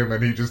can't hit him,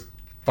 and he just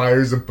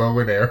fires a bow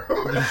and arrow.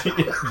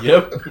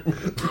 Yep.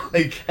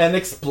 And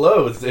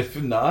explodes, if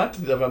I'm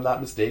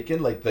not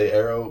mistaken. Like, the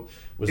arrow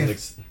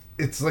was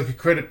it's like a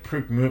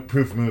credit-proof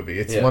movie.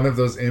 It's one of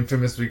those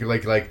infamous,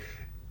 like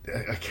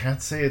I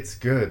can't say it's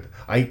good.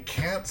 I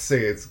can't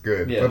say it's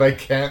good, but I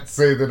can't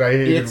say that I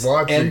hated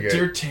watching it. It's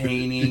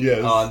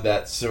entertaining on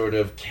that sort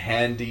of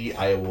candy,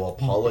 I will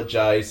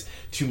apologize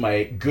to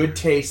my good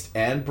taste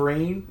and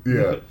brain.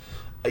 Yeah.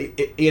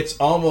 It's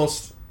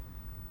almost...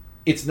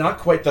 It's not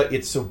quite the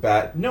it's so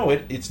bad. No,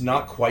 it's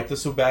not quite the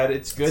so bad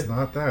it's good. It's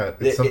not that.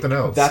 It's something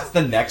else. That's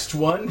the next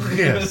one.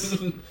 Yes.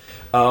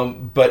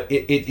 But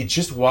it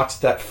just walks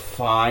that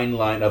fine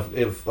line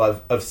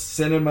of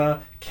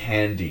cinema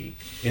candy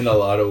in a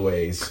lot of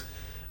ways.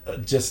 I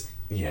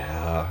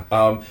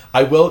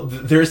will.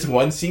 There's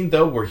one scene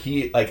though where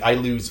I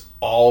lose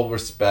all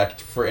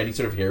respect for any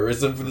sort of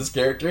heroism for this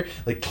character.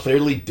 Like,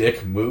 clearly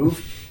dick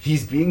move.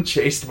 He's being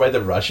chased by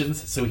the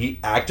Russians, so he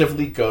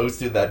actively goes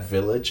to that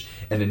village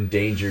and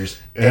endangers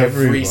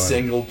every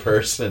single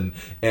person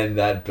in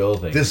that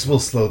building. This will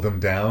slow them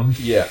down.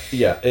 Yeah.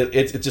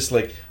 It's just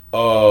like,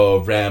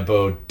 oh,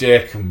 Rambo,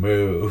 dick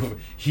move.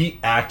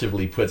 He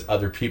actively puts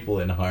other people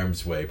in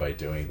harm's way by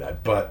doing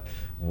that, but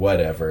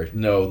whatever.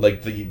 No,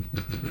 like, the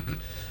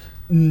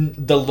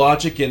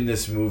logic in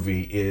this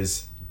movie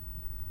is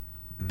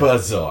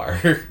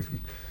bizarre.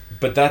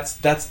 But that's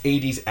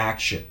 80s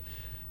action.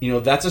 You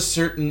know, it's a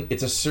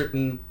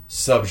certain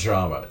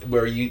subgenre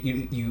where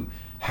you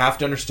have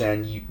to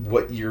understand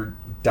what you're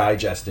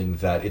digesting,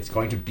 that it's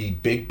going to be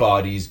big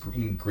bodies,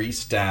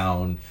 greased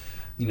down.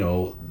 You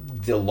know,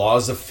 the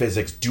laws of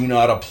physics do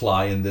not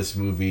apply in this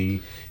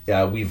movie.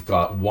 We've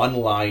got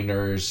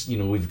one-liners, you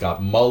know, we've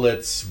got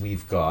mullets,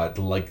 we've got,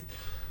 like,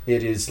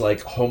 it is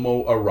like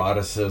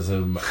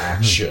homoeroticism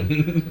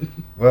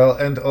action. Well,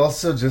 and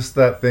also just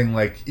that thing,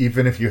 like,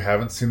 even if you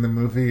haven't seen the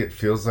movie, it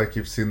feels like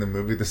you've seen the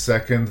movie the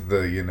second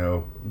the, you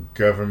know,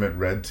 government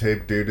red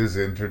tape dude is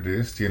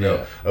introduced. You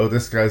know, oh,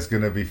 this guy's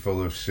going to be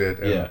full of shit,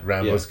 and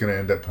Rambo's going to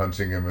end up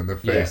punching him in the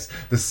face.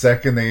 The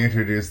second they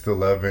introduce the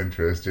love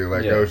interest, you're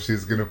like, oh,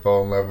 she's going to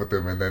fall in love with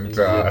him and then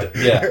die. And,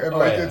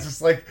 it's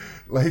just like,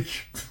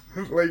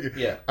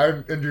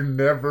 and you're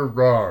never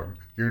wrong.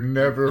 You're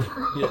never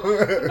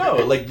wrong. No,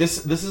 like,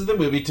 this is the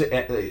movie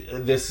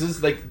this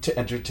is like to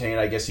entertain,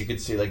 I guess you could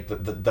say, like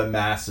the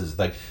masses,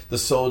 like the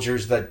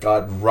soldiers that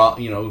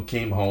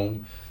came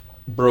home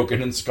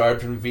broken and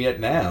scarred from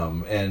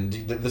Vietnam, and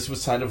this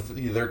was kind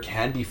of their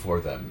candy for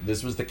them.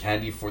 This was the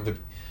candy for the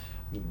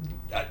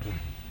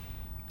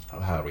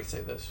how do we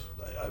say this?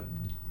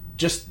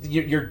 Just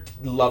your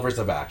lovers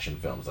of action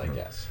films, I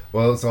guess.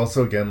 Well, it's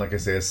also, again, like I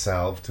say, a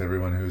salve to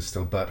everyone who's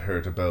still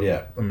butthurt about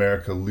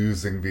America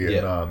losing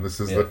Vietnam. This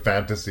is the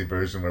fantasy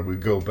version where we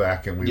go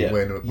back and we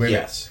win it.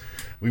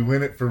 We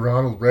win it for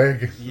Ronald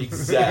Reagan.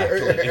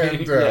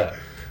 Exactly.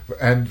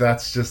 And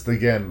that's just,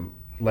 again,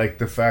 like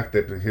the fact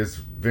that his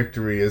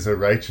victory is a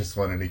righteous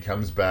one, and he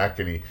comes back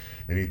and he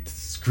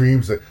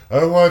screams like,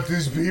 I want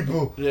these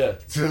people to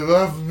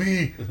love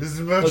me as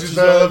much as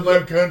I love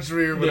my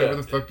country, or whatever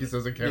the fuck he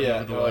says. I can't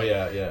remember the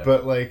line.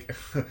 But, like,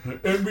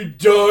 and we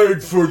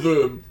died for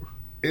them.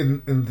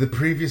 In the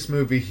previous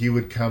movie, he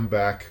would come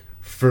back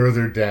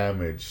further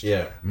damaged,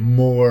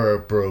 more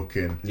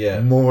broken,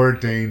 more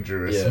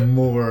dangerous,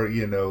 more,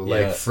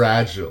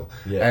 fragile.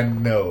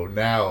 And no,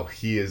 now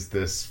he is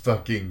this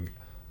fucking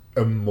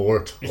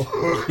immortal.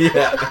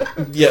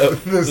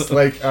 This,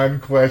 like,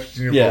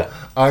 unquestionable,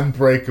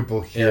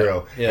 unbreakable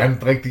hero. And,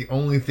 like, the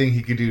only thing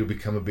he could do to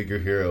become a bigger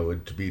hero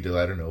would be to,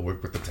 I don't know,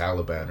 work with the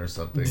Taliban or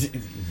something.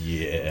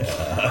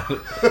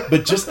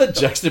 But just the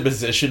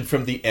juxtaposition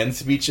from the end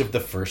speech of the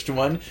first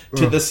one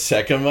to the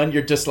second one,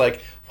 you're just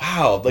like,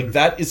 wow, like,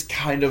 that is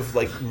kind of,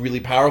 like,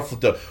 really powerful.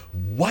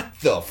 What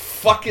the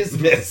fuck is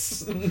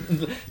this?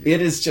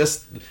 It is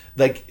just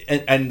like,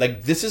 and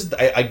like, this is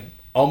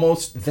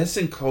almost this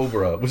and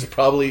Cobra was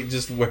probably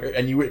just where,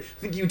 and I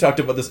think you talked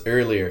about this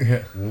earlier.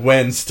 Yeah.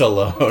 When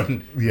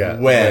Stallone,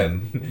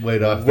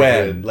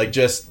 when like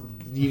just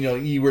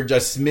you were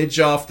just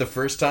smidge off the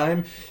first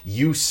time.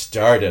 You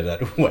started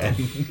at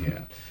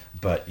when,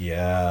 but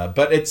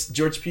it's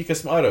George P.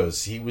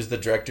 Cosmatos. He was the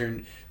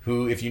director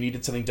who, if you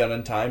needed something done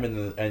on time,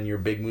 and your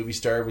big movie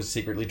star was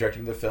secretly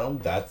directing the film,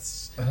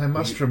 that's... And I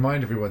must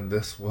remind everyone,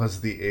 this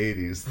was the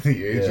 80s,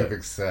 the age of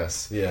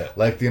excess. Yeah.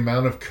 Like, the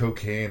amount of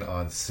cocaine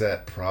on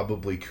set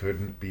probably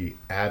couldn't be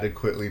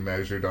adequately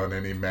measured on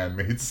any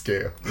man-made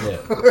scale. Yeah.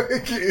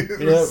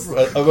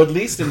 At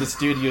least in the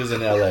studios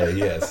in LA,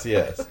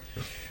 yes.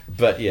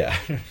 But, yeah.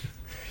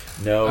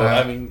 No,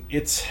 I mean,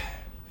 it's...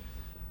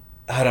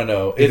 I don't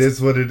know. It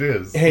is what it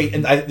is. Hey,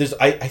 and I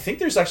think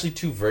there's actually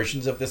 2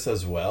 versions of this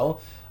as well.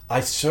 I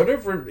sort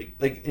of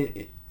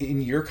like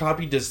in your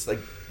copy. Does like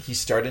he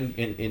start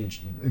in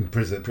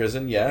prison?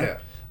 Prison, yeah.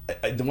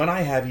 The one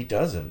I have, he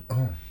doesn't.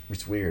 Oh,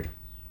 it's weird.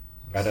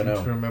 I don't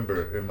know. To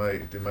remember, am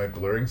I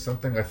blurring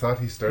something? I thought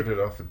he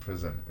started off in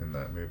prison in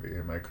that movie.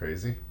 Am I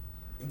crazy?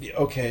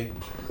 Okay.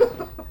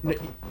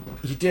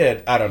 He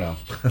did. I don't know.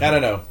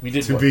 We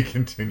did. To be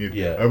continued.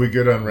 Yeah. Are we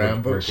good on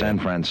Rambo? San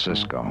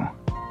Francisco.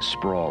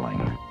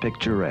 Sprawling,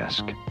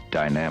 picturesque,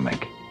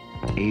 dynamic.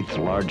 8th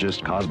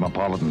largest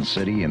cosmopolitan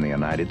city in the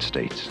United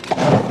States.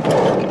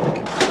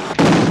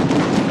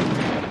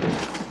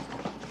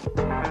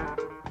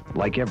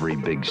 Like every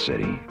big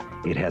city,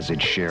 it has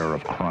its share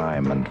of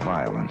crime and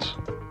violence.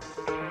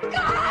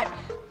 God!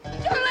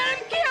 Don't let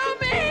him kill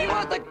me! He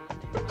wants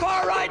the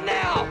car right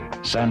now!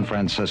 San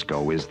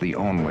Francisco is the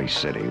only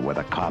city with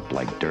a cop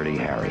like Dirty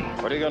Harry.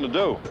 What are you gonna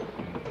do?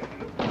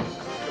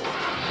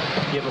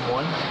 Give him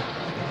one.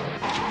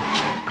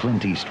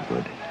 Clint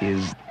Eastwood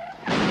is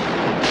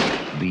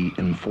the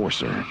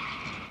enforcer.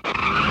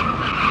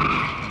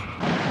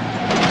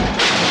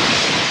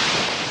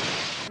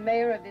 The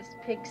mayor of this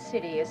pig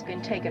city has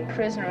been taken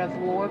prisoner of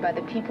war by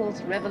the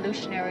People's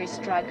Revolutionary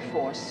Strike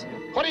Force.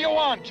 What do you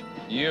want?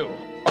 You.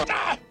 What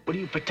are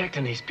you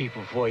protecting these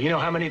people for? You know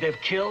how many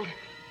they've killed?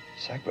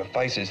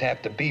 Sacrifices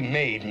have to be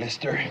made,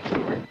 mister.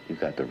 You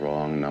got the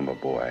wrong number,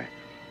 boy.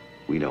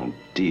 We don't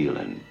deal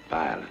in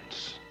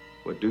violence.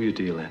 What do you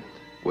deal in?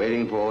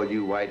 Waiting for all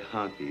you white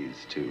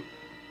honkies to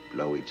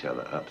blow each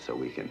other up so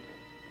we can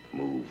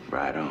move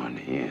right on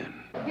in.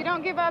 You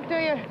don't give up, do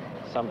you?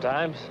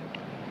 Sometimes.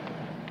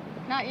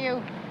 Not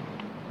you.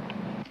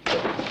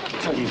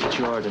 I'll tell you what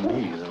you are to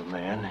me, little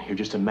man. You're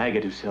just a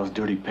maggot who sells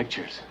dirty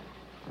pictures.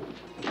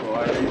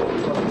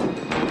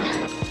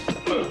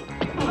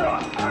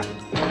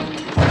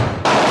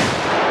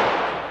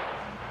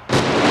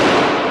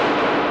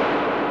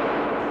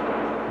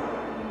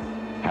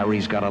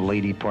 Harry's got a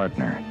lady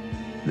partner.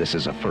 This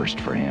is a first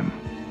for him.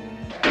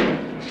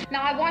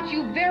 Now I want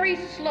you very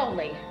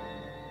slowly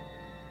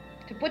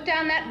to put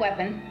down that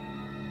weapon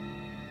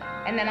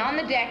and then on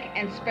the deck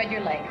and spread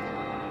your legs.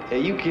 Are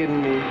you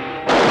kidding me?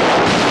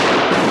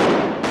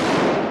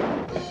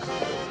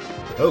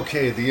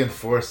 Okay, the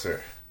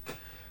enforcer.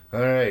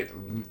 All right,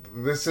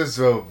 this is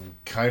a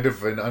kind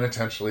of an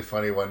unintentionally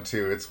funny one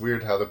too. It's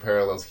weird how the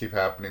parallels keep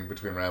happening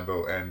between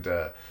Rambo and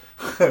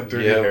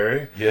Dirty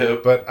Harry.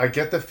 Yep. But I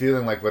get the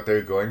feeling like what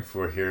they're going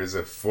for here is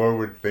a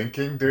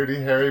forward-thinking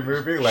Dirty Harry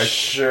movie, like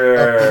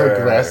a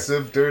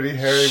progressive Dirty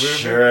Harry movie.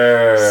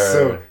 Sure.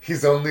 So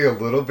he's only a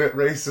little bit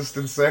racist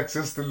and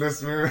sexist in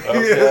this movie,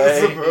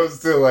 as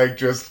opposed to like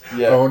just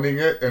owning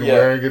it and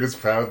wearing it as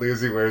proudly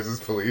as he wears his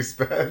police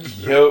badge.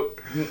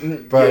 Yep.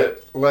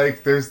 But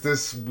like, there's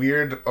this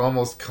weird,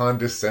 almost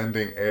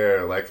condescending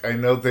air. Like, I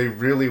know they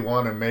really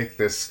want to make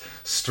this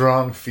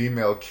strong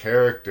female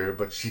character,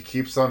 but she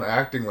keeps on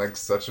acting like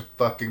such a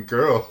fucking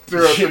girl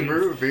throughout the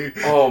movie.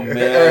 Oh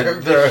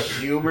man, the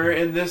humor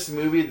in this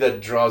movie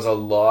that draws a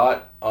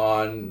lot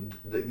on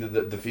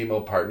the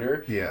female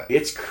partner. Yeah,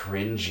 it's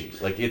cringy.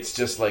 Like, it's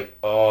just like,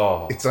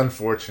 oh, it's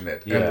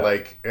unfortunate. And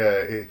like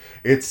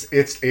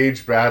it's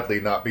aged badly,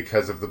 not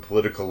because of the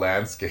political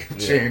landscape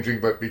changing,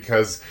 but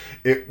because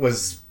it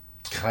was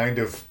kind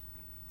of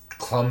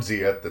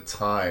clumsy at the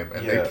time,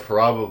 and they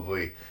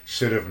probably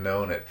should have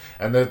known it.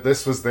 And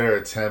this was their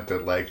attempt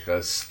at like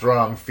a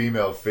strong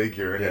female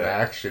figure in an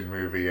action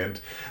movie,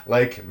 and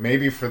like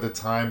maybe for the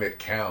time it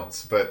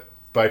counts, but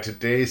by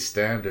today's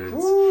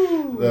standards,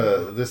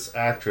 this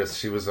actress,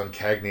 she was on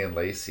Cagney and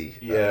Lacey.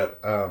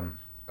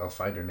 I'll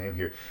find her name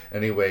here.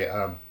 Anyway,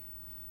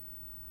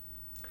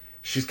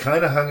 she's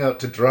kind of hung out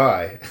to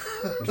dry,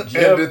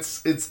 and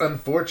it's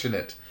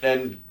unfortunate.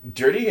 And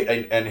Dirty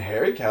and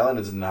Harry Callan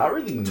is not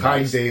really nice.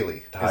 Ty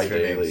Daly. Ty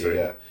Daly,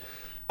 yeah.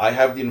 I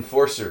have the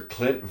enforcer,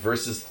 Clint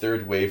versus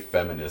third wave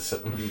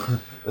feminism.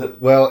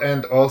 Well,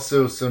 and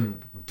also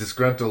some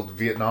disgruntled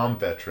Vietnam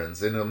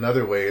veterans. In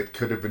another way, it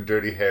could have been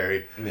Dirty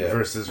Harry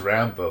versus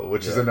Rambo,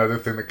 which is another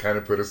thing that kind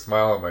of put a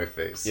smile on my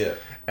face. Yeah.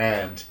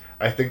 And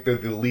I think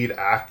that the lead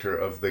actor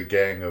of the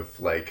gang of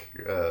like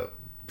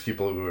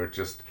people who are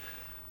just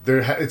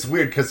it's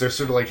weird because they're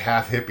sort of like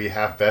half hippie,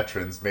 half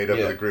veterans made up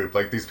of the group.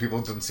 Like, these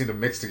people don't seem to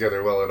mix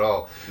together well at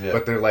all. Yeah.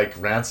 But they're like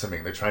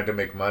ransoming. They're trying to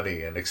make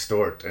money and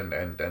extort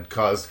and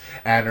cause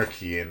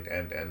anarchy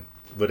and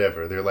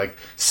whatever. They're like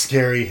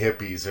scary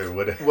hippies or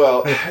whatever.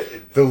 Well,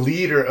 the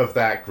leader of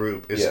that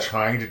group is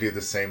trying to do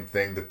the same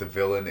thing that the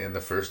villain in the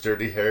first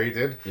Dirty Harry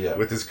did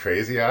with his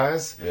crazy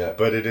eyes. Yeah.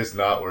 But it is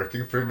not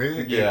working for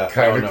me. Yeah. It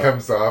kind of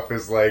comes off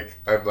as like,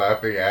 I'm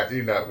laughing at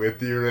you, not with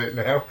you right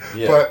now.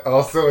 Yeah. But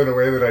also in a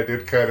way that I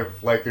did kind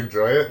of like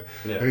enjoy it.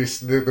 Yeah.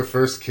 And the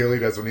first kill he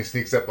does when he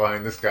sneaks up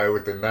behind this guy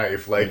with a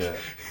knife, like... Yeah.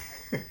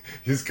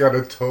 He's got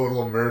a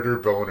total murder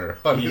boner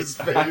on his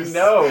face. I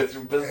know, it's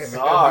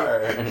bizarre.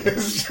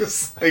 It's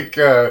just like,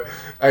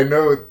 I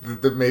know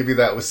that maybe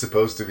that was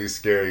supposed to be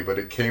scary, but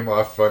it came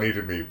off funny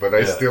to me, but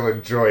I still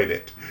enjoyed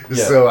it.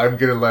 Yeah. So I'm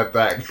going to let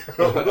that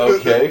go.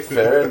 Okay,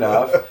 fair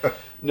enough.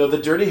 No, the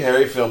Dirty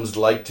Harry films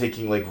like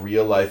taking like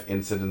real life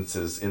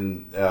incidences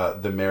in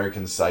the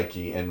American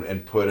psyche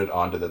and put it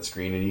onto that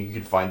screen, and you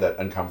could find that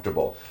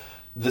uncomfortable.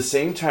 The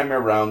same time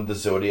around the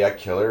Zodiac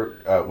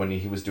Killer, when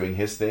he was doing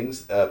his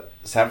things,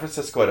 San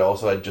Francisco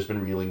had just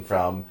been reeling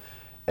from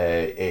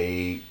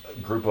a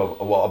group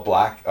of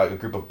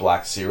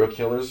black serial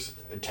killers,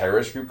 a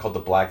terrorist group called the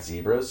Black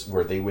Zebras,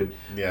 where they would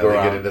go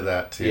around, get into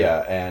that too.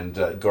 Yeah, and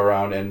go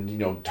around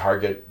and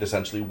target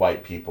essentially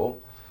white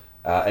people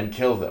and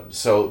kill them.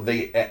 So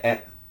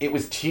it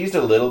was teased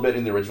a little bit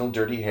in the original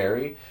Dirty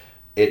Harry.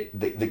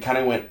 They kind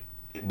of went.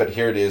 But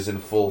here it is in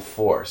full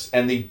force.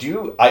 And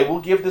I will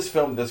give this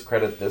film this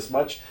credit this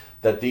much,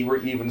 that they were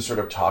even sort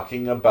of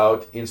talking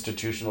about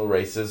institutional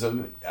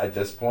racism at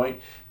this point,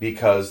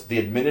 because the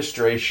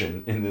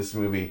administration in this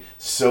movie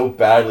so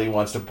badly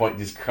wants to point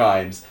these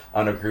crimes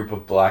on a group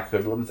of black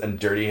hoodlums, and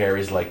Dirty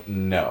Harry's like,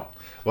 no.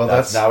 Well,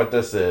 that's not what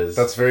this is.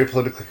 That's very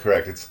politically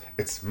correct.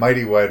 It's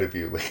mighty white of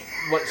you, Lee.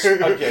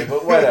 Okay,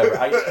 but whatever.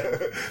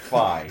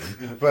 Fine.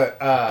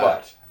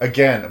 But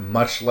again,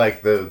 much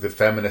like the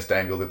feminist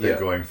angle that they're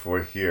going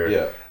for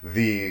here,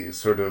 the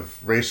sort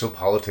of racial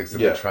politics that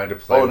they're trying to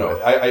play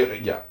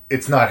with,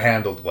 it's not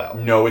handled well.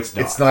 No, it's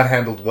not. It's not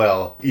handled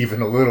well,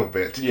 even a little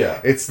bit.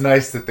 Yeah. It's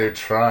nice that they're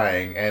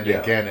trying, and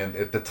again,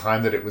 at the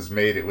time that it was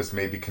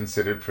maybe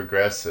considered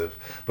progressive.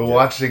 But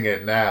watching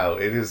it now,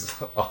 it is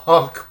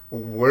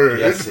awkward.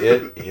 Yes,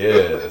 it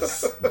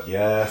is.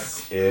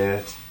 Yes,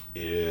 it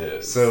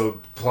is.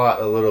 So,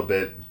 plot a little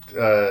bit.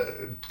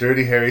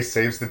 Dirty Harry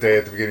saves the day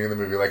at the beginning of the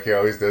movie, like he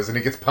always does, and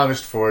he gets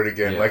punished for it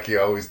again, like he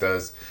always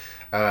does.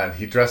 And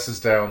he dresses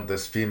down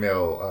this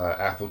female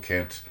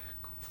applicant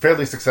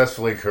fairly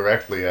successfully and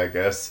correctly, I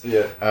guess.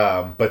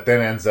 Yeah. But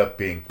then ends up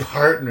being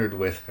partnered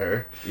with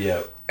her.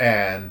 Yeah.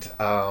 And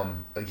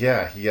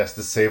he has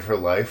to save her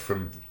life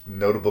from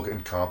notable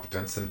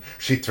incompetence, and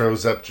she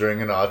throws up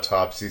during an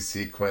autopsy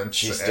sequence.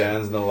 She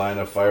stands in the line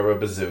of fire with a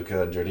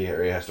bazooka, and Dirty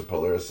Harry has to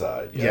pull her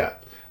aside. Yeah.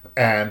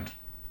 And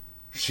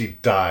she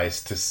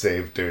dies to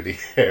save Dirty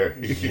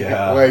Harry.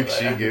 Yeah.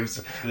 She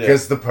gives...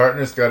 Because the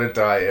partner's got to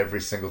die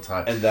every single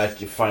time. And that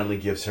finally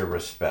gives her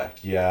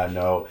respect. Yeah,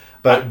 no.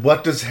 But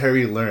what does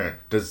Harry learn?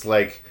 Does,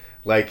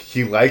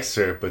 he likes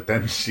her, but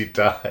then she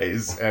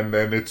dies, and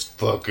then it's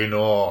fucking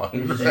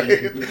on.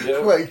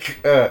 Right?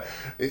 Yeah.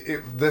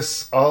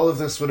 All of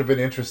this would have been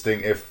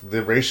interesting if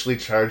the racially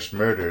charged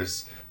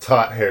murders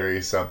taught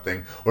Harry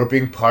something, or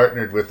being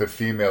partnered with a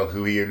female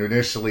who he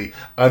initially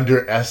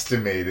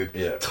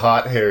underestimated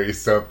taught Harry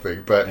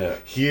something, but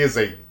he is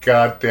a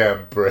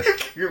goddamn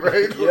brick,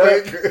 right?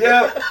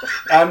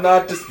 I'm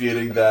not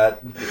disputing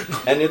that,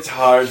 and it's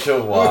hard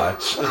to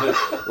watch.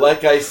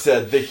 Like I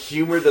said, the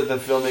humor that the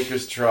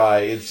filmmakers try,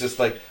 it's just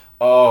like,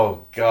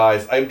 oh,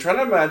 guys, I'm trying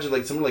to imagine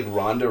like someone like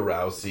Ronda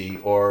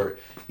Rousey, or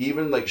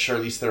even like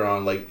Charlize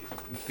Theron, like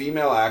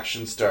female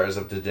action stars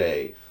of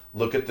today,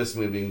 look at this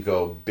movie and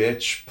go,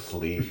 bitch,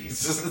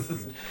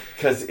 please.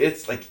 Because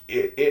it's like,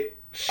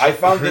 I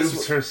found proves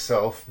this...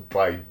 herself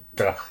by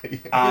dying.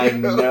 I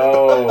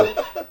know.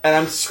 And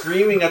I'm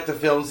screaming at the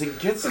film saying,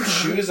 get some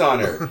shoes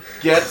on her.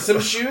 Get some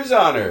shoes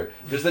on her.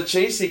 There's the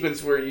chase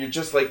sequence where you're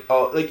just like,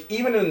 oh, like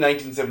even in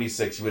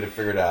 1976, you would have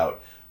figured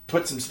out,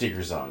 put some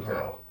sneakers on,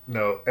 girl.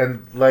 No,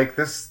 and like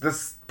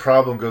this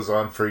problem goes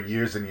on for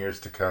years and years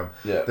to come.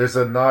 Yeah. There's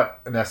a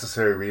not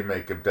necessary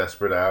remake of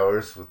Desperate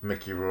Hours with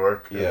Mickey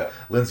Rourke. Yeah.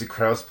 Lindsay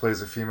Krause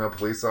plays a female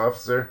police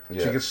officer.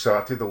 Yeah. She gets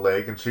shot through the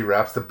leg, and she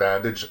wraps the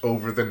bandage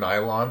over the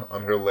nylon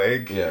on her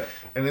leg. Yeah.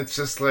 And it's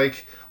just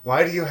like,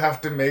 why do you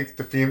have to make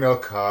the female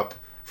cop,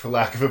 for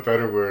lack of a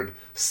better word,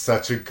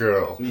 such a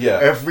girl? Yeah.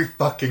 Every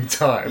fucking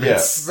time. Yeah.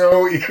 It's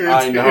so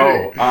irritating.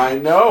 I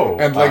know.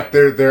 And like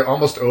they're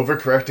almost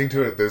overcorrecting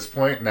to it at this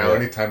point. Now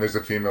anytime there's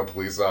a female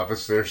police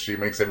officer, she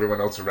makes everyone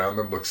else around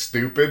them look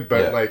stupid.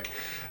 But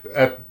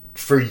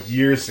for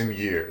years and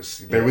years,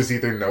 there was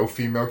either no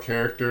female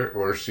character,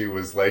 or she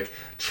was like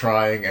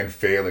trying and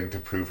failing to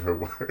prove her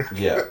worth.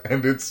 Yeah.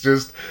 And it's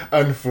just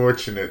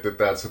unfortunate that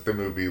that's what the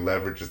movie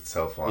leveraged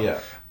itself on. Yeah.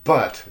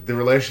 But the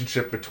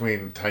relationship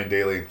between Tyne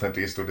Daly and Clint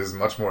Eastwood is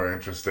much more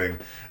interesting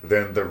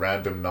than the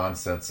random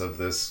nonsense of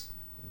this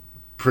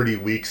pretty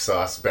weak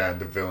sauce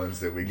band of villains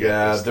that we get.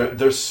 Yeah,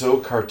 they're so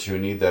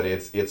cartoony that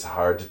it's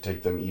hard to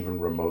take them even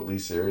remotely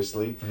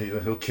seriously.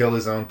 He'll kill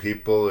his own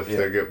people if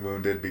they get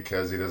wounded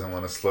because he doesn't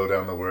want to slow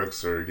down the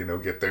works or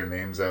get their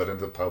names out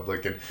into the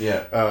public.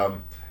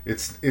 And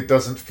it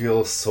doesn't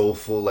feel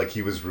soulful, like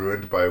he was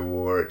ruined by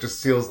war. It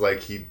just feels like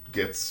he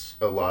gets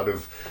a lot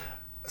of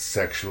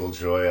sexual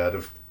joy out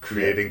of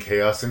creating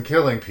chaos and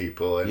killing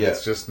people, and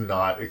it's just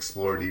not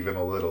explored even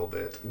a little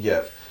bit.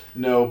 Yeah.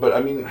 No, but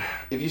I mean,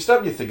 if you stop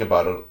and you think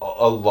about it,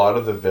 a lot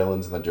of the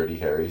villains in the Dirty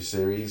Harry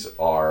series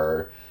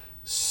are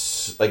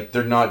like,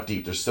 they're not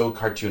deep. They're so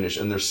cartoonish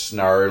and they're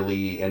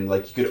snarly, and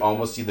like you could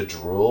almost see the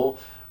drool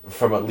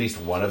from at least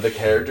one of the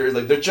characters.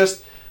 Like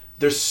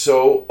they're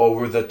so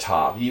over the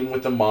top. Even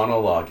with the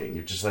monologuing,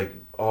 you're just like,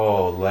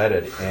 oh, let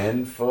it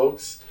end,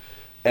 folks.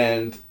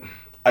 And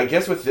I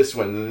guess with this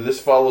one,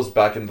 this follows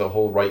back in the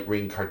whole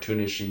right-wing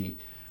cartoonishy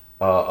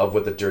of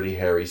what the Dirty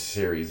Harry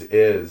series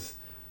is.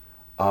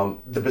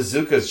 The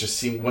bazookas just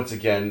seem, once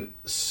again,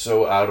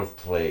 so out of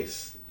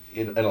place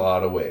in a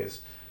lot of ways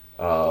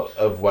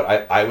of what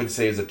I would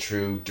say is a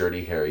true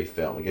Dirty Harry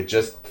film. Like, it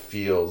just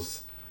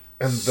feels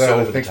and so that, I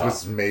over think, the top.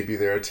 was maybe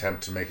their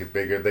attempt to make it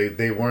bigger.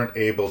 They weren't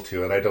able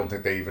to, and I don't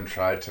think they even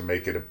tried to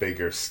make it a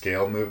bigger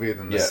scale movie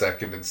than the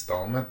second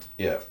installment.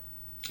 Yeah.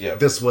 Yeah.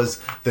 This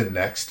was the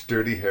next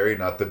Dirty Harry,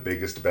 not the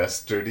biggest,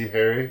 best Dirty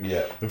Harry.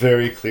 Yeah.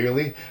 Very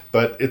clearly.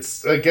 But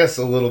it's, I guess,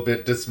 a little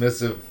bit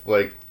dismissive,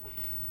 like,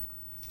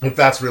 if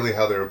that's really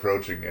how they're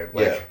approaching it.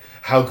 Like,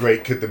 how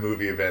great could the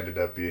movie have ended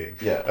up being?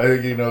 Yeah. I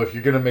think, if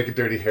you're going to make a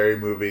Dirty Harry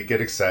movie,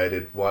 get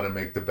excited, want to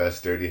make the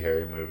best Dirty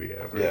Harry movie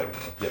ever.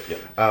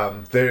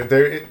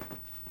 They're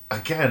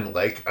again,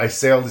 like, I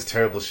say all this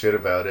terrible shit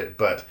about it,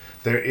 but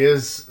there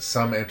is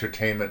some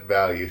entertainment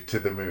value to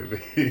the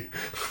movie.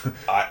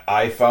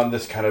 I found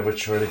this kind of a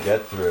chore to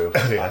get through.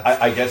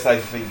 I guess I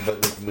think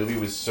that the movie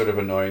was sort of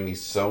annoying me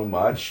so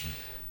much.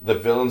 The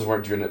villains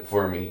weren't doing it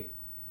for me.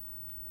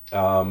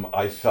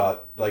 I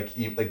thought, like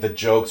the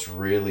jokes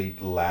really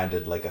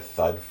landed like a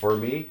thud for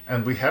me.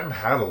 And we hadn't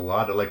had a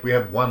lot of, like, we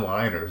had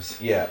one-liners.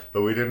 Yeah.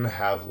 But we didn't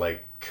have,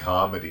 like,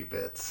 comedy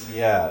bits.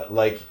 Yeah,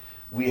 like,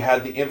 we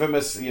had the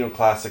infamous,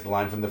 classic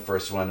line from the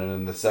first one, and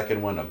in the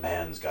second one, a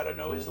man's got to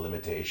know his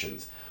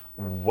limitations.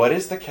 What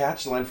is the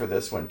catch line for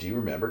this one? Do you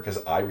remember?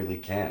 Because I really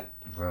can't.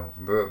 Well,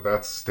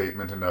 that's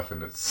statement enough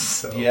in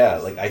itself. Yeah,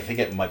 like, I think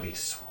it might be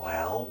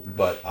swell,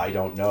 but I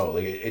don't know.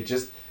 Like, it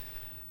just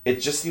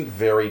seemed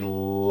very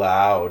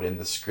loud, and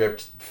the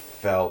script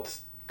felt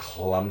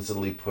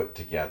clumsily put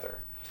together.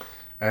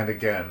 And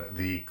again,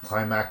 the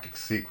climactic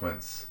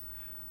sequence,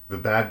 the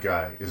bad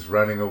guy is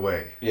running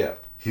away. Yeah.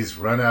 He's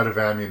run out of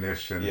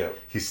ammunition. Yeah.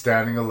 He's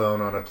standing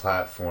alone on a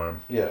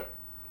platform. Yeah.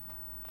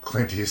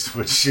 Clint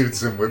Eastwood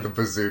shoots him with a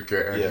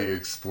bazooka and he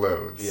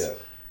explodes. Yeah.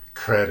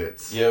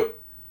 Credits. Yep.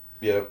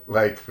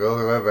 Like,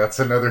 well, that's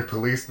another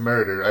police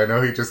murder. I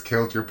know he just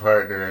killed your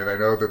partner, and I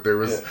know that there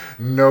was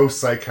no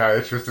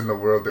psychiatrist in the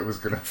world that was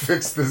going to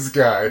fix this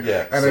guy.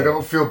 Yeah, and I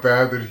don't feel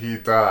bad that he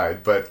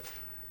died, but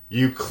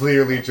you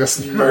clearly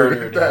just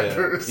murdered that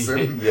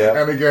person.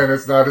 And again,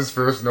 it's not his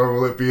first, nor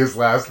will it be his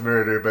last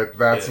murder, but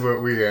that's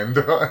what we end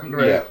on,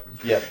 right?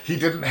 Yeah. He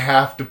didn't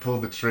have to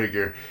pull the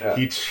trigger. Yeah.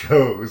 He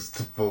chose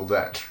to pull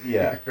that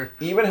trigger.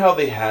 Yeah. Even how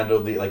they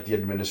handle the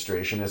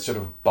administration as sort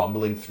of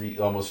bumbling Three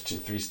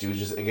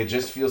Stooges, it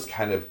just feels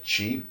kind of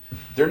cheap.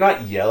 They're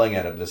not yelling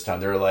at him this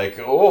time. They're like,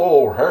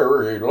 "Oh,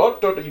 Harry,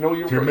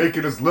 you're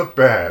making us look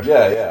bad."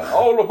 Yeah.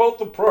 All about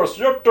the press.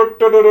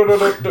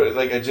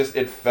 Like,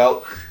 it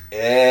felt.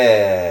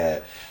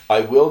 I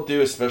will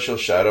do a special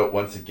shout out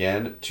once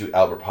again to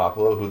Albert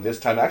Popolo, who this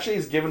time actually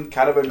is given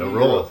kind of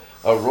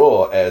a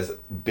role as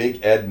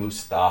Big Ed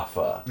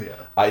Mustafa. Yeah.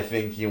 I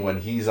think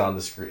when he's on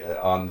the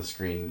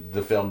screen,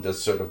 the film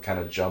does sort of kind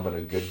of jump in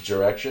a good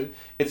direction.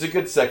 It's a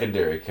good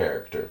secondary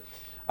character.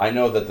 I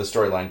know that the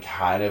storyline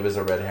kind of is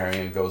a red herring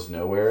and goes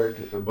nowhere.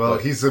 Well,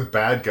 he's a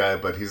bad guy,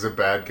 but he's a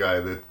bad guy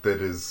that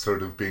is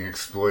sort of being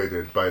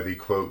exploited by the,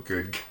 quote,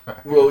 good guy.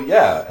 Well,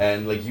 yeah,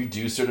 and like you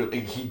do sort of...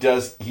 He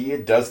does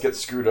get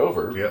screwed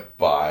over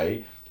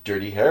by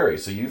Dirty Harry,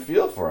 so you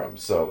feel for him.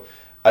 So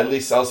at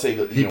least I'll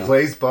say... He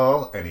plays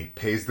ball, and he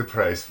pays the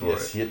price for it.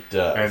 Yes, he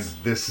does.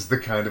 And this is the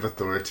kind of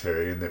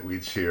authoritarian that we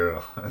cheer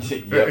on.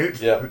 Right?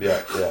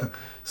 Yep.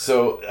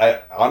 So,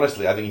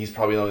 honestly, I think he's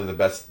probably only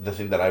the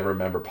thing that I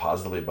remember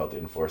positively about The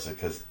Enforcer,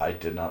 because I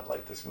did not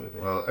like this movie.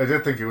 Well, I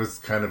did think it was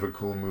kind of a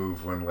cool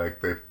move when,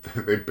 like,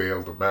 they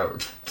bailed him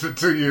out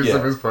to use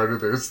him as part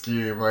of their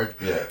scheme. Like,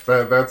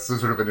 that's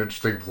sort of an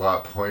interesting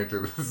plot point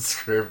of the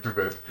script,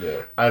 but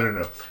I don't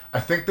know. I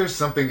think there's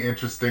something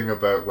interesting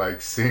about,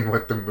 like, seeing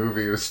what the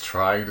movie is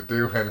trying to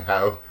do and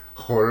how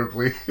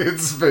horribly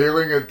it's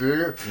failing at doing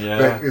it. Yeah.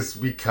 That it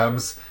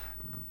becomes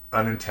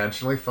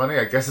unintentionally funny.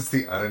 I guess it's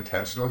the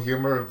unintentional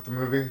humor of the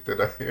movie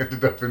that I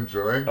ended up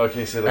enjoying.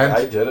 Okay, so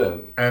I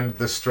didn't. And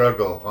the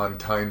struggle on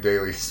Tyne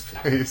Daly's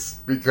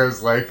face,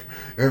 because, like,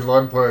 in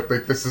one point,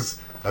 like, this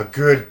is a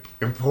good,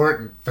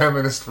 important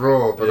feminist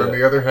role, but on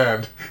the other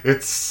hand,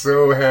 it's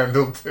so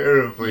handled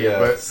terribly. Yeah,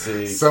 but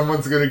see.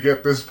 someone's gonna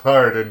get this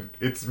part, and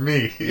it's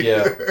me.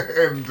 Yeah.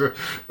 And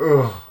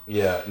oh.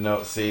 Yeah.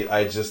 No. See,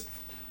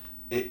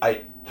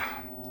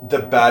 the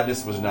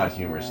badness was not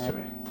humorous to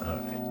me. All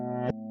right.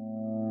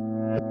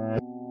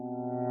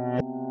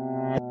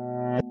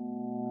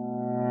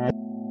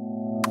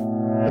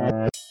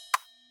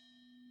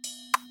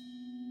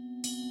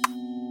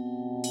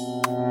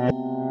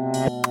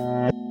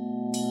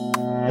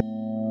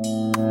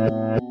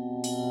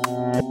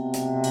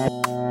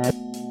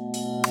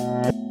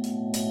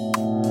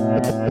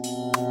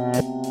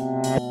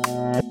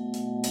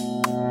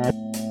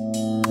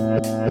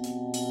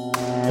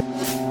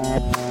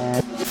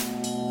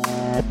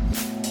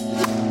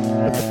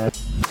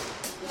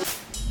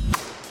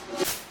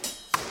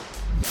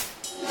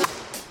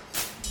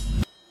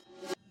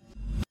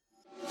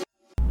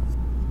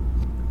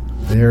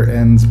 There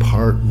ends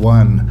part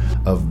 1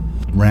 of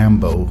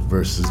Rambo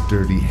versus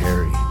Dirty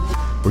Harry.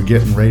 We're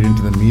getting right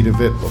into the meat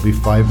of it. There'll be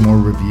 5 more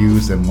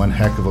reviews and one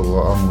heck of a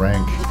long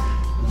rank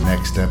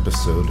next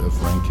episode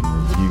of Rank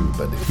and Review.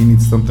 But if you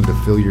need something to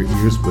fill your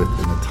ears with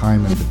in the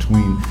time in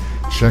between,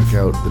 check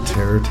out the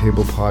Terror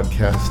Table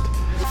podcast,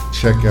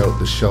 check out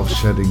the Shelf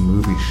Shedding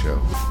Movie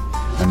Show,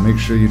 and make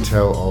sure you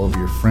tell all of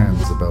your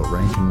friends about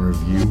Rank and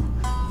Review.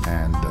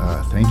 And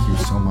thank you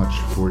so much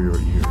for your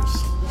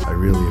ears. I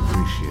really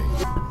appreciate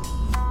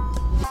you.